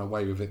going to run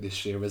away with it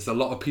this year, as a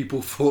lot of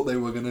people thought they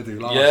were going to do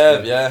last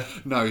year. Yeah.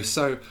 No,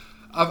 so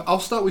I'll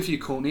start with you,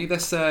 Courtney.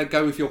 Let's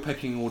go with your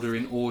pecking order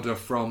in order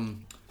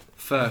from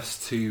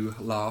first to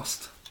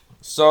last.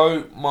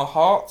 So, my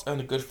heart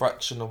and a good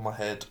fraction of my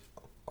head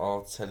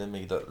are telling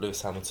me that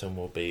Lewis Hamilton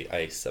will be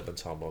a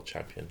 7-time world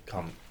champion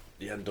come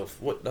the end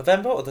of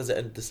November, or does it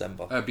end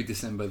December? It'll be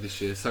December this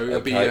year. So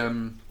it'll be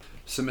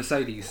some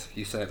Mercedes,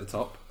 you say, at the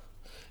top.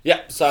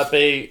 Yeah, so it'll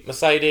be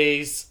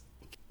Mercedes,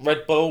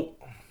 Red Bull,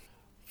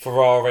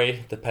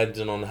 Ferrari,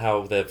 depending on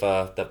how they've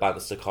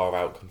balanced the car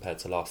out compared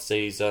to last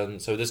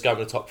season. So we're just going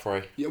with the top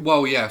three. Yeah,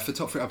 well, yeah, for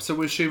top three. So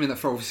we're assuming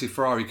that obviously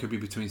Ferrari could be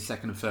between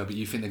second and third, but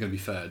you think they're going to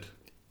be third?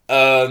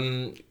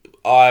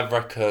 I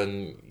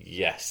reckon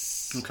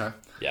yes. Okay.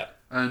 Yeah.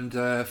 And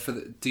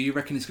do you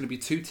reckon it's going to be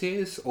 2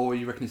 tiers, or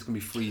you reckon it's going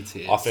to be 3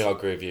 tiers? I think I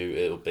agree with you.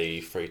 It'll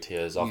be 3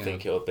 tiers. I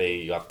think it'll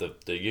be, you have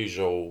the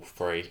usual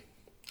 3.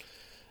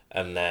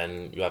 And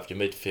then you have your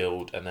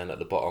midfield, and then at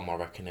the bottom, I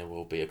reckon it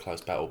will be a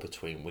close battle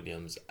between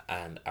Williams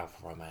and Alfa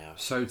Romeo.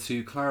 So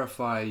to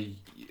clarify,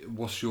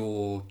 what's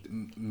your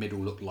middle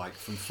look like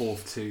from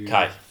 4th to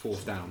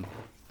 4th down?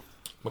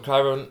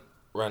 McLaren,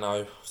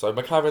 Renault. So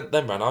McLaren,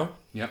 then Renault.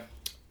 Yep.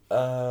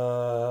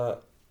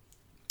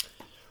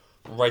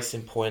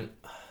 Racing Point,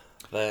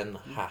 then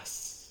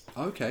Haas.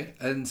 Okay,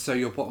 and so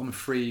your bottom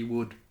 3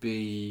 would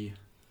be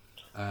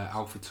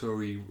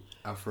AlphaTauri,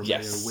 Alfa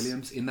Romeo,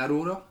 Williams, in that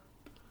order?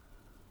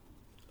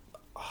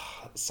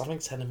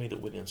 Something's telling me that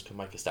Williams can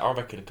make a step. I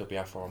reckon it could be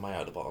Alfa Romeo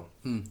at the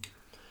bottom.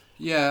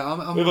 Yeah,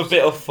 I'm with a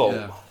bit of thought.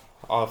 Yeah.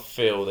 I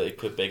feel that it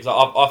could be, because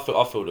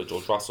I feel that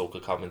George Russell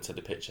could come into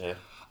the picture here.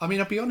 I mean,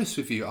 I'll be honest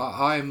with you.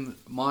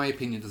 My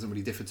opinion doesn't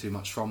really differ too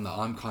much from that.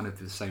 I'm kind of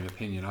the same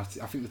opinion. I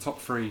think the top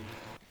 3.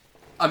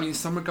 I mean, in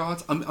some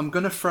regards, I'm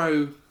going to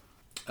throw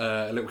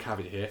a little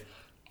caveat here.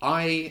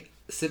 I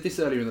said this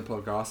earlier in the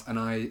podcast, and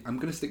I'm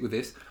going to stick with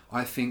this.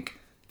 I think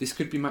this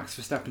could be Max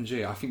Verstappen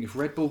G. I think if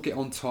Red Bull get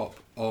on top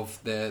of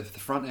the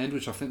front end,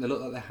 which I think they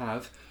look like they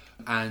have,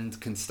 and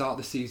can start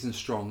the season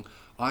strong,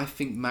 I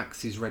think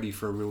Max is ready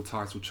for a real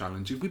title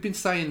challenge. We've been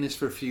saying this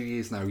for a few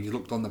years now. He's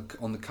looked on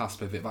the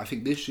cusp of it, but I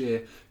think this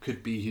year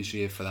could be his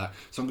year for that.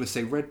 So I'm going to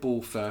say Red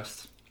Bull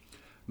first,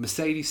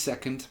 Mercedes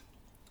second,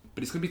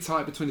 but it's going to be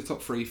tight between the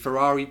top 3.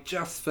 Ferrari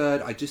just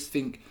third. I just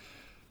think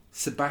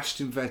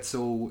Sebastian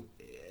Vettel,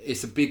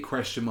 it's a big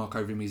question mark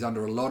over him. He's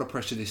under a lot of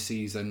pressure this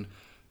season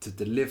to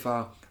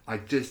deliver. I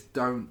just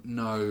don't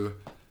know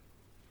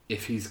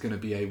if he's going to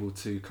be able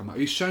to come out.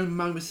 He's shown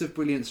moments of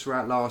brilliance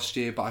throughout last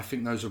year, but I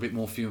think those are a bit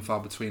more few and far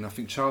between. I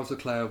think Charles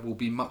Leclerc will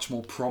be much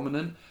more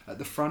prominent at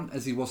the front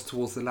as he was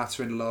towards the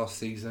latter end of last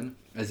season,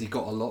 as he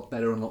got a lot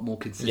better and a lot more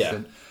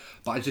consistent. Yeah.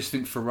 But I just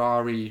think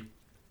Ferrari,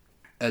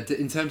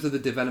 in terms of the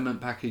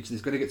development package,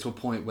 there's going to get to a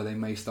point where they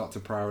may start to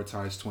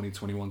prioritise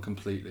 2021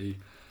 completely.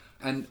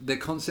 And the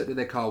concept of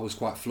their car was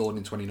quite flawed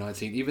in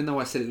 2019. Even though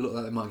I said it looked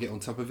like they might get on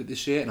top of it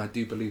this year, and I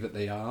do believe that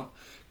they are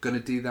going to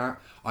do that,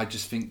 I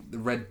just think the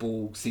Red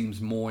Bull seems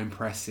more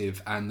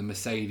impressive, and the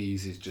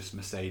Mercedes is just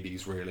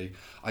Mercedes, really.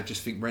 I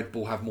just think Red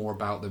Bull have more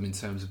about them in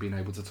terms of being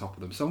able to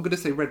topple them. So I'm going to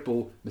say Red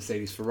Bull,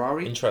 Mercedes,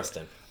 Ferrari.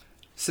 Interesting.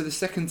 So the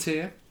second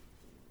tier,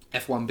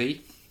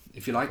 F1B,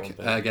 if you like.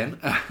 Again,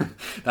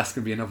 that's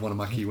going to be another one of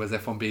my keywords,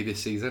 F1B this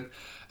season.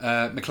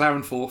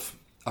 McLaren 4th.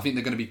 I think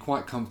they're going to be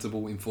quite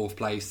comfortable in 4th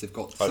place. They've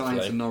got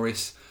Sainz and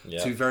Norris,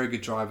 2 very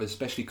good drivers,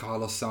 especially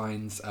Carlos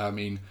Sainz. I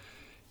mean,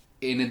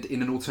 in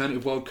an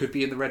alternative world could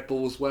be in the Red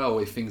Bull as well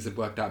if things had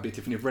worked out a bit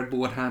different. If Red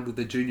Bull had handled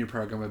their junior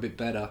program a bit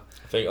better.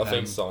 I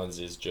think Sainz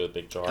is due a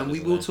big drive. And we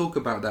will talk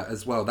about that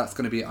as well. That's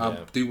going to be.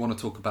 I do want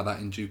to talk about that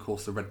in due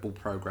course, the Red Bull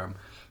program.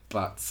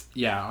 But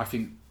yeah, I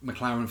think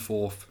McLaren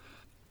fourth.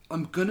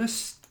 I'm gonna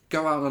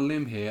go out on a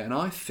limb here, and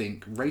I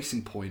think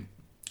Racing Point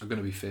are going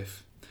to be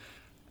fifth.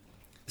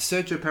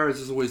 Sergio Perez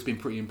has always been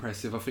pretty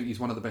impressive. I think he's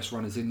one of the best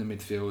runners in the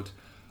midfield.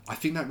 I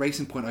think that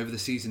Racing Point over the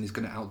season is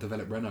going to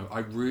outdevelop Renault. I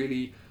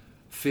really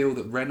feel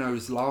that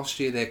Renault's last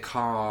year, their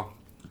car,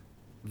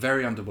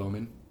 very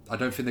underwhelming. I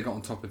don't think they got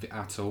on top of it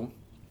at all.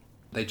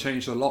 They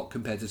changed a lot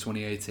compared to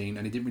 2018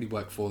 and it didn't really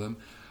work for them.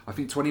 I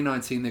think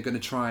 2019 they're going to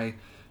try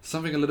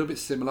something a little bit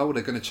similar, where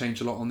they're going to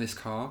change a lot on this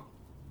car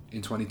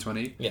in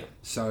 2020. Yeah.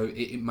 So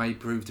it may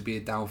prove to be a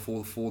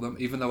downfall for them,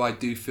 even though I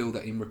do feel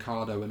that in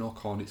Ricciardo and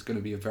Ocon it's going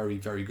to be a very,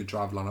 very good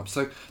driver lineup.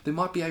 So they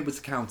might be able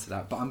to counter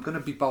that, but I'm going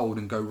to be bold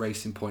and go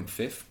Racing Point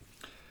fifth,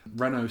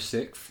 Renault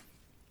sixth.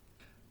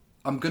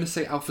 I'm going to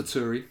say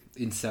AlphaTauri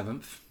in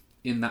seventh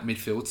in that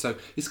midfield. So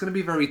it's going to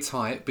be very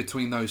tight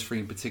between those three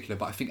in particular,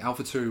 but I think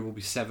AlphaTauri will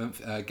be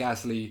seventh.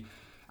 Gasly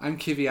and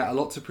Kvyat a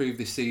lot to prove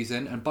this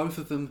season, and both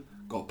of them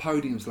got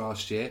podiums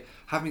last year.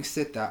 Having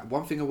said that,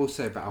 one thing I will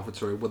say about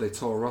AlphaTauri, well, they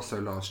Toro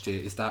Rosso last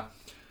year, is that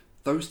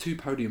those two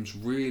podiums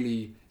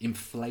really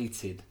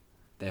inflated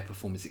their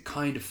performance. It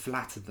kind of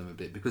flattered them a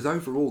bit, because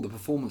overall the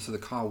performance of the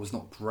car was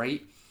not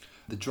great.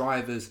 The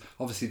drivers,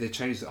 obviously they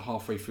changed it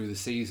halfway through the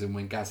season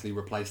when Gasly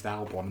replaced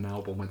Albon and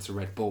Albon went to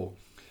Red Bull.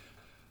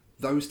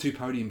 Those two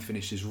podium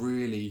finishes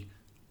really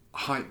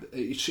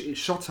it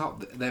shot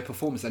up their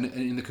performance, and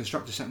in the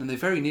constructors' and they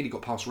very nearly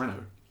got past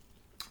Renault.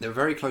 They were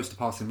very close to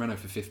passing Renault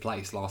for fifth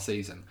place last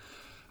season.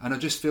 And I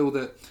just feel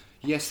that,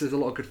 yes, there's a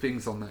lot of good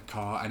things on that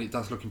car, and it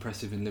does look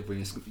impressive in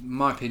livery. It's, in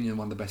my opinion,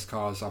 one of the best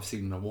cars I've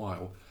seen in a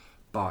while.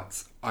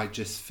 But I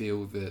just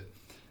feel that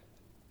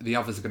the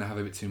others are going to have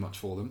a bit too much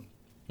for them.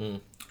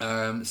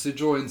 So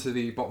draw into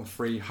the bottom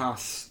three.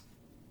 Haas,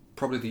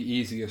 probably the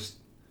easiest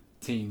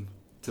team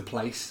to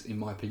place, in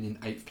my opinion,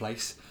 8th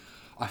place.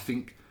 I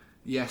think,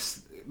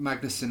 yes,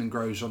 Magnussen and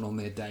Grosjean on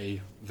their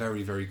day,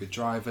 very, very good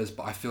drivers,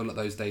 but I feel that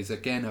those days,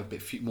 again, are a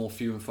bit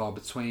few and far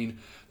between.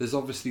 There's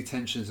obviously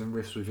tensions and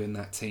rifts within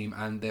that team,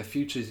 and their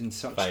future's in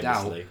such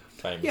doubt.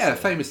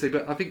 Famously,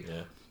 but I think...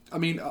 Yeah. I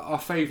mean,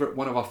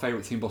 one of our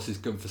favourite team bosses,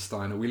 Gunther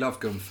Steiner. We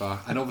love Gunther,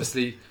 and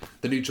obviously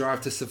the new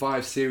Drive to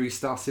Survive series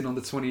starts in on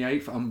the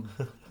 28th. I'm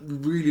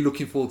really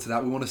looking forward to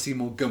that. We want to see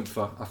more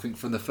Gunther. I think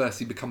from the first,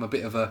 he become a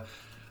bit of a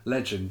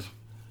legend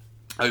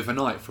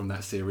overnight from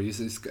that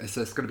series. It's going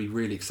to be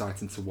really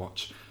exciting to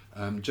watch.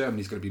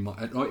 Germany's going to be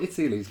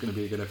Italy's going to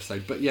be a good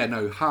episode. But yeah,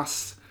 no,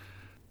 Haas,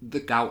 the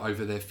doubt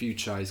over their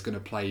future is going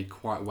to play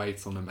quite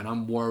weight on them, and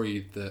I'm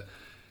worried that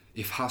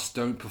if Haas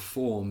don't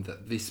perform,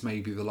 that this may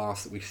be the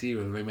last that we see of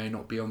them. They may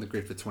not be on the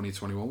grid for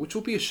 2021, which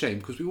will be a shame,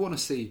 because we want to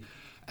see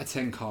a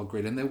 10-car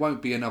grid, and there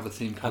won't be another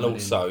team coming in.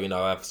 And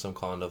also, have some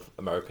kind of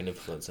American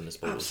influence in the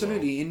sport. Absolutely,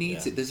 as well. It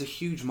needs it. There's a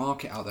huge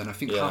market out there, and I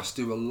think Haas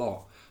do a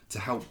lot to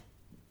help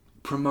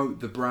promote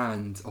the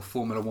brand of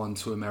Formula One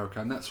to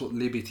America, and that's what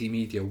Liberty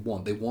Media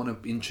want. They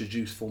want to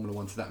introduce Formula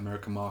One to that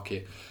American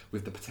market,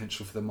 with the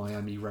potential for the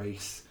Miami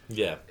race.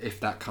 Yeah, if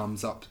that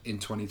comes up in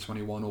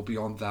 2021 or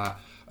beyond that.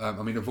 I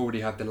mean, I've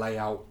already had the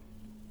layout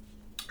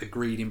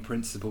agreed in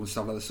principle and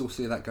stuff like that, so we'll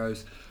see how that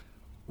goes.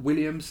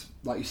 Williams,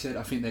 like you said,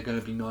 I think they're going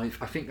to be ninth.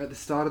 I think at the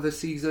start of the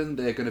season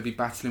they're going to be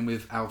battling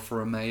with Alfa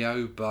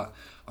Romeo, but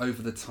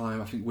over the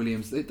time I think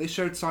Williams, they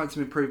showed signs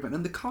of improvement,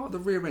 and the car at the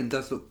rear end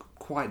does look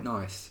quite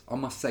nice, I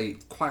must say.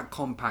 It's quite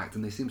compact,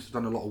 and they seem to have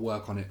done a lot of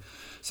work on it,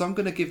 so I'm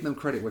going to give them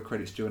credit where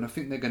credit's due, and I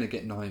think they're going to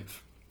get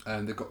ninth.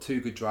 They've got two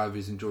good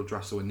drivers in George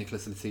Russell and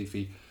Nicholas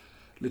Latifi.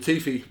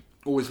 Latifi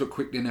always looked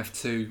quickly in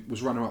F2,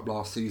 was runner-up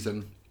last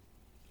season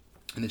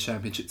in the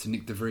championship to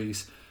Nick De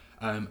Vries,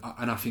 and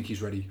I think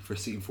he's ready for a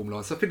seat in Formula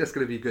 1. So I think that's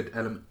going to be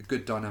a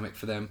good dynamic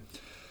for them.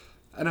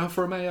 And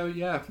Alfa Romeo,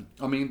 yeah,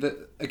 I mean,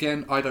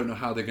 again, I don't know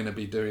how they're going to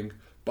be doing,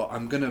 but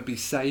I'm going to be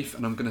safe,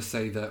 and I'm going to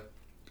say that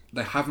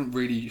they haven't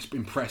really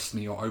impressed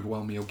me or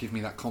overwhelmed me or give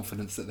me that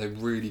confidence that they're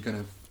really going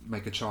to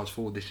make a charge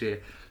forward this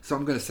year. So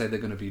I'm going to say they're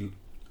going to be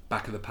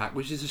back of the pack,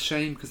 which is a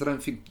shame, because I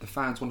don't think the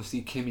fans want to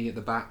see Kimi at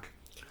the back.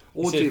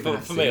 Or see,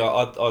 for me,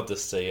 I'd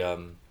just see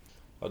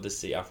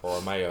Alfa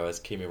Romeo as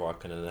Kimi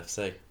Raikkonen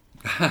FC.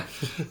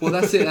 Well,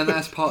 that's it, and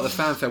that's part of the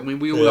fan fare. I mean,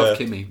 we all love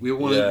Kimi. We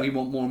want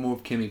more and more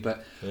of Kimi,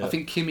 but I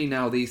think Kimi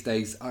now these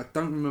days, I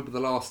don't remember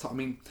the last time. I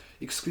mean,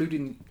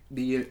 excluding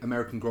the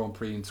American Grand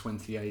Prix in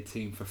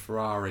 2018 for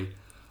Ferrari,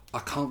 I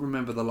can't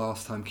remember the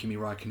last time Kimi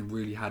Raikkonen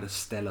really had a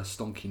stellar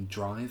stonking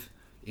drive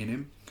in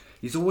him.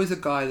 He's always a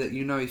guy that,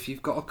 if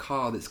you've got a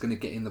car that's going to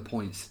get in the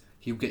points,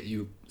 he'll get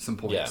you some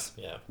points.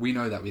 Yeah. We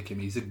know that with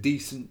Kimi. He's a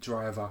decent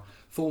driver,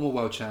 former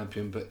world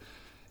champion, but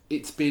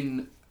it's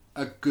been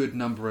a good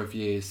number of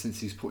years since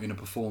he's put in a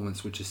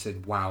performance which has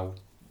said, wow,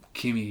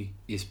 Kimi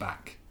is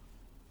back.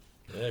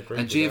 Yeah,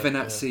 and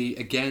Giovinazzi,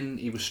 again,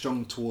 he was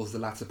strong towards the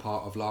latter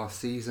part of last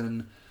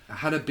season.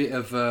 Had a bit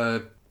of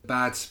a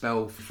bad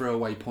spell,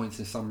 throwaway points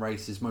in some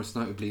races, most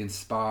notably in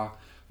Spa,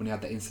 when he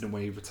had that incident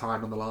where he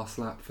retired on the last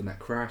lap from that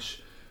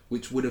crash,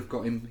 which would have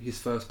got him his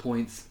first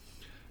points.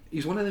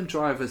 He's one of them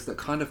drivers that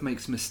kind of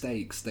makes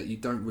mistakes that you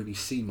don't really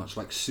see much,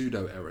 like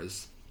pseudo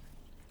errors.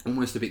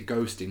 Almost a bit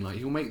ghosting. Like,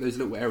 he'll make those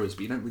little errors,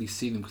 but you don't really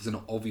see them because they're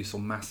not obvious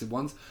or massive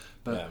ones.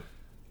 But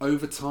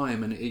over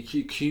time, and if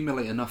you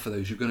accumulate enough of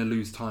those, you're going to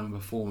lose time and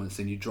performance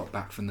and you drop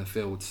back from the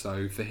field.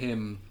 So for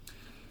him,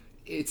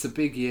 it's a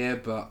big year,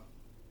 but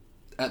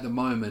at the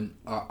moment,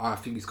 I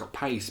think he's got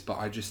pace, but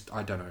I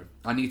don't know.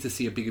 I need to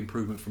see a big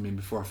improvement from him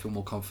before I feel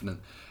more confident.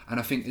 And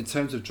I think in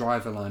terms of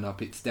driver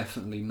lineup, it's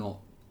definitely not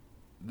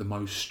the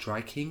most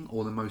striking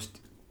or the most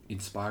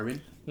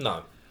inspiring.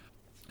 No.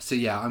 So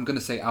yeah, I'm going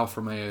to say Alfa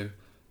Romeo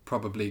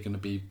probably going to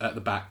be at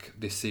the back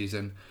this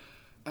season.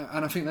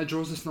 And I think that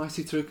draws us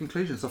nicely to a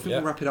conclusion. So I think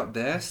we'll wrap it up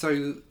there.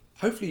 So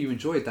hopefully you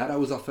enjoyed that. That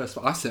was our first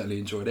one. I certainly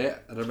enjoyed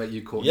it. I don't know about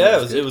you, Courtney. Yeah,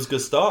 it was a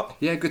good start.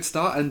 Yeah, good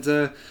start.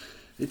 And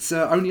it's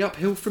only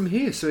uphill from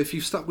here. So if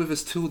you've stuck with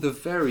us till the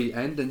very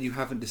end and you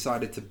haven't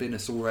decided to bin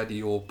us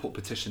already or put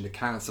petition to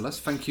cancel us,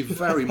 thank you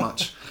very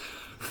much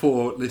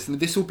for listening.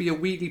 This will be a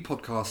weekly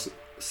podcast.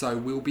 So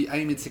we'll be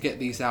aiming to get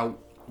these out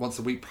once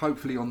a week,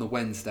 hopefully on the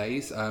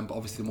Wednesdays. But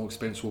obviously the more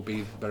experience will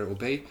be, the better it will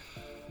be.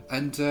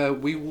 And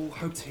we will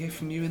hope to hear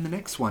from you in the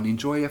next one.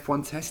 Enjoy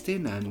F1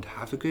 testing and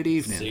have a good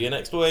evening. See you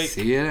next week.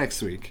 See you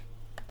next week.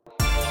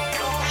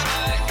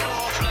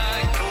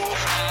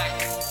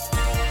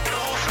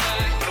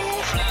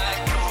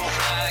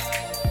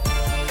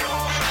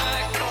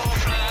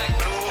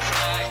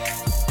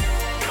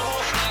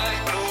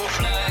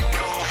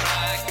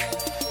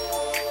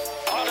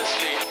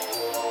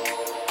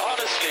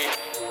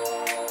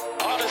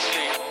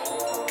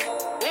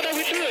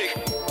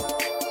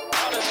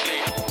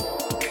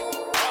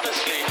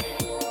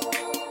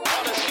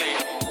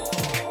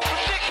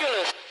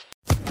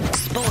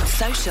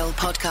 Social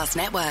Podcast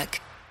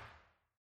Network.